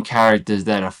X-Men characters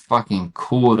that are fucking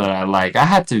cool that I like.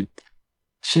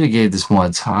 Should have gave this more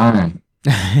time.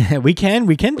 we can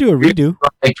do a redo.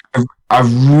 Like, I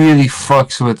really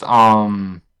fucks with oh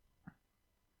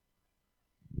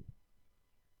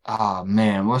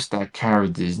man, what's that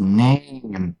character's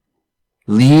name?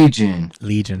 Legion.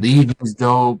 Legion's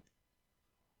dope.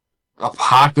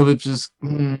 Apocalypse is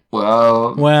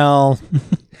Well,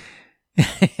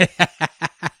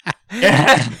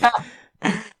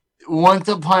 Once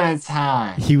upon a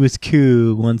time. he was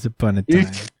cool once upon a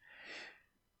time.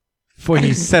 Before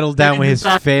he settled down with his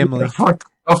family.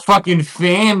 A fucking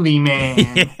family,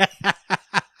 man.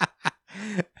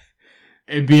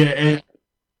 It'd be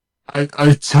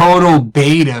a total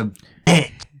beta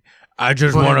bitch. I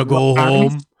just want to go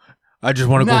home. I just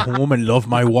want to go home and love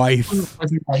my wife.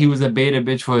 He was a beta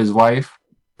bitch for his wife.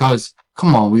 Because,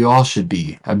 come on, we all should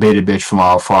be a beta bitch for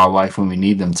our wife when we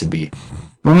need them to be.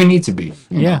 When we need to be.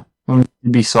 You know, when we need to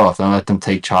be soft and let them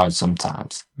take charge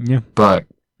sometimes. Yeah. But,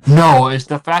 no, it's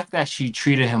the fact that she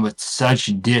treated him with such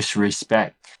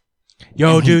disrespect.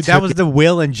 Yo, And dude, that was the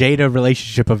Will and Jada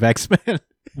relationship of X-Men.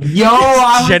 Yo,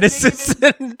 I Genesis.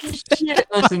 Shit.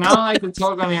 Listen, I don't like to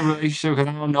talk on their relationship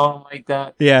because I don't know them like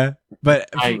that. Yeah, but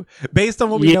Like, based on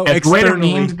what we know the way the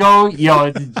externally, memes go, yo,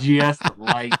 it's just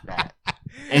like that.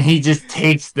 And he just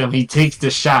takes them. He takes the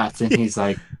shots, and he's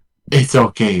like, "It's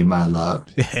okay, my love."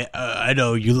 I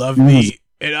know you love me,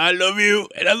 and I love you,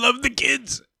 and I love the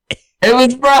kids. It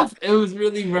was rough. It was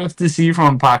really rough to see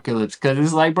from Apocalypse because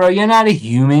it's like, bro, you're not a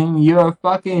human. You're a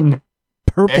fucking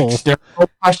Purple. external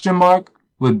question mark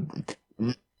with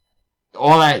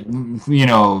all that, you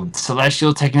know,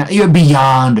 celestial technology. You're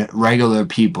beyond regular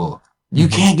people. You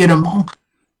can't get along.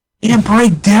 You didn't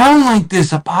break down like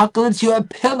this, Apocalypse. You're a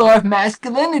pillar of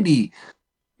masculinity.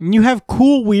 You have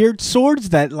cool, weird swords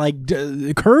that like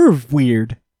curve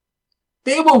weird.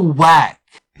 They were whack.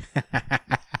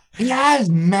 He has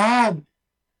mad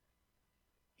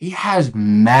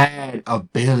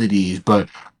abilities, but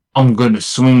I'm gonna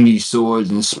swing these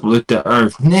swords and split the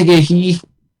earth. Nigga, he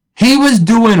was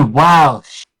doing wild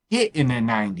shit in the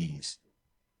 90s.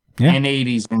 Yeah. And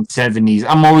 80s and 70s.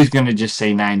 I'm always gonna just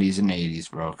say 90s and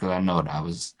 80s, bro, because I know it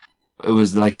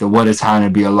was like the what a time to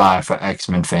be alive for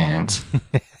X-Men fans.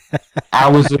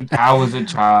 I was a child.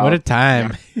 What a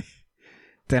time.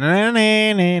 You know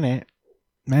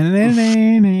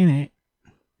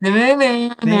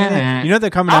they're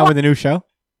coming out with a new show?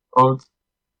 You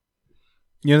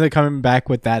know they're coming back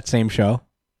with that same show?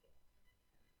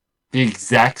 The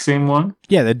exact same one?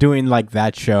 Yeah, they're doing like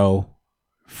that show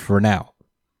for now.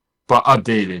 But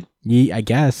updated. Yeah, I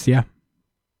guess, yeah.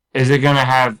 Is it gonna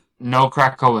have no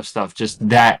Krakoa stuff? Just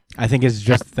that? I think it's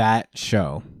just that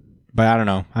show. But I don't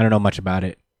know. I don't know much about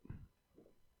it.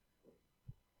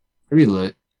 Pretty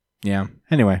lit. Yeah.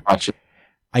 Anyway. Watch it.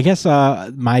 I guess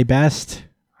my best,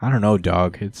 I don't know,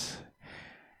 dog. It's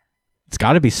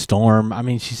got to be Storm. I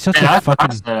mean, she's such a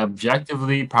fucking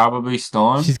objectively probably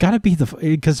Storm. She's got to be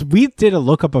because we did a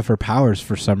lookup of her powers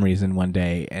for some reason one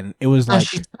day, and it was like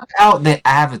she took out the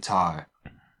Avatar.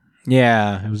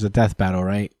 Yeah, it was a death battle,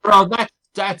 right? Bro,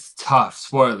 that's tough.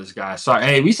 Spoilers, guys. Sorry.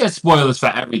 Hey, we said spoilers for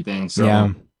everything, so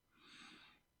yeah.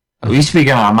 We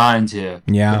speaking our minds here.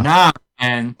 Yeah. But nah,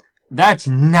 man, that's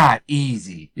not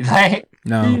easy. Like,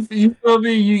 no. You feel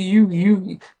me?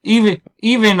 You even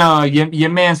your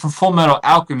man's from Full Metal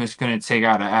Alchemist couldn't take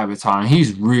out an Avatar, and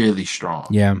he's really strong.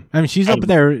 Yeah, I mean she's up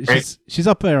there. She's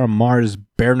up there on Mars,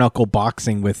 bare knuckle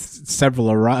boxing with several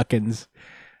Arakkans.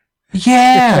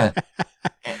 Yeah,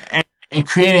 and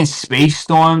creating space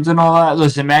storms and all that.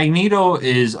 Listen, Magneto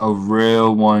is a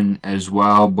real one as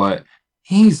well, but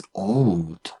he's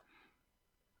old.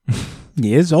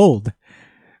 He is old.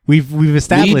 We've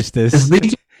established this. Is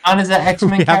Legion on as an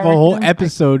X-Men We have character? a whole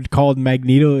episode called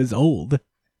Magneto is old.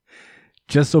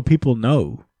 Just so people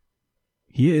know.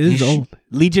 He is old.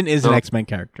 Legion is an X-Men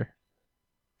character.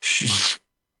 He's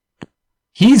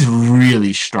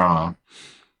really strong.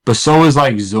 But so is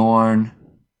like Zorn.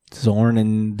 Zorn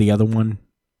and the other one.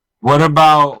 What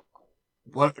about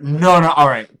no,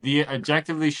 alright. The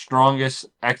objectively strongest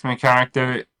X-Men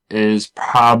character is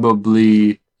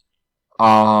probably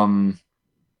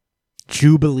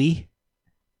Jubilee.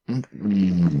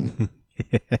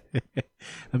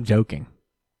 I'm joking.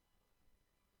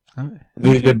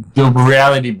 The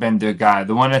reality bender guy,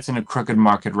 the one that's in a crooked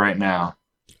market right now.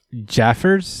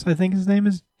 Jaffers, I think his name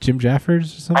is Jim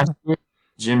Jaffers or something.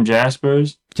 Jim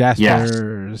Jaspers. Jaspers.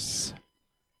 Yes.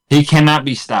 He cannot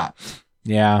be stopped.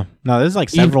 Yeah. No, there's like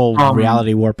several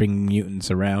reality warping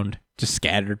mutants around, just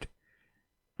scattered.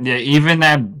 Yeah, even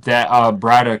that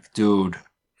Braddock dude.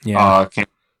 Yeah.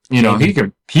 He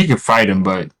could fight him,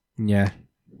 but yeah,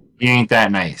 he ain't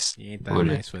that nice. He ain't that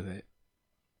nice with it.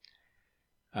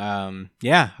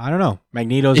 Yeah, I don't know.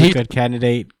 Magneto's a good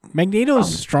candidate.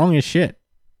 Magneto's strong as shit.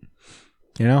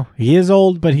 You know, he is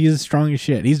old, but he is strong as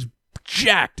shit. He's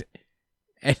jacked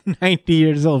at 90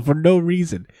 years old for no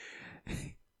reason.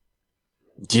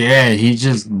 Yeah,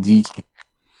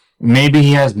 maybe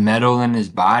he has metal in his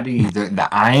body, the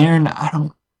iron.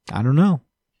 I don't know.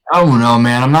 Oh no,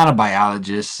 man! I'm not a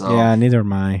biologist, so yeah, neither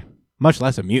am I. Much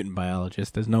less a mutant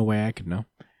biologist. There's no way I could know.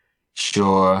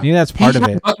 Sure, maybe that's part of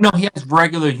it. No, he has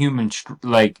regular human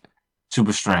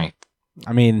super strength.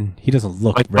 I mean, he doesn't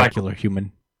look regular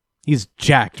human. He's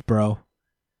jacked, bro.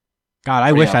 God,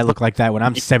 I wish I looked like that when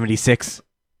I'm 76.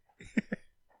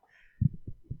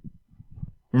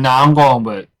 Nah, I'm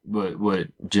going with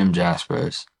Jim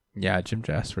Jaspers. Yeah, Jim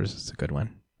Jaspers is a good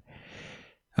one.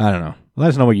 I don't know. Let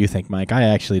us know what you think, Mike. I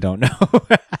actually don't know.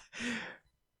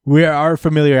 Our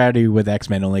familiarity with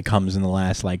X-Men only comes in the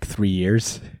last 3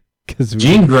 years.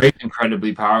 Jean Grey's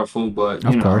incredibly powerful, but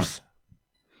of course,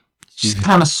 she's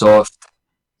kind of soft.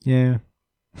 Yeah.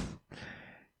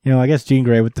 I guess Jean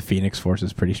Grey with the Phoenix Force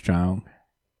is pretty strong.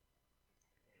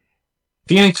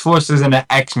 Phoenix Force isn't an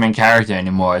X-Men character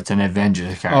anymore. It's an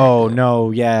Avengers character. Oh,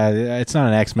 no. Yeah, it's not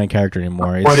an X-Men character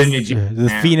anymore.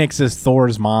 The Phoenix is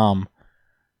Thor's mom.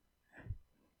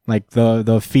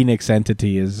 The Phoenix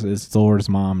entity is Thor's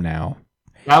mom now.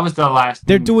 That was the last.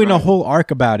 They're doing a whole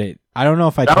arc about it. I don't know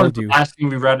if I told you. That was the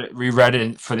last thing we read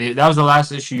it for the. That was the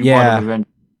last issue you bought of Avengers.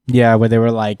 Yeah, where they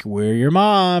were like, "We're your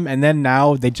mom," and then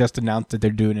now they just announced that they're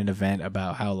doing an event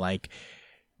about how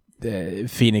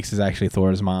Phoenix is actually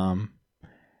Thor's mom.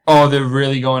 Oh, they're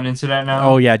really going into that now?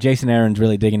 Oh yeah, Jason Aaron's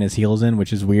really digging his heels in,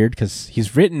 which is weird because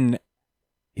he's written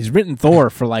Thor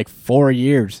for 4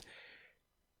 years.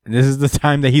 And this is the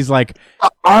time that he's like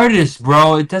artist,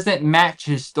 bro. It doesn't match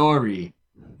his story.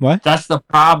 What? That's the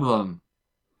problem.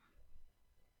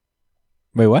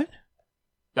 Wait, what?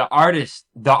 The artist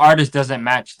doesn't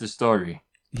match the story.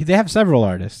 They have several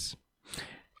artists.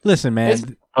 Listen, man. It's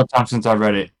no time since I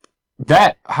read it.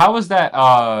 How was that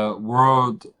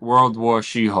World War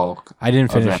She-Hulk? I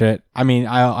didn't finish it. I mean,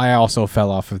 I also fell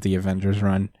off of the Avengers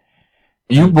run.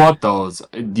 You bought those.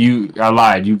 I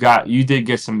lied. You did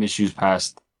get some issues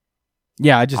past.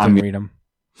 Yeah, I just didn't read them.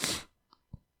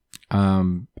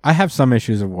 I have some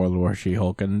issues of World War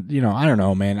She-Hulk, and I don't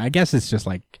know, man. I guess it's just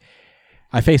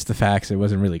I faced the facts. It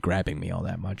wasn't really grabbing me all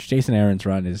that much. Jason Aaron's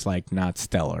run is not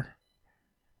stellar.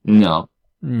 No.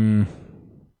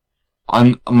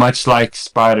 Much like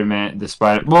Spider-Man,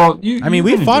 Well,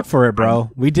 we fought for it, bro.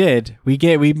 We did.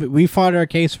 We fought our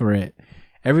case for it.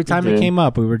 Every time it came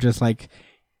up, we were just like,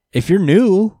 if you're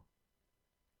new,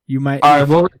 you might. All right,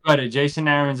 what was better, Jason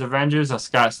Aaron's Avengers or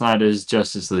Scott Snyder's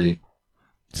Justice League?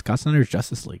 Scott Snyder's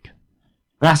Justice League.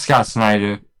 Not Scott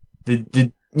Snyder.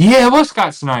 Yeah, it was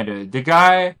Scott Snyder. The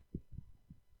guy.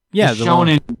 Yeah, the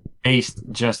Shonen based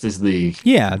Justice League.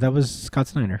 Yeah, that was Scott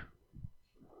Snyder.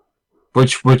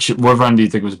 What run do you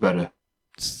think was better?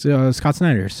 Scott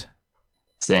Snyder's.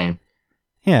 Same.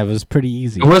 Yeah, it was pretty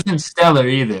easy. It wasn't stellar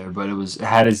either, but it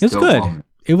had its. It was good. Moment.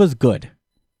 It was good.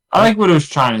 I like what it was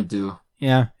trying to do.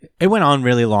 Yeah, it went on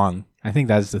really long. I think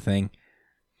that's the thing.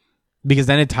 Because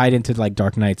then it tied into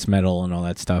Dark Knight's metal and all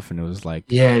that stuff, and it was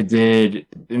yeah, it did.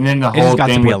 And then the whole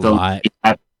thing with the lot.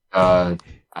 I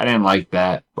didn't like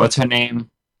that. What's her name?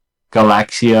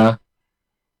 Galaxia.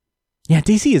 Yeah,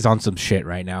 DC is on some shit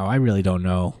right now. I really don't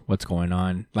know what's going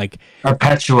on.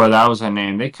 Perpetua, that was her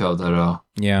name. They killed her though.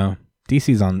 Yeah,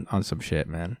 DC's on some shit,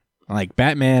 man.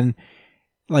 Batman,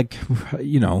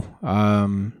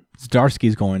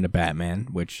 Zdarsky's going to Batman,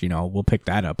 which we'll pick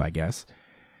that up, I guess.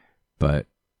 But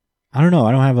I don't know.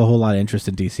 I don't have a whole lot of interest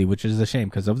in DC, which is a shame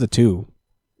because of the two,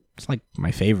 it's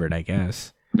my favorite, I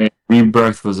guess.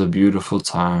 Rebirth was a beautiful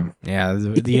time. Yeah,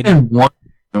 it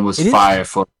was fire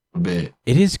for a bit.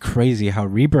 It is crazy how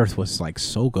Rebirth was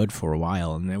so good for a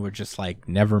while, and they were just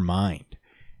never mind.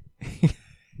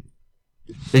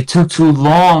 They took too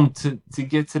long to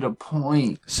get to the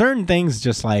point. Certain things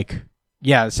just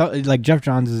Jeff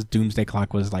Johns' Doomsday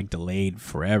Clock was delayed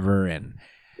forever, and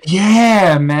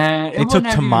yeah, man, they took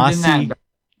Tomasi.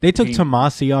 They took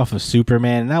Tomasi off of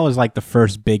Superman, and that was like the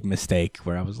first big mistake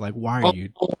where I was like, why are you?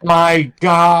 Oh my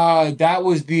God, that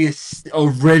was the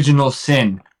original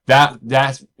sin.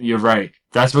 That's you're right.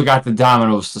 That's what got the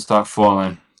dominoes to start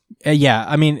falling. Yeah,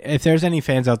 I mean, if there's any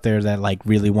fans out there that like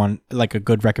really want like a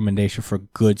good recommendation for a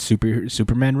good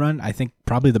Superman run, I think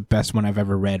probably the best one I've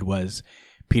ever read was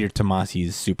Peter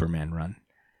Tomasi's Superman run.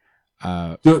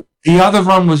 The other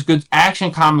run was good.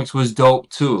 Action Comics was dope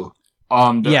too.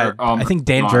 I think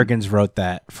Dan Jurgens wrote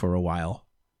that for a while.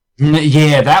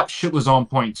 Yeah, that shit was on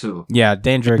point too. Yeah,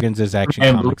 Dan Jurgens is Action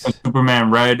Comics. Superman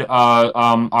Red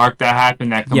arc that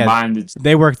happened that combined. Yeah,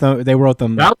 they wrote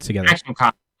them that was together. Action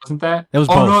Comics, wasn't that? It was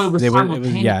both.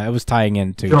 No, it was tying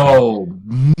in too. Oh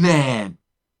man,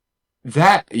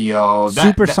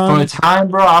 Super Sons. For the time,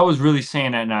 bro, I was really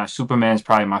saying that now. Superman's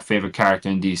probably my favorite character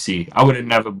in DC. I would have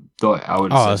never thought I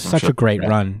would. Oh, such a great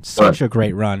run! Such a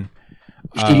great run.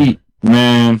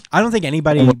 Man, I don't think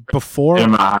anybody before.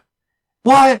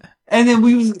 What? And then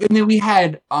we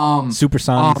had Super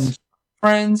Sons,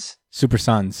 Friends, Super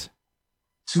Sons,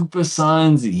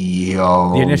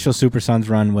 yo. The initial Super Sons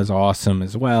run was awesome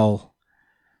as well.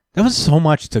 There was so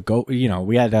much to go. You know,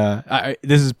 we had.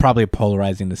 This is probably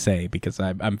polarizing to say because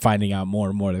I'm finding out more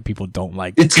and more that people don't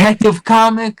like Detective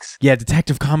Comics. Yeah,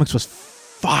 Detective Comics was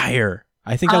fire.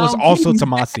 I think that was also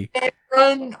Tomasi.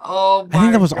 Oh, I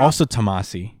think that was also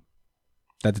Tomasi.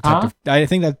 That detective. I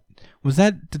think that was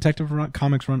that Detective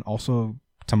Comics run also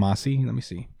Tomasi. Let me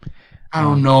see. I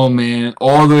don't know, man.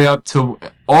 All the way up till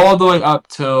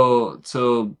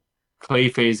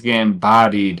Clayface getting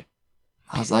bodied.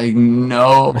 I was like,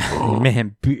 no,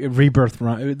 man. Rebirth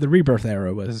run. The Rebirth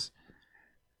era was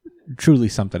truly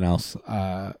something else.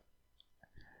 But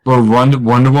Wonder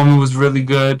Woman was really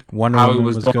good. How it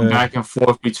was going good. Back and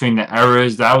forth between the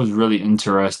eras. That was really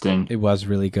interesting. It was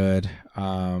really good.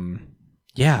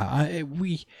 Yeah,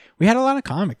 we had a lot of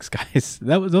comics, guys.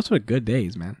 Those were good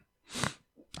days, man.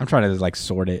 I'm trying to like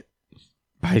sort it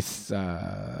by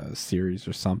series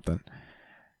or something.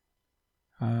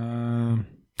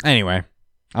 Anyway,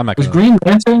 I'm not. Was Green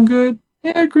Lantern good?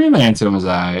 Yeah, Green Lantern was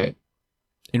alright.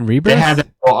 In Rebirth, they had that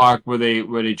whole arc where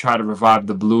they try to revive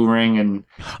the Blue Ring and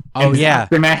yeah,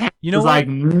 you know, was like,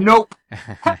 nope.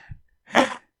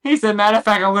 He said, matter of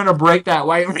fact, I'm gonna break that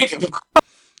white ring.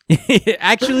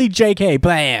 Actually, JK,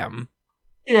 blam.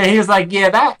 Yeah, he was like,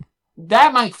 yeah,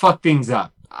 that might fuck things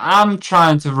up. I'm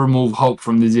trying to remove hope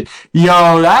from the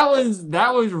yo. That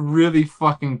was really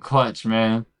fucking clutch,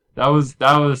 man. That was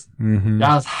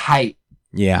hype.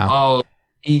 Yeah. Oh,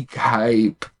 peak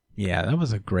hype. Yeah, that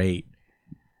was a great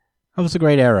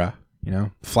era. You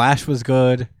know, Flash was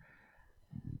good.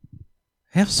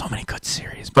 They have so many good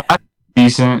series. But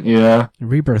decent, yeah.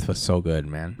 Rebirth was so good,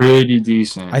 man. Pretty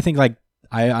decent. I think like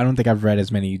I don't think I've read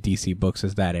as many DC books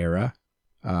as that era.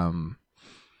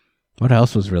 What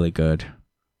else was really good?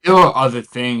 There were other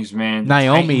things, man.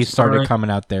 Naomi started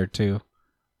coming out there too.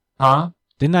 Huh?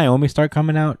 Didn't Naomi start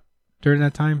coming out during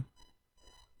that time?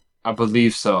 I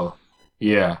believe so.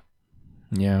 Yeah.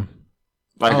 Yeah.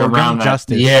 Like around that.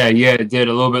 Justice. Yeah, it did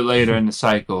a little bit later in the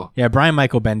cycle. Yeah, Brian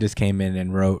Michael Bendis came in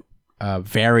and wrote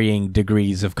varying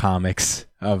degrees of comics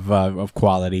of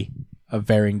quality, of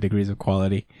varying degrees of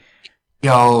quality.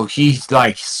 Yo, he's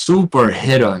like super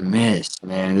hit or miss,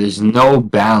 man. There's no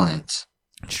balance.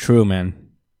 It's true, man.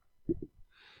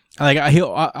 Like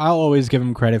I'll always give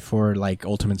him credit for like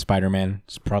Ultimate Spider-Man.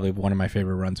 It's probably one of my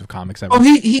favorite runs of comics ever. Oh,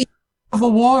 he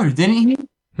Civil War, didn't he?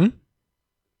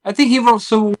 I think he wrote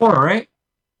Civil War, right?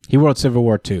 He wrote Civil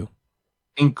War 2.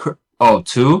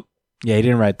 2? Yeah, he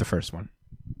didn't write the first one.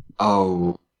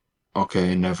 Oh,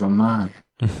 okay, never mind.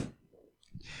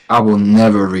 I will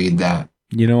never read that.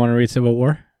 You don't want to read Civil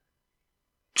War?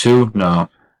 2? No.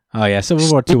 Oh yeah,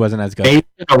 Civil War 2 wasn't as good.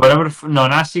 Or whatever. No,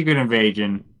 not Secret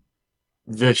Invasion.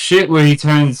 The shit where he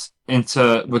turns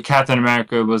into with Captain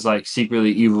America was like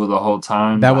secretly evil the whole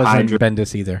time. That wasn't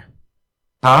Bendis either.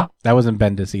 Huh? That wasn't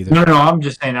Bendis either. No, I'm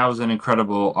just saying that was an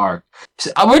incredible arc.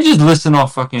 We're just listing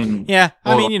off fucking. Yeah,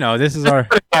 I mean, you know, this is our.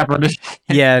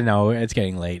 Yeah, no, it's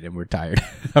getting late and we're tired.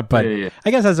 But yeah.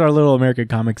 I guess that's our little American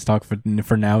comics talk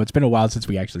for now. It's been a while since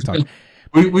we actually talked.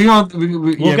 We'll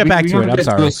get back to it. I'm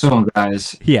sorry, soon,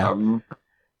 guys. Yeah.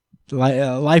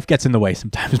 Life gets in the way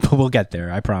sometimes, but we'll get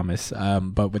there. I promise.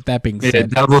 But with that being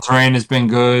said, Devil's Reign has been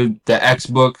good. The X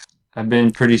books have been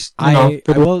pretty.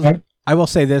 I will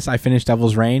say this: I finished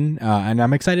Devil's Reign, and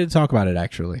I'm excited to talk about it.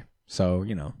 Actually, so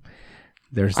you know,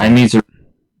 there's. I need to.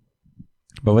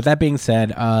 But with that being said,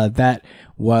 that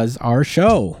was our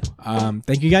show.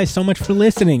 Thank you guys so much for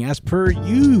listening. As per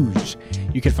usual,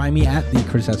 you can find me at the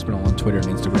Chris Espinal on Twitter and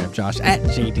Instagram. Josh at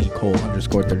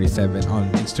JDCole_37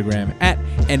 on Instagram. At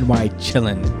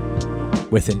NYChillin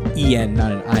with an EN,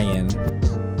 not an IN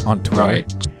on Twitter.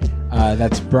 Right.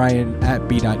 That's Brian at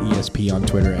B.ESP on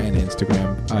Twitter and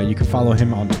Instagram. You can follow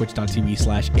him on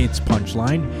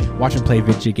twitch.tv/itspunchline. Watch him play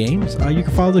video games. You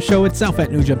can follow the show itself at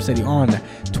New Jump City on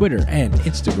Twitter and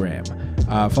Instagram.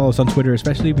 Follow us on Twitter,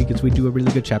 especially because we do a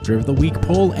really good chapter of the week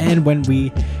poll. And when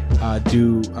we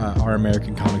do our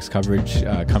American comics coverage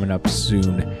coming up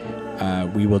soon,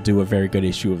 we will do a very good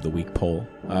issue of the week poll.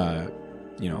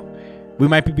 We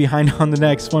might be behind on the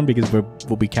next one because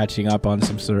we'll be catching up on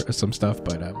some stuff,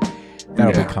 but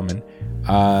that'll be coming.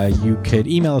 You could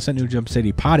email us at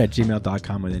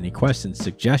newjumpcitypod@gmail.com with any questions,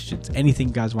 suggestions, anything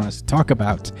you guys want us to talk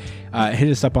about.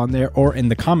 Hit us up on there or in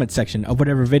the comment section of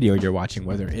whatever video you're watching,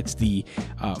 whether it's the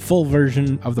full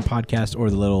version of the podcast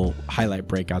or the little highlight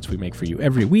breakouts we make for you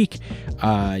every week.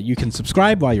 You can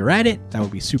subscribe while you're at it. That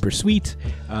would be super sweet.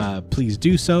 Please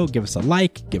do so. Give us a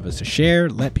like, give us a share,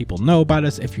 let people know about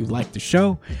us if you like the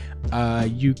show.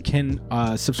 You can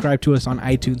subscribe to us on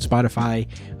iTunes, Spotify,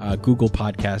 Google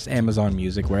Podcasts, Amazon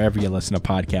Music, wherever you listen to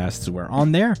podcasts. We're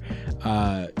on there.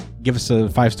 Give us a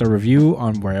 5-star review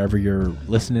on wherever you're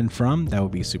listening from. That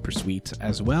would be super sweet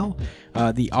as well.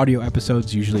 The audio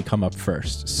episodes usually come up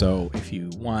first, so if you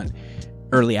want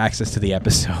early access to the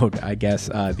episode, I guess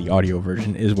the audio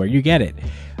version is where you get it.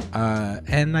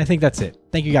 And I think that's it.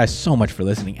 Thank you guys so much for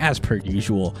listening, as per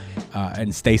usual,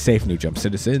 and stay safe, New Jump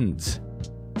citizens.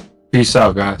 Peace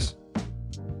out, guys.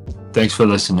 Thanks for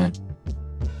listening.